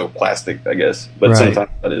won't look so plastic, I guess. But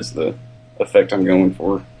sometimes that is the effect I'm going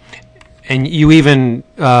for. And you even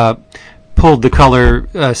pulled the color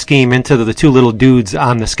scheme into the 2 little dudes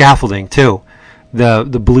on the scaffolding too. The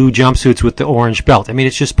blue jumpsuits with the orange belt. I mean,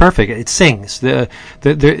 it's just perfect. It sings.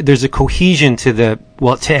 There's a cohesion to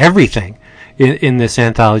everything in this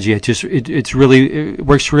anthology. It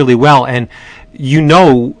works really well, and you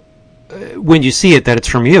know when you see it that it's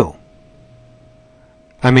from you.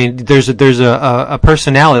 I mean, there's a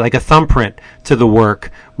personality, like a thumbprint to the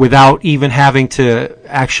work, without even having to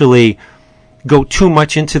actually go too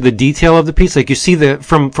much into the detail of the piece. Like, you see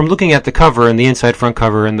from looking at the cover and the inside front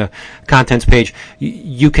cover and the contents page,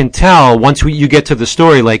 you can tell once you get to the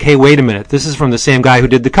story, like, hey, wait a minute, this is from the same guy who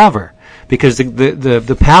did the cover, because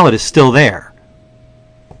the palette is still there.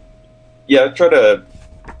 Yeah,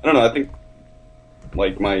 I think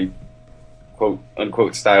like my quote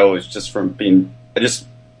unquote style is just from being, I just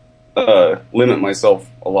limit myself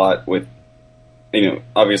a lot with,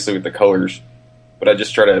 obviously with the colors, but I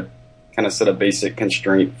just try to kind of set a basic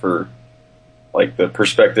constraint for, like, the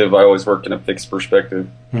perspective. I always work in a fixed perspective.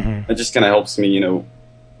 It just kind of helps me,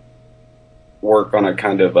 work on a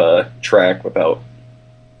kind of track without,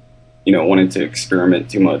 wanting to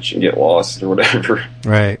experiment too much and get lost or whatever.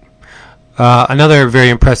 Right. Another very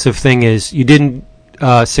impressive thing is you didn't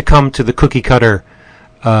succumb to the cookie cutter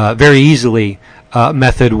very easily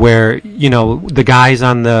method where, the guys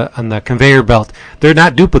on the conveyor belt, they're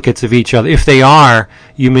not duplicates of each other. If they are,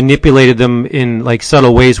 you manipulated them in like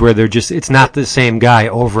subtle ways where it's not the same guy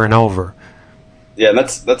over and over. Yeah, and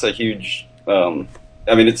that's a huge,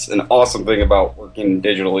 it's an awesome thing about working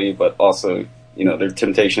digitally, but also, their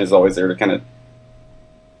temptation is always there to kind of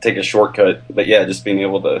take a shortcut. But yeah, just being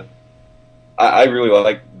able to, I really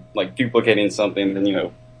like duplicating something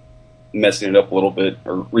and, messing it up a little bit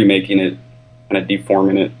or remaking it, kind of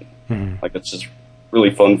deforming it. Like, it's just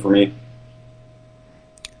really fun for me.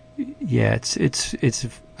 Yeah, it's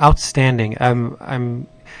outstanding.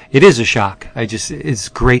 It is a shock. It's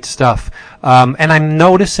great stuff. And I'm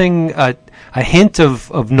noticing a hint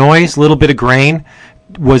of noise, a little bit of grain.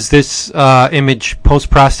 Was this image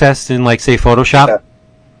post-processed in, like, say, Photoshop? Yeah.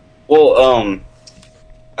 Well,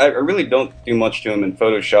 I really don't do much to them in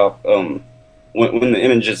Photoshop. When the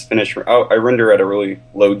image is finished, I render at a really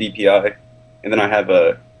low DPI, and then I have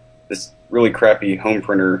this really crappy home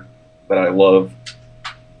printer that I love,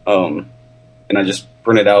 and I just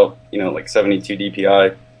print it out, like 72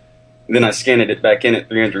 DPI, and then I scanned it back in at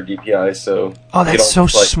 300 DPI. So that's so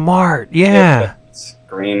smart. Yeah, it's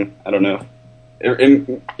green. I don't know.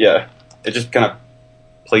 It just kind of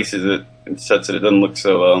places it and sets it. It doesn't look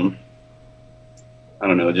so I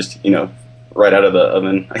don't know, just right out of the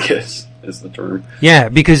oven, I guess is the term. Yeah,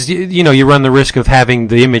 because you run the risk of having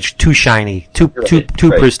the image too shiny, too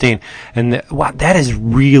pristine, and wow, that is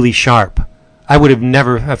really sharp. I would have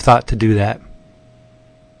never have thought to do that.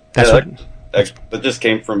 That just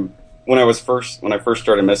came from when I first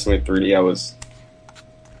started messing with 3D.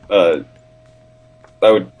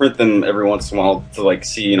 I would print them every once in a while to like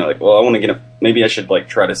see, I want to maybe I should like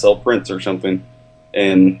try to sell prints or something,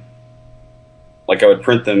 and like I would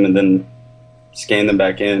print them and then scan them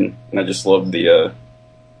back in, and I just loved the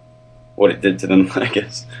what it did to them, I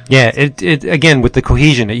guess. Yeah, it again with the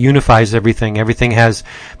cohesion, it unifies everything. Everything has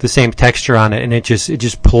the same texture on it, and it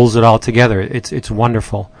just pulls it all together. It's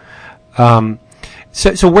wonderful.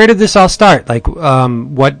 So where did this all start? Like,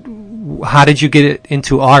 how did you get it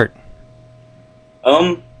into art?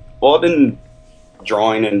 Well, I've been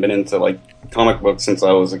drawing and been into like comic books since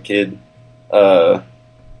I was a kid.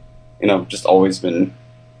 Just always been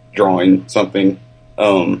drawing something.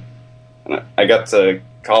 And I got to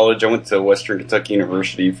college. I went to Western Kentucky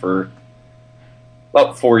University for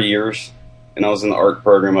about 4 years, and I was in the art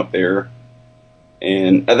program up there.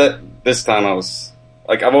 And at this time, I was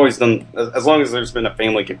like, I've always done, as long as there's been a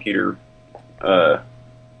family computer,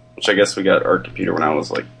 which I guess we got our computer when I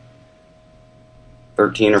was like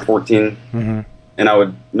 13 or 14, and I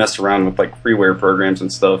would mess around with like freeware programs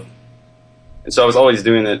and stuff. And so I was always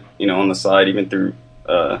doing it, on the side, even through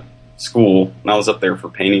school. And I was up there for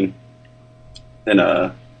painting, and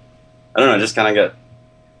I don't know, I just kind of got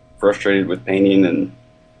frustrated with painting, and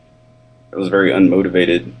I was very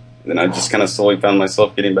unmotivated. And then I just kind of slowly found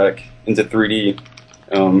myself getting back into 3D.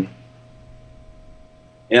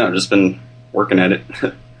 I've just been working at it.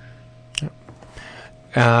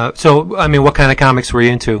 So, I mean, what kind of comics were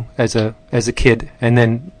you into as a kid? And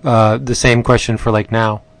then the same question for like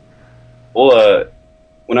now. Well,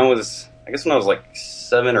 when I was like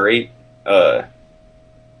 7 or 8, a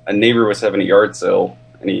neighbor was having a yard sale,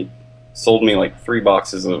 and he sold me like 3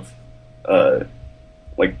 boxes of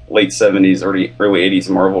like late 70s, early 80s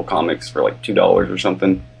Marvel comics for like $2 or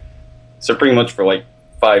something. So pretty much for like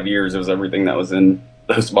 5 years, it was everything that was in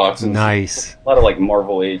those boxes. Nice. A lot of like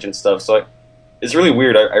Marvel Age and stuff. So it's really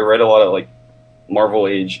weird. I read a lot of like Marvel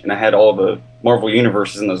Age, and I had all the Marvel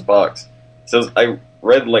universes in those boxes. So I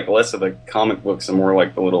read like less of the comic books and more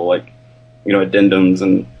like the little like, addendums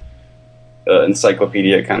and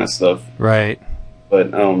encyclopedia kind of stuff. Right.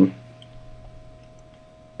 But I don't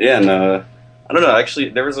know. Actually,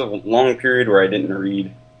 there was a long period where I didn't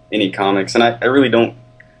read any comics, and I really don't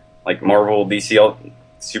like Marvel, DC,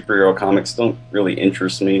 superhero comics. Don't really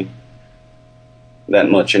interest me that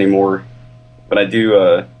much anymore. But I do.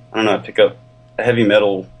 I don't know. I pick up heavy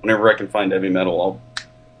metal whenever I can find heavy metal. I'll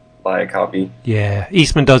buy a copy. Yeah,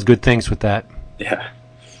 Eastman does good things with that. Yeah,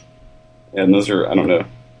 and those are, I don't know.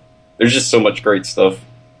 There's just so much great stuff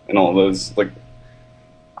in all those, like,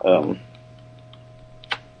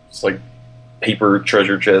 it's like paper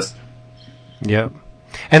treasure chest. Yep.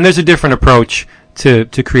 And there's a different approach to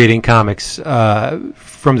creating comics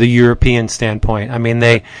from the European standpoint. I mean,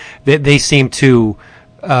 they seem to.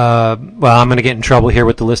 Well, I'm going to get in trouble here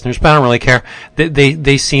with the listeners, but I don't really care.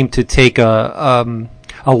 They seem to take a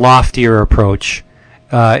loftier approach.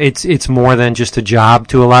 It's more than just a job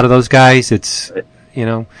to a lot of those guys. It's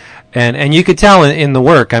and you could tell in the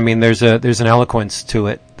work. I mean, there's an eloquence to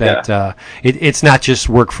it that it's not just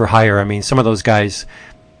work for hire. I mean, some of those guys,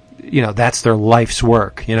 that's their life's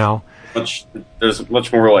work. There's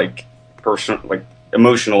much more like personal, like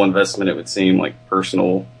emotional investment. It would seem like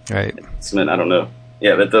personal investment. I don't know.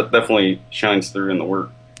 Yeah, that definitely shines through in the work.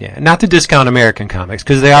 Yeah, not to discount American comics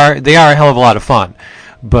because they are a hell of a lot of fun,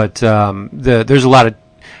 but there's a lot of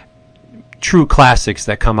true classics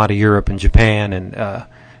that come out of Europe and Japan, and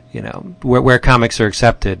where comics are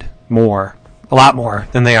accepted a lot more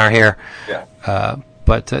than they are here. Yeah.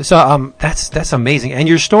 That's amazing. And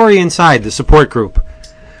your story inside the support group.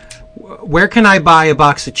 Where can I buy a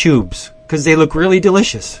box of tubes? Because they look really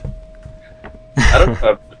delicious. I don't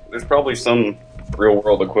know. There's probably some real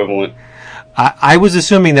world equivalent. I was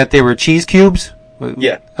assuming that they were cheese cubes.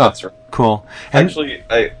 Yeah, that's right. Cool. Actually,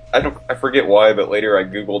 I forget why, but later I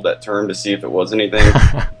Googled that term to see if it was anything.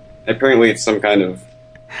 Apparently, it's some kind of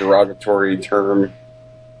derogatory term.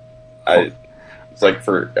 It's like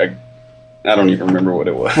I don't even remember what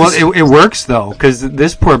it was. Well, it works though, because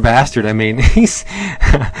this poor bastard. I mean, he's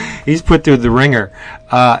put through the ringer,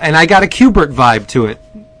 and I got a Kubert vibe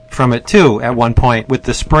from it too at one point with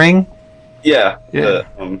the spring. Yeah.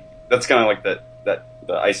 That's kind of like the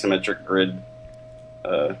isometric grid.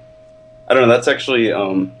 I don't know. That's actually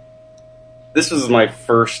this was my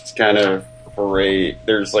first kind of foray.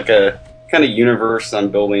 There's like a kind of universe I'm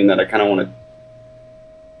building that I kind of want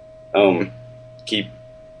to keep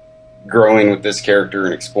growing with this character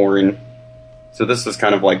and exploring. So this was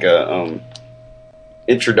kind of like a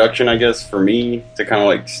introduction, I guess, for me to kind of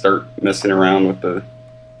like start messing around with the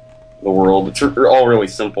world. It's all really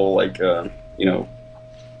simple, like kind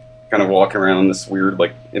of walking around this weird,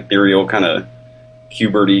 like ethereal kind of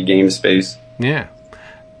Kubert-y game space. Yeah.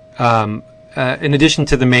 In addition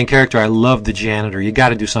to the main character, I love the janitor. You got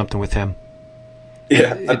to do something with him.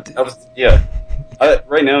 Yeah,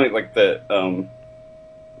 right now, like the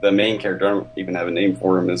main character, I don't even have a name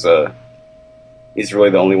for him, is he's really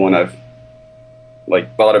the only one I've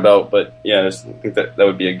like thought about. But yeah, I just think that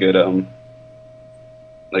would be a good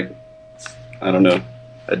I don't know,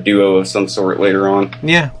 a duo of some sort later on.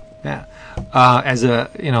 Yeah. As a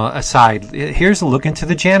aside, here's a look into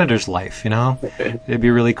the janitor's life. It'd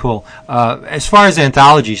be really cool. As far as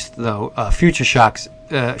anthologies, though, Future Shock,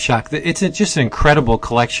 it's just an incredible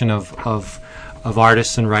collection of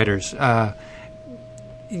artists and writers.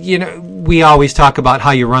 We always talk about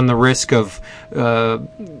how you run the risk of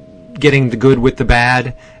getting the good with the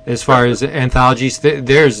bad. As far as anthologies,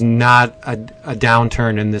 there's not a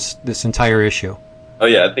downturn in this entire issue. Oh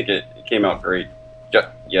yeah, I think it came out great.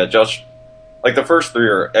 Yeah, Josh. Like the first three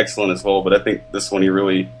are excellent as well, but I think this one he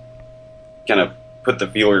really kind of put the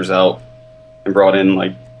feelers out and brought in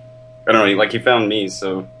like I don't know, like he found me.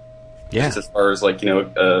 So yeah, just as far as like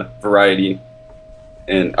variety,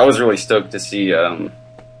 and I was really stoked to see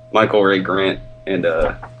Michael Ray Grant and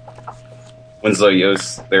Winslow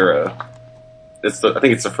Yost. They're I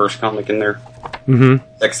think it's the first comic in there. Mm-hmm.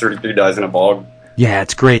 X-33 Dies in a Bog. Yeah,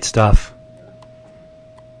 it's great stuff.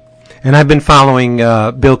 And I've been following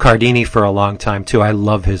Bill Cardini for a long time, too. I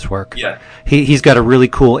love his work. Yeah. He's got a really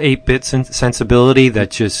cool 8-bit sensibility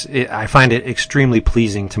that I find it extremely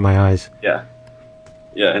pleasing to my eyes. Yeah.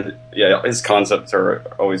 Yeah, his concepts are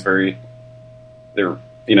always they're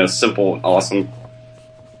simple and awesome.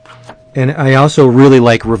 And I also really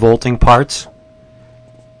like Revolting Parts.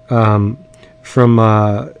 From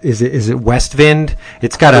is it Westwind?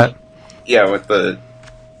 It's got a with the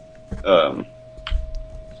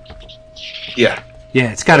Yeah,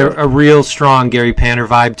 it's got a real strong Gary Panter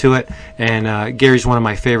vibe to it, and Gary's one of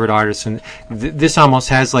my favorite artists. And this almost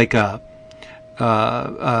has like a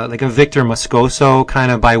Victor Moscoso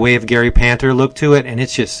kind of by way of Gary Panter look to it, and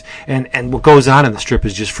it's just and what goes on in the strip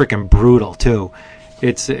is just freaking brutal too.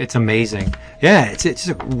 It's amazing. Yeah, it's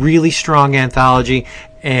a really strong anthology,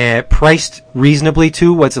 priced reasonably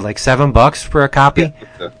too. What's it, like $7 for a copy?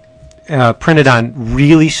 Yeah. Printed on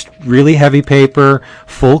really heavy paper,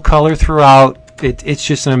 full color throughout. It's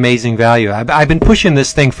just an amazing value. I've been pushing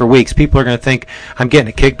this thing for weeks. People are going to think I'm getting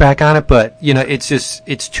a kickback on it, but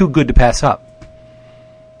it's too good to pass up.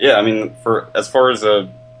 Yeah, I mean, for as far as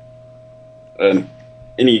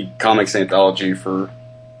any comics anthology,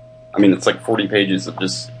 it's like 40 pages of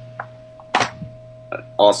just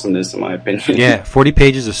awesomeness, in my opinion. Yeah, 40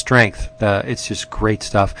 pages of strength. It's just great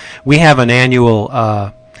stuff. We have an annual,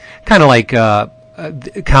 kind of like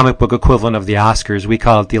comic book equivalent of the Oscars. We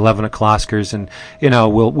call it the 11 o'clock Oscars, and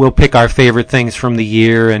we'll pick our favorite things from the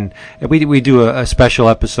year, and we do a special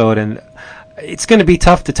episode, and it's going to be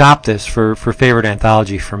tough to top this for favorite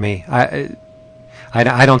anthology for me. I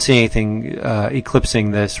don't see anything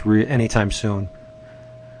eclipsing this anytime soon.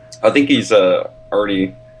 I think he's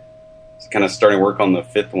already kind of starting work on the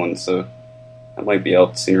 5th one, so that might be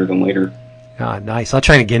out sooner than later. Ah, nice. I'll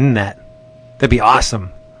try to get in that. That'd be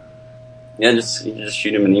awesome. Yeah, you just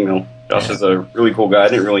shoot him an email. Josh is a really cool guy. I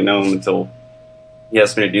didn't really know him until he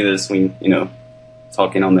asked me to do this. We,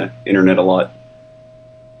 talking on the internet a lot.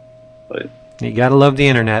 But you gotta love the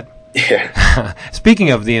internet. Yeah. Speaking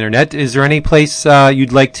of the internet, is there any place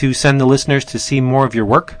you'd like to send the listeners to see more of your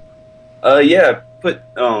work? Yeah. I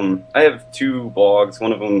have 2 blogs.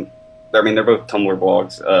 One of them, they're both Tumblr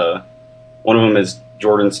blogs. One of them is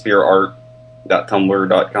Jordan Speer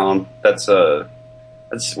Art.tumblr.com. That's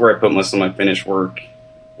where I put most of my finished work,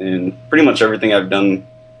 and pretty much everything I've done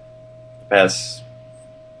the past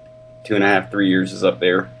 2.5, 3 years is up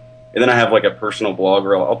there. And then I have like a personal blog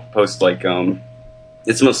where I'll post like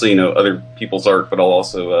it's mostly other people's art, but I'll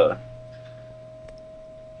also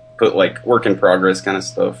put like work in progress kind of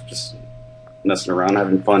stuff, just messing around,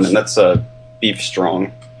 having fun, and that's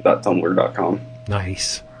beefstrong.tumblr.com.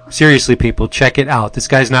 Nice. Seriously, people, check it out. This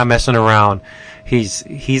guy's not messing around.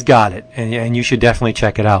 He's got it, and you should definitely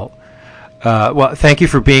check it out. Well, thank you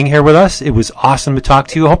for being here with us. It was awesome to talk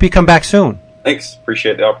to you. I hope you come back soon. Thanks.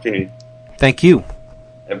 Appreciate the opportunity. Thank you.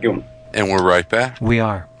 Have a good one. And we're right back. We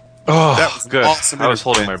are. Oh, That was good. awesome. I was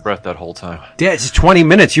holding my breath that whole time. Yeah, it's 20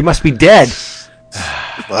 minutes. You must be dead.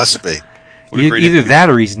 Must be. Either that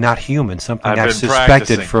or he's not human. Something I've I've been suspected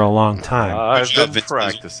practicing. for a long time. I've job, been Vince.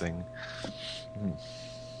 practicing.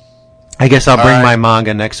 I guess I'll bring All my right.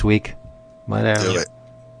 manga next week. Whatever. Do it.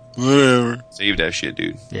 Whatever. Save that shit,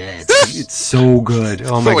 dude. Yeah, it's so good.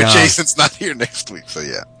 Oh my But when god. Jason's not here next week, so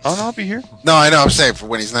yeah. Oh, no, I'll be here. No, I know. I'm saying for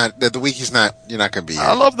when he's not, the week he's not, you're not going to be here.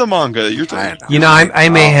 I love the manga. You're I know. You know, I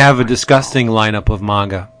may have a disgusting lineup of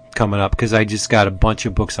manga coming up because I just got a bunch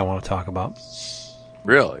of books I want to talk about.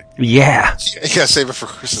 Really? Yeah. You got to save it for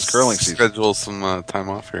Chris's curling season. Schedule some time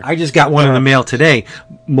off here. I just got one in the mail today.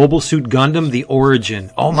 Mobile Suit Gundam, The Origin.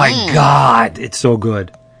 Oh my god, it's so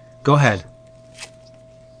good. Go ahead.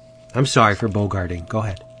 I'm sorry for bogarting. Go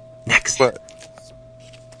ahead. Next. What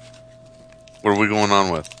are we going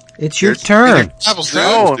on with? It's your turn. Travels, dude.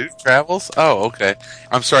 Oh, travels? Oh, okay.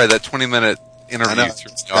 I'm sorry, that 20-minute I interview know.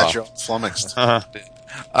 threw me Got off. you all flummoxed.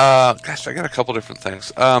 Gosh, I got a couple different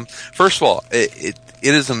things. First of all, it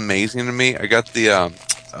is amazing to me. I got the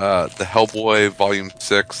Hellboy Volume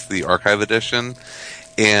 6, the Archive Edition,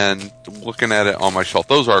 and looking at it on my shelf,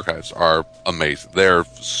 those archives are amazing. They're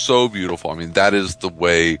so beautiful. I mean, that is the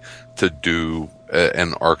way to do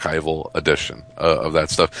an archival edition of that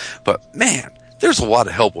stuff. But man, there's a lot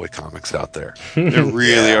of Hellboy comics out there. They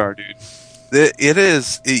really are, dude. It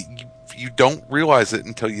is. You don't realize it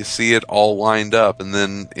until you see it all lined up, and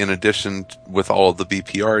then in addition with all of the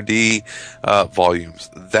BPRD volumes,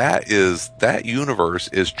 that universe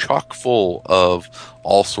is chock full of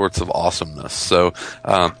all sorts of awesomeness. So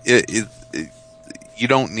you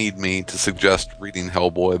don't need me to suggest reading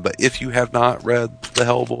Hellboy, but if you have not read the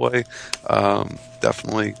Hellboy,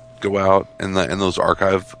 definitely go out, and those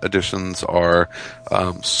archive editions are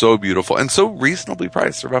so beautiful and so reasonably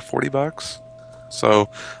priced. They're about $40. So,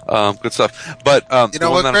 good stuff. But, You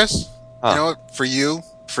know what, Chris? You know what? For you,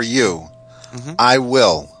 Mm-hmm. I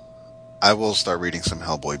will start reading some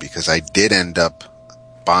Hellboy because I did end up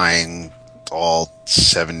buying all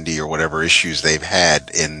 70 or whatever issues they've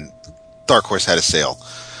had in Dark Horse had a sale.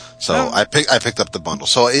 So I picked up the bundle.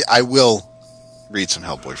 So I will read some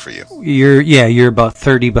Hellboy for you. You're about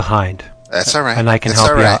 30 behind. That's all right. And I can That's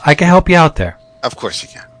help all you right. out. I can help you out there. Of course you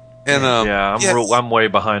can. And, I'm way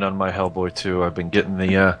behind on my Hellboy too. I've been getting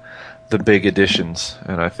the big editions,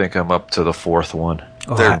 and I think I'm up to the 4th one.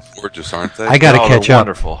 Oh, they're gorgeous, aren't they? I got to catch they're up.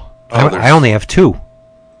 Wonderful. I only have 2.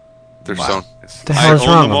 They're Wow. so nice. What the I hell is own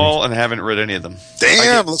wrong them with me? all and haven't read any of them.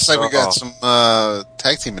 Damn, looks like we got some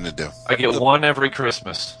tag teaming to do. I get one every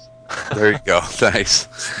Christmas. There you go. Nice.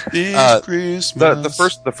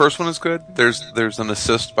 Christmas. The first one is good. There's an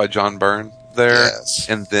assist by John Byrne there, Yes.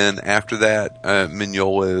 and then after that,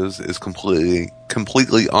 Mignola is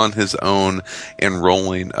completely on his own and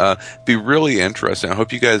rolling. Be really interesting. I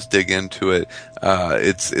hope you guys dig into it.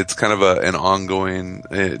 It's kind of an ongoing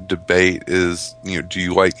debate. Is do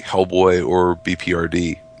you like Hellboy or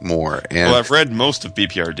BPRD more? And Well, I've read most of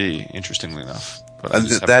BPRD, interestingly enough. But I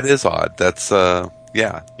just that is odd. That's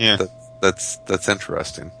Yeah. That's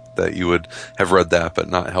interesting that you would have read that, but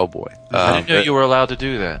not Hellboy. I didn't know you were allowed to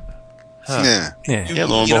do that. Huh. Yeah.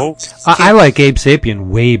 Lo and behold. I like Abe Sapien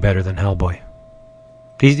way better than Hellboy.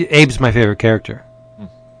 Abe's my favorite character.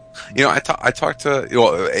 I talked to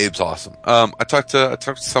Abe's awesome. I talked to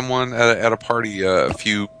someone at a party a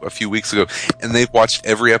few weeks ago, and they've watched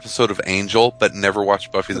every episode of Angel, but never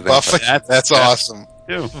watched Buffy the Vampire. That's awesome.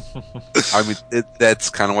 Too. I mean, that's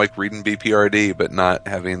kind of like reading BPRD, but not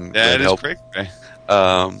having That is help. great.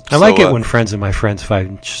 I like it when friends of my friends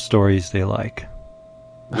find stories they like.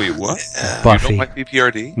 Wait, what? Buffy. You don't like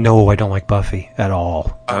BPRD? No, I don't like Buffy at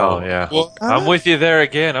all. Oh yeah, Well, I'm with you there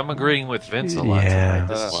again. I'm agreeing with Vince a lot. Yeah. tonight.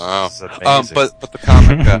 This Wow. is amazing. But the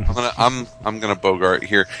comic I'm gonna bogart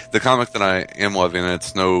here. The comic that I am loving,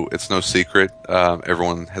 it's no secret.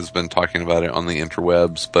 Everyone has been talking about it on the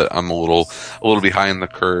interwebs, but I'm a little behind the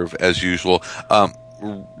curve as usual.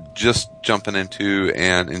 Just jumping into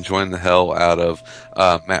and enjoying the hell out of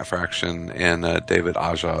Matt Fraction and David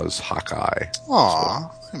Aja's Hawkeye.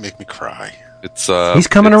 Aw, you make me cry. It's He's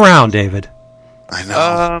coming around, David. I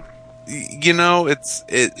know. They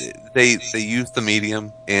use the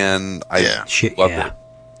medium, and I Shit, love yeah. it.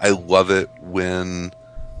 I love it when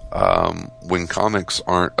comics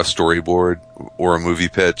aren't a storyboard or a movie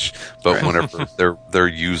pitch, but whenever they're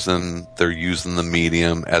using the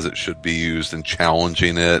medium as it should be used and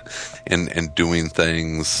challenging it and doing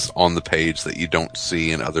things on the page that you don't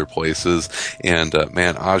see in other places. And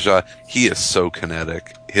man, Aja, he is so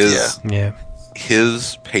kinetic.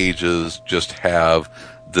 His pages just have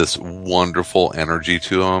this wonderful energy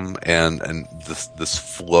to them and this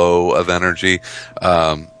flow of energy.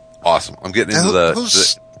 Awesome. I'm getting into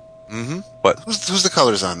What? Who's the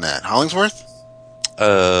colors on that? Hollingsworth?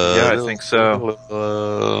 Yeah, I think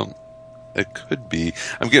so. It could be.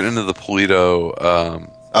 I'm getting into the Polito.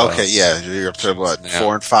 Okay, you're up to what?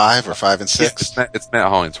 4 and 5 or 5 and 6? It's Matt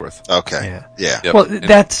Hollingsworth. Okay, yeah. Yep. Well,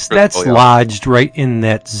 that's lodged right in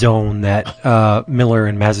that zone that Miller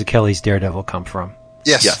and Mazzucchelli's Daredevil come from.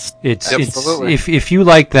 Yes. It's Absolutely. if you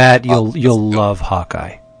like that, you'll love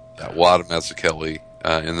Hawkeye. A lot of Mazzucchelli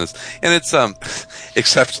in this, and it's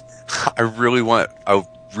except I really want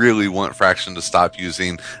Fraction to stop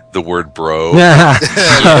using the word bro.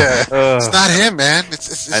 It's not him, man.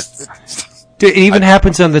 It even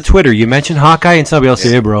happens on the Twitter. You mention Hawkeye and somebody else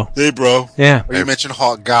say, "Hey, bro." Hey, bro. Yeah. Or you mentioned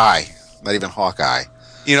Hawkeye, not even Hawkeye.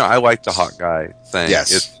 I like the Hawkeye thing.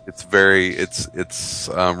 Yes. It's very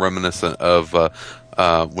reminiscent of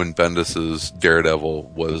when Bendis's Daredevil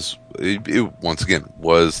was once again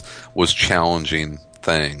was challenging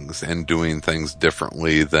things and doing things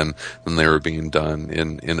differently than they were being done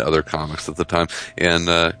in other comics at the time. And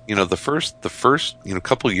the first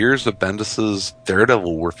couple years of Bendis's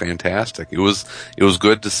Daredevil were fantastic. It was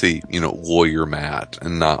good to see Lawyer Matt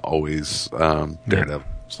and not always Daredevil.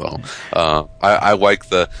 So I like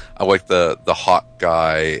the hot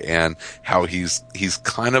guy and how he's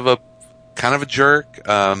kind of a jerk.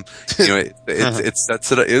 It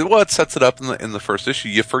sets it up in the first issue.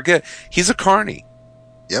 You forget he's a carny.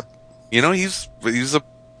 Yep. He's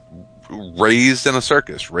raised in a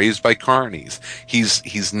circus, raised by carnies. He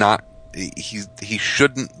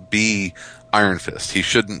shouldn't be Iron Fist. He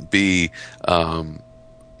shouldn't be a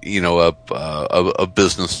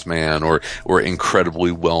businessman or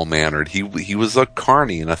incredibly well mannered. He was a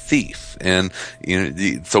carny and a thief, and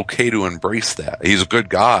it's okay to embrace that. He's a good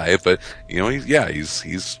guy, but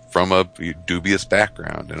he's from a dubious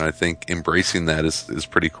background, and I think embracing that is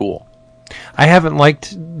pretty cool. I haven't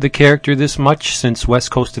liked the character this much since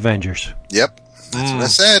West Coast Avengers. Yep, that's what I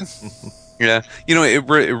said. Yeah, it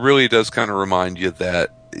really does kind of remind you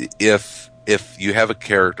that if you have a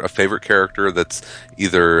favorite character that's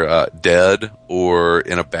either dead or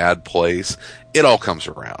in a bad place, it all comes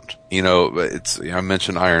around. I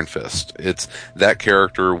mentioned Iron Fist. That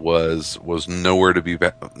character was nowhere to be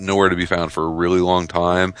found for a really long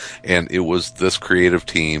time, and it was this creative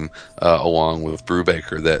team along with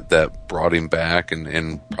Brubaker that brought him back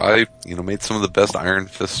and probably made some of the best Iron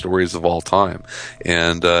Fist stories of all time.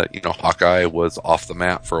 And Hawkeye was off the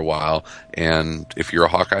map for a while, and if you're a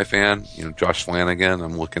Hawkeye fan, Josh Flanagan,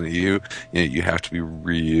 I'm looking at you. You have to be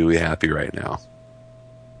really happy right now.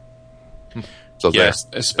 So yes,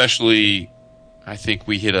 especially I think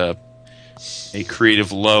we hit a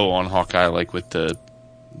creative low on Hawkeye, like with the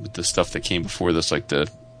stuff that came before this, like the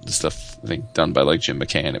stuff I think done by like Jim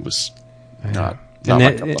McCann. It was not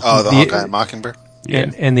my cup of Hawkeye and Mockingbird. Yeah.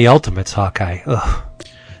 And the Ultimates Hawkeye. Ugh.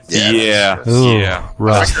 Yeah. Ooh,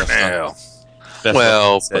 rough.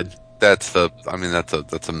 well, that's a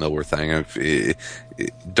Miller thing.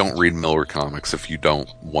 Don't read Miller comics if you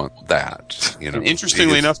don't want that. And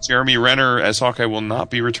interestingly enough, Jeremy Renner as Hawkeye will not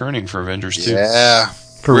be returning for Avengers 2. Yeah,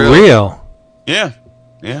 For real? Yeah.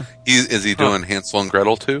 Is he doing Hansel and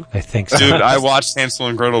Gretel too? I think so. Dude, I watched Hansel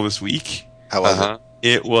and Gretel this week. how was it?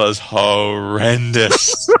 It was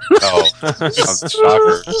horrendous. Oh, I'm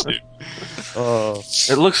shocker. Oh,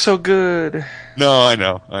 it looks so good. No, I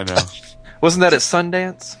know. Wasn't that at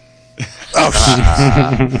Sundance?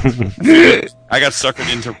 I got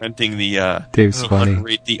suckered into renting the Dave's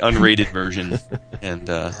funny. the unrated version, and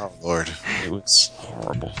Oh Lord, it was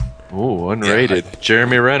horrible. Ooh, unrated.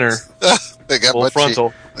 Jeremy Renner, they got full what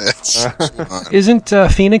frontal. Isn't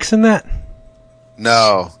Phoenix in that?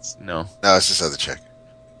 No, No. it's this other chick.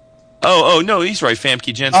 Oh no, he's right.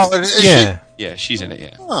 Famke Jensen. Oh, is Yeah. Yeah, she's in it. Yeah,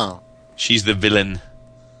 she? Oh, she's the villain.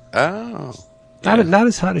 Oh, Not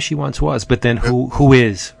as hot as she once was, but then who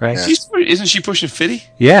is, right? Yeah. Isn't she pushing 50?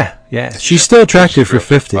 Yeah. She's still attractive for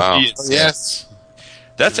 50. wow. yes.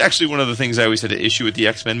 That's actually one of the things I always had an issue with the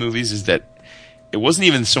X-Men movies is that it wasn't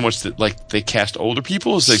even so much that like they cast older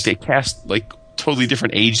people, it's like they cast like totally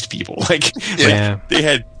different aged people. Like they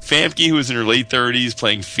had Famke who was in her late 30s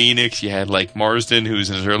playing Phoenix. You had like Marsden who was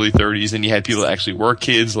in his early 30s, and you had people that actually were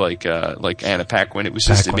kids like Anna Paquin. It was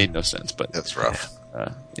just it made no sense. But That's rough.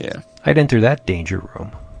 yeah. I'd enter that danger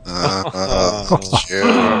room. Sure.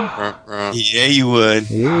 Yeah, you would.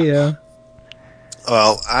 Yeah.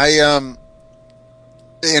 Well,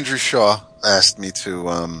 Andrew Shaw asked me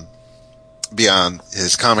to be on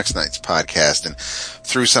his Comics Nights podcast and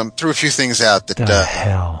threw a few things out that The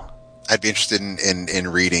hell. I'd be interested in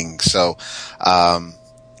reading. So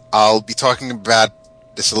I'll be talking about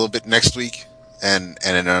this a little bit next week and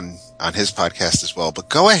on his podcast as well. But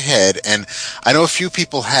go ahead, and I know a few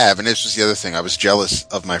people have, and this was the other thing. I was jealous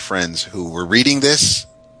of my friends who were rereading this,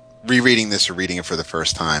 or reading it for the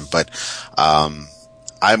first time. But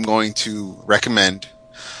I'm going to recommend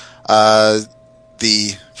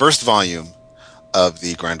the first volume of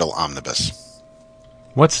the Grendel Omnibus.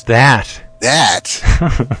 What's that? That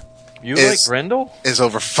You like Grendel? is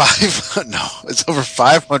over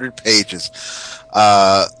 500 pages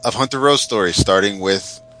of Hunter Rose stories, starting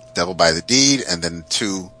with Devil by the Deed, and then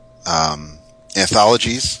 2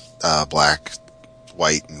 anthologies, Black,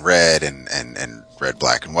 White, and Red, and Red,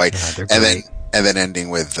 Black, and White, and then ending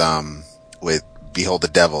with Behold the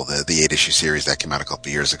Devil, the 8-issue series that came out a couple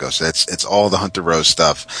of years ago. So it's all the Hunter Rose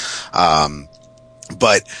stuff.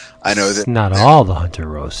 But I know that Not all the Hunter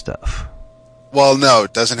Rose stuff. Well, no,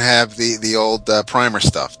 it doesn't have the old primer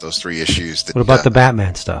stuff. Those 3 issues. That, What about the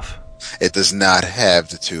Batman stuff? It does not have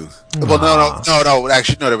the 2. Well, no.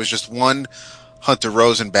 Actually, no. There was just one Hunter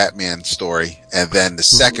Rose and Batman story, and then the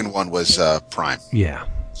second one was Prime. Yeah.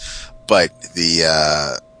 But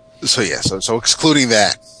so excluding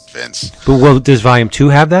that, Vince. But does Volume 2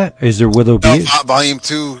 have that? Will there be? Volume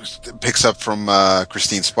 2 picks up from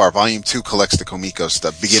Christine Spar. Volume 2 collects the Komiko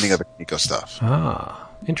stuff, beginning of the Komiko stuff. Ah,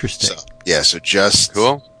 interesting. So just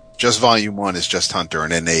Cool. Just volume 1 is just Hunter,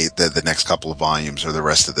 and then the next couple of volumes are the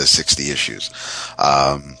rest of the 60 issues.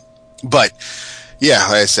 But yeah,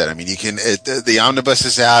 like I said, I mean, you can, the omnibus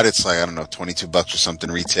is out. It's like, I don't know, $22 or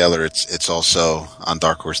something retailer. It's also on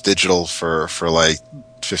Dark Horse Digital for like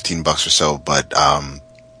 $15 or so. But,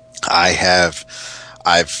 I've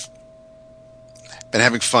been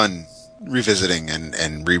having fun revisiting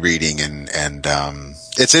and rereading and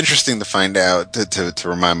it's interesting to find out, to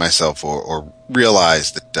remind myself or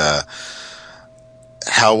realize that,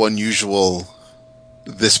 how unusual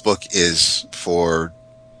this book is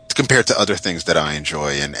compared to other things that I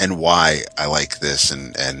enjoy and why I like this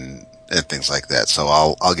and things like that. So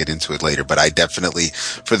I'll get into it later, but I definitely,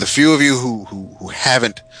 for the few of you who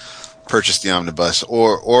haven't purchased the omnibus,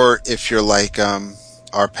 or if you're like,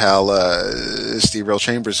 our pal, Steve Real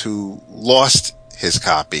Chambers, who lost his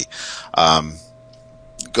copy,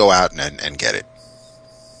 go out and get it.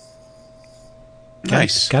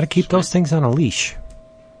 Nice. Got to keep those things on a leash.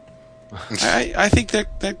 I think that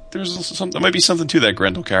there might be something to that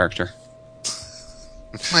Grendel character.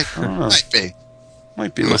 Might be.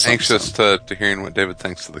 Might be. I'm anxious to hearing what David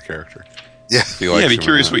thinks of the character. Yeah. Be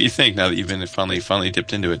curious what you think now that you've been finally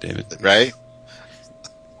dipped into it, David. Right?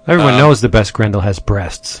 Everyone knows the best Grendel has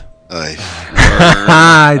breasts. Like,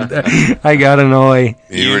 I got annoy.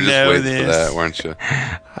 You were just know waiting this. for that, weren't you?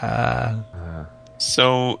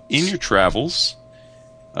 So, in your travels,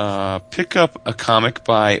 pick up a comic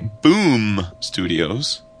by Boom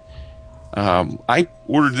Studios. I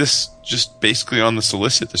ordered this just basically on the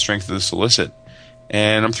strength of the solicit,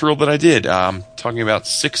 and I'm thrilled that I did. Talking about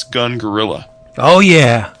 6 Gun Gorilla. Oh,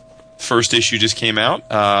 yeah. first issue just came out.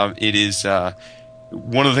 It is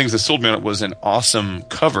one of the things that sold me on it was an awesome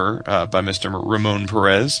cover by Mr. Ramon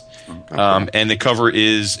Perez, and the cover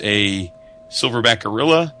is a silverback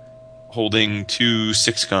gorilla holding 2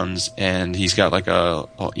 6-guns, and he's got like a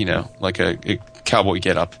cowboy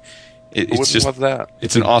getup. It's just love that.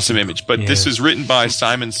 It's an awesome image. But this is written by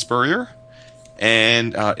Simon Spurrier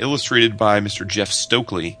and illustrated by Mr. Jeff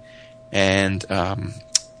Stokely. And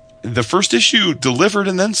the first issue delivered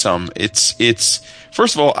and then some. It's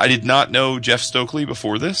first of all, I did not know Jeff Stokely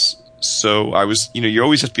before this, so I was, you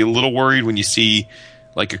always have to be a little worried when you see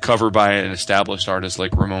like a cover by an established artist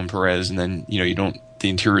like Ramon Perez, and then the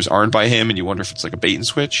interiors aren't by him, and you wonder if it's like a bait and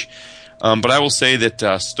switch. But I will say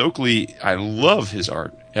that Stokely, I love his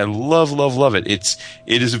art. I love it.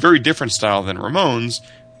 It is a very different style than Ramon's,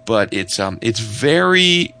 but it's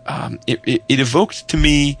very it evoked to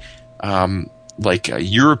me like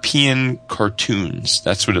European cartoons.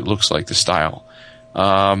 That's what it looks like, the style.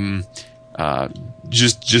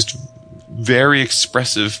 Just very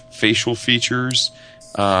expressive facial features.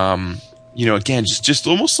 Again, just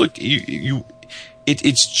almost like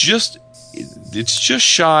it's just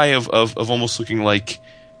shy of almost looking like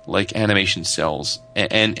animation cells,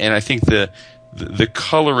 and I think the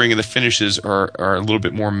coloring and the finishes are a little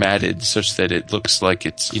bit more matted, such that it looks like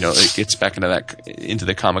it's it gets back into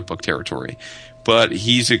the comic book territory. But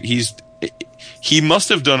he must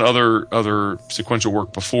have done other sequential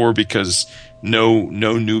work before, because no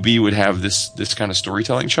newbie would have this kind of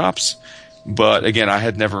storytelling chops. But again, I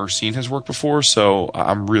had never seen his work before, so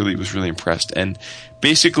was really impressed. And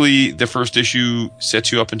basically, the first issue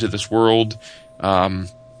sets you up into this world.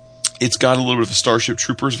 It's got a little bit of a Starship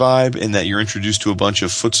Troopers vibe, in that you're introduced to a bunch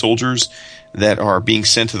of foot soldiers that are being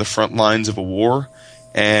sent to the front lines of a war.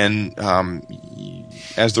 And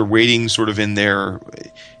as they're waiting sort of in their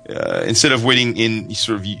instead of waiting in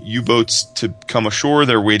sort of U-boats to come ashore,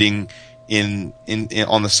 they're waiting in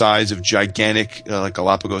on the sides of gigantic like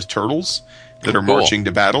Galapagos turtles that are marching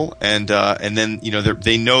to battle. And then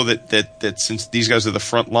they know that since these guys are the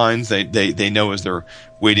front lines, they know as they're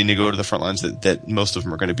waiting to go to the front lines that most of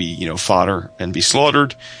them are going to be fodder and be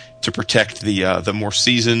slaughtered, to protect the more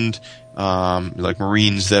seasoned like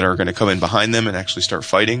Marines that are going to come in behind them and actually start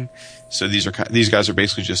fighting. So these guys are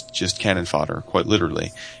basically just cannon fodder, quite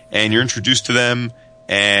literally. And you're introduced to them,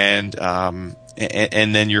 and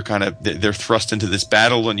then you're they're thrust into this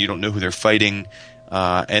battle, and you don't know who they're fighting.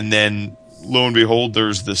 And then lo and behold,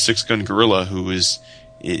 there's the 6-gun gorilla who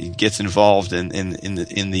gets involved in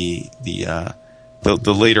the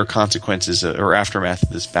later consequences or aftermath of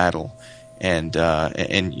this battle. And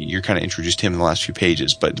you're kind of introduced to him in the last few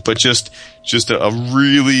pages, but just a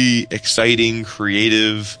really exciting,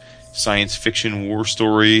 creative science fiction war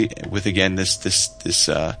story with, again, this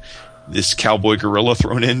cowboy gorilla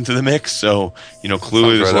thrown into the mix. So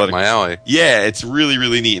clearly there's a lot of my alley. Yeah, it's really,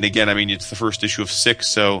 really neat. And again, I mean, it's the first issue of 6,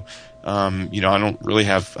 so I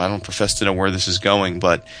don't profess to know where this is going,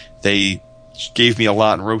 but they gave me a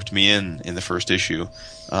lot and roped me in the first issue.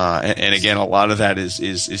 And again, a lot of that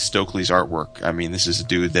is Stokely's artwork. I mean, this is a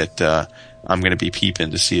dude that I'm going to be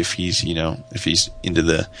peeping to see if he's into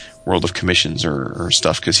the world of commissions or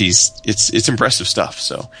stuff, because it's impressive stuff.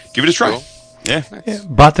 So give it a try. Cool. Yeah. Nice.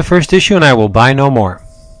 Bought the first issue, and I will buy no more.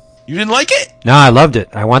 You didn't like it? No, I loved it.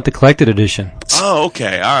 I want the collected edition. Oh,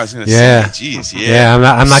 okay. I was going to say, geez, yeah.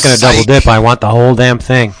 Yeah, I'm not going to double dip. I want the whole damn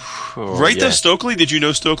thing. Right, though, Stokely? Did you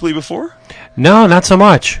know Stokely before? No, not so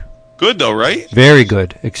much. Good, though, right? Very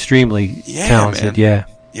good. Extremely talented, man.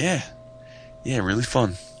 Yeah. Yeah, really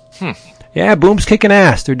fun. Yeah, Boom's kicking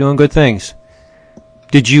ass. They're doing good things.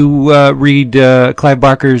 Did you read Clive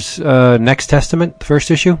Barker's Next Testament, the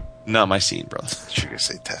first issue? Not my scene, brother. You're going to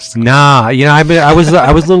say Testament. Nah, I was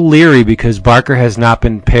a little leery, because Barker has not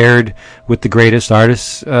been paired with the greatest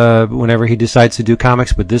artists whenever he decides to do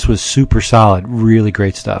comics, but this was super solid. Really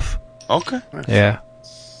great stuff. Okay. Yeah.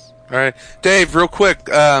 All right, Dave. Real quick,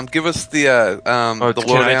 give us the lowdown.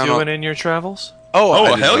 Can I do it in your travels?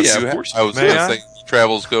 Oh, hell yeah! Of course. I was going to say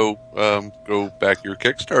travels go back your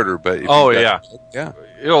Kickstarter, but yeah.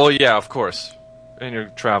 Oh yeah, of course. In your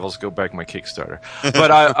travels, go back my Kickstarter.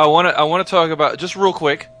 But I want to talk about, just real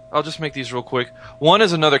quick. I'll just make these real quick. One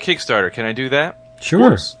is another Kickstarter. Can I do that?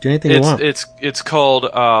 Sure. Do anything you want. It's called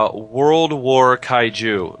World War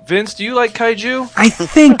Kaiju. Vince, do you like kaiju? I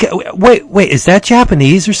think. Wait. Is that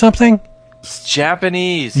Japanese or something? It's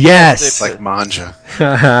Japanese. Yes. It's like manja.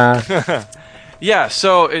 Yeah.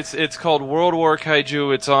 So it's called World War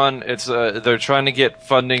Kaiju. They're trying to get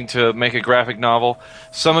funding to make a graphic novel.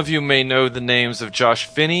 Some of you may know the names of Josh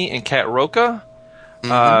Finney and Kat Roca.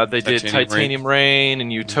 They did Titanium Rain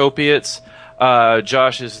and Utopiates.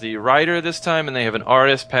 Josh is the writer this time, and they have an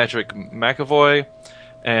artist, Patrick McAvoy,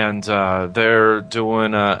 and they're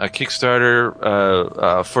doing a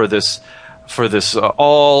Kickstarter for this.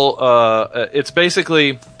 It's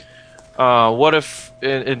basically what if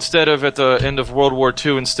instead of at the end of World War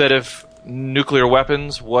II, instead of nuclear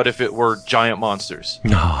weapons, what if it were giant monsters?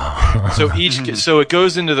 So it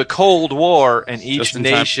goes into the Cold War, and each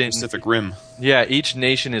nation, Pacific Rim. Yeah, each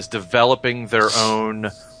nation is developing their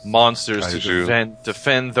own monsters to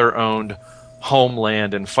defend their own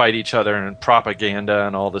homeland and fight each other, and propaganda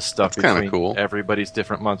and all this stuff. That's between cool. Everybody's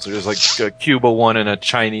different monsters. There's like a Cuba one and a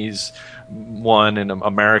Chinese one, and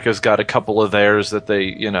America's got a couple of theirs that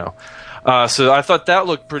they, So I thought that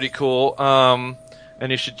looked pretty cool. And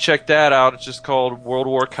you should check that out. It's just called World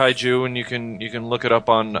War Kaiju, and you can look it up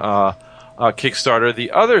on Kickstarter. The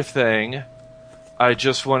other thing I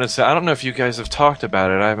just want to say, I don't know if you guys have talked about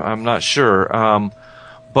it. I'm not sure,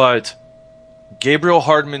 but Gabriel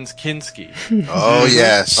Hardman's Kinski. Oh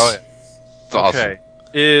yes. Oh, yeah. It's awesome. Okay,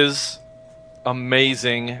 is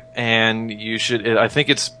amazing, and you should. I think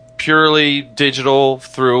it's purely digital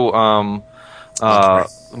through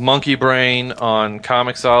Monkey Brain on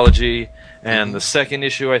Comixology. And the second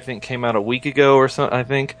issue, I think, came out a week ago or something, I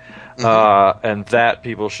think. And that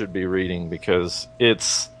people should be reading because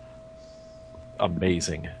it's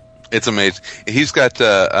amazing. It's amazing. He's got,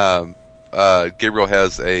 Gabriel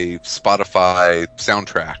has a Spotify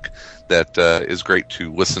soundtrack that is great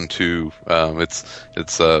to listen to. It's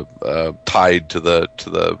tied to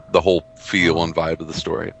the whole feel and vibe of the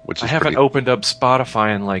story, which is I haven't opened up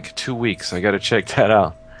Spotify in like 2 weeks. I got to check that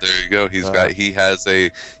out. There you go. He has a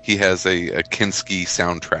Kinski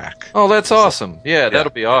soundtrack. Oh, that's awesome. Yeah,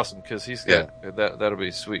 that'll be awesome because he's got that'll be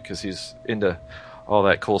sweet because he's into all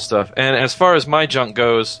that cool stuff. And as far as my junk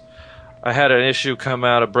goes, I had an issue come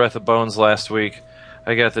out of Breath of Bones last week.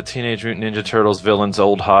 I got the Teenage Mutant Ninja Turtles Villains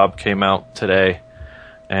Old Hob came out today,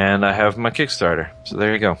 and I have my Kickstarter. So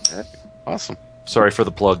there you go. Awesome. Sorry for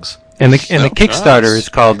the plugs. And the Kickstarter is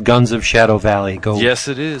called Guns of Shadow Valley. Go. Yes,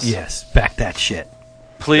 it is. Yes, back that shit.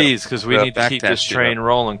 Please, because we need to keep this train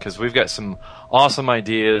rolling, because we've got some awesome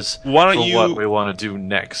ideas for what we want to do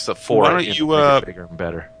next. Make it bigger and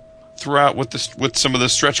better. Throw out what some of the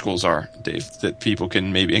stretch goals are, Dave, that people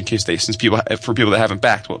can maybe, for people that haven't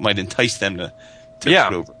backed, what might entice them to put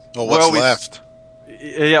over. Well, what's left?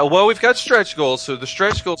 Yeah, well, we've got stretch goals. So the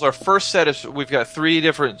stretch goals, our first set is, we've got 3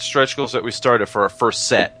 different stretch goals that we started for our first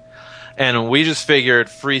set. And we just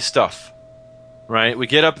figured free stuff. Right, we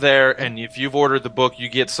get up there, and if you've ordered the book, you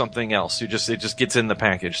get something else. It just gets in the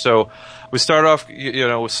package. So we start off,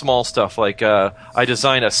 with small stuff like I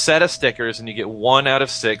designed a set of stickers, and you get 1 out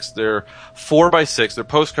of 6. They're 4x6. They're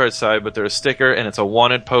postcard size, but they're a sticker, and it's a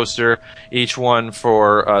wanted poster. Each one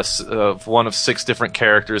for one of 6 different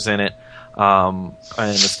characters in it, and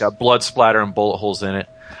it's got blood splatter and bullet holes in it.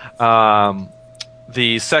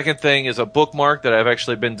 The second thing is a bookmark that I've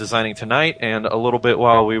actually been designing tonight and a little bit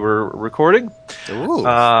while we were recording. Ooh.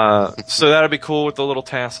 So that'll be cool with the little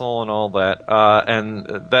tassel and all that. And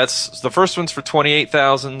that's the first one's for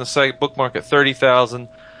 $28,000. The second bookmark at $30,000.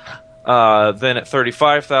 Then at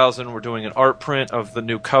 $35,000, we're doing an art print of the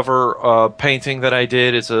new cover painting that I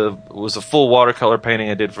did. It was a full watercolor painting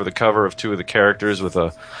I did for the cover of 2 of the characters with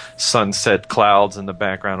a sunset clouds in the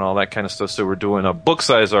background and all that kind of stuff. So we're doing a book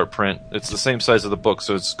size art print. It's the same size of the book,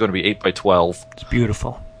 so it's going to be 8x12. It's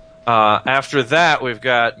beautiful. After that, we've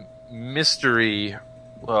got mystery.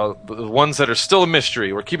 Well, the ones that are still a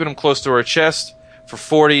mystery. We're keeping them close to our chest for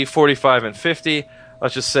 40, 45, and 50.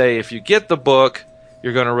 Let's just say if you get the book,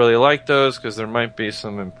 you're going to really like those because there might be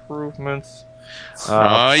some improvements.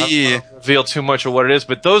 I don't want to reveal too much of what it is,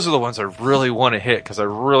 but those are the ones I really want to hit because I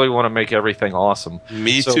really want to make everything awesome.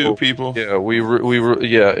 Me too, people. Yeah,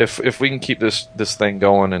 if we can keep this thing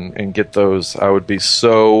going and get those, I would be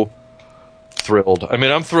so thrilled. I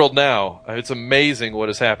mean, I'm thrilled now. It's amazing what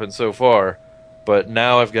has happened so far, but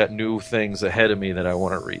now I've got new things ahead of me that I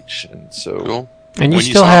want to reach, and so. Cool. And you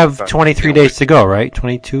still have 23 days to go, right?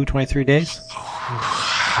 22, 23 days?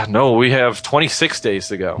 No, we have 26 days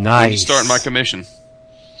to go. Nice. When you start my commission.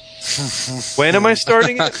 When am I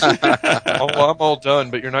starting it? I'm all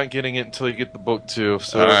done, but you're not getting it until you get the book too.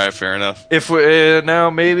 So all right, fair enough. If we, now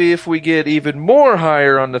maybe if we get even more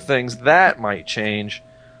higher on the things, that might change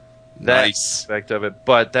that aspect of it.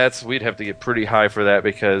 But we'd have to get pretty high for that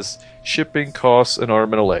because shipping costs an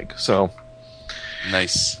arm and a leg. So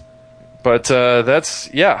nice. But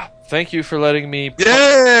thank you for letting me.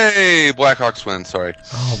 Yay! Blackhawks win. Sorry.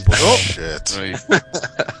 Oh boy! Shit.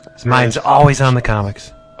 Mine's always on the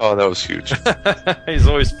comics. Oh, that was huge. He's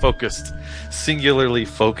always focused, singularly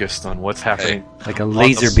focused on what's happening. Like a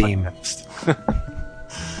laser beam.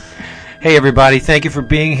 Hey, everybody. Thank you for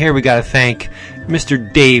being here. We got to thank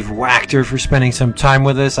Mr. Dave Wachter for spending some time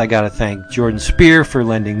with us. I got to thank Jordan Speer for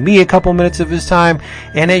lending me a couple minutes of his time.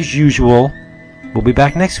 And as usual, we'll be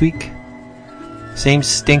back next week. Same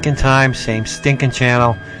stinking time, same stinking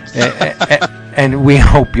channel. And we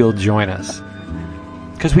hope you'll join us.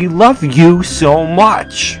 Because we love you so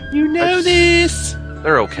much. You know this.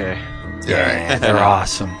 They're okay. Yeah, they're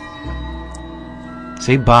awesome.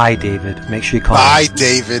 Say bye, David. Make sure you call Bye, him.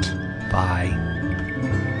 David. Bye.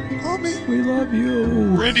 Homie. We love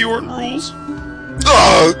you. Randy Orton rules.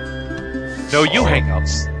 Oh. No, you hang up.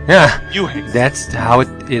 Yeah. You hang up. That's how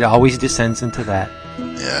it always descends into that.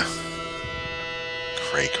 Yeah.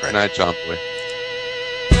 Cray. Good night, John Boy.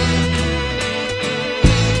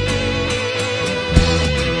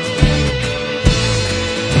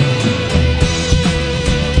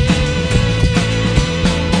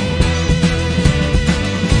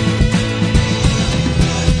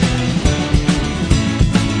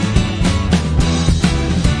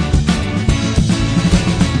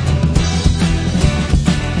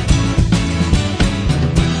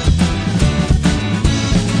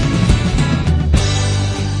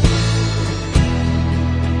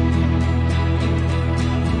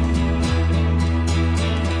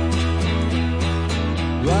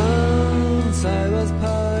 Once I was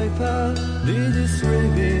Piper, did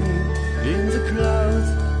swimming in the clouds.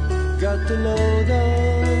 Got the load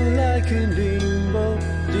on like in limbo,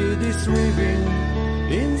 did swimming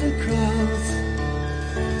in the clouds.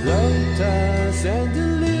 Lotus and the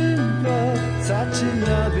limbo, such a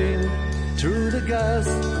loving through the gas.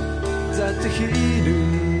 That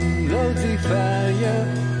hidden rosy fire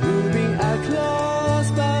moving across.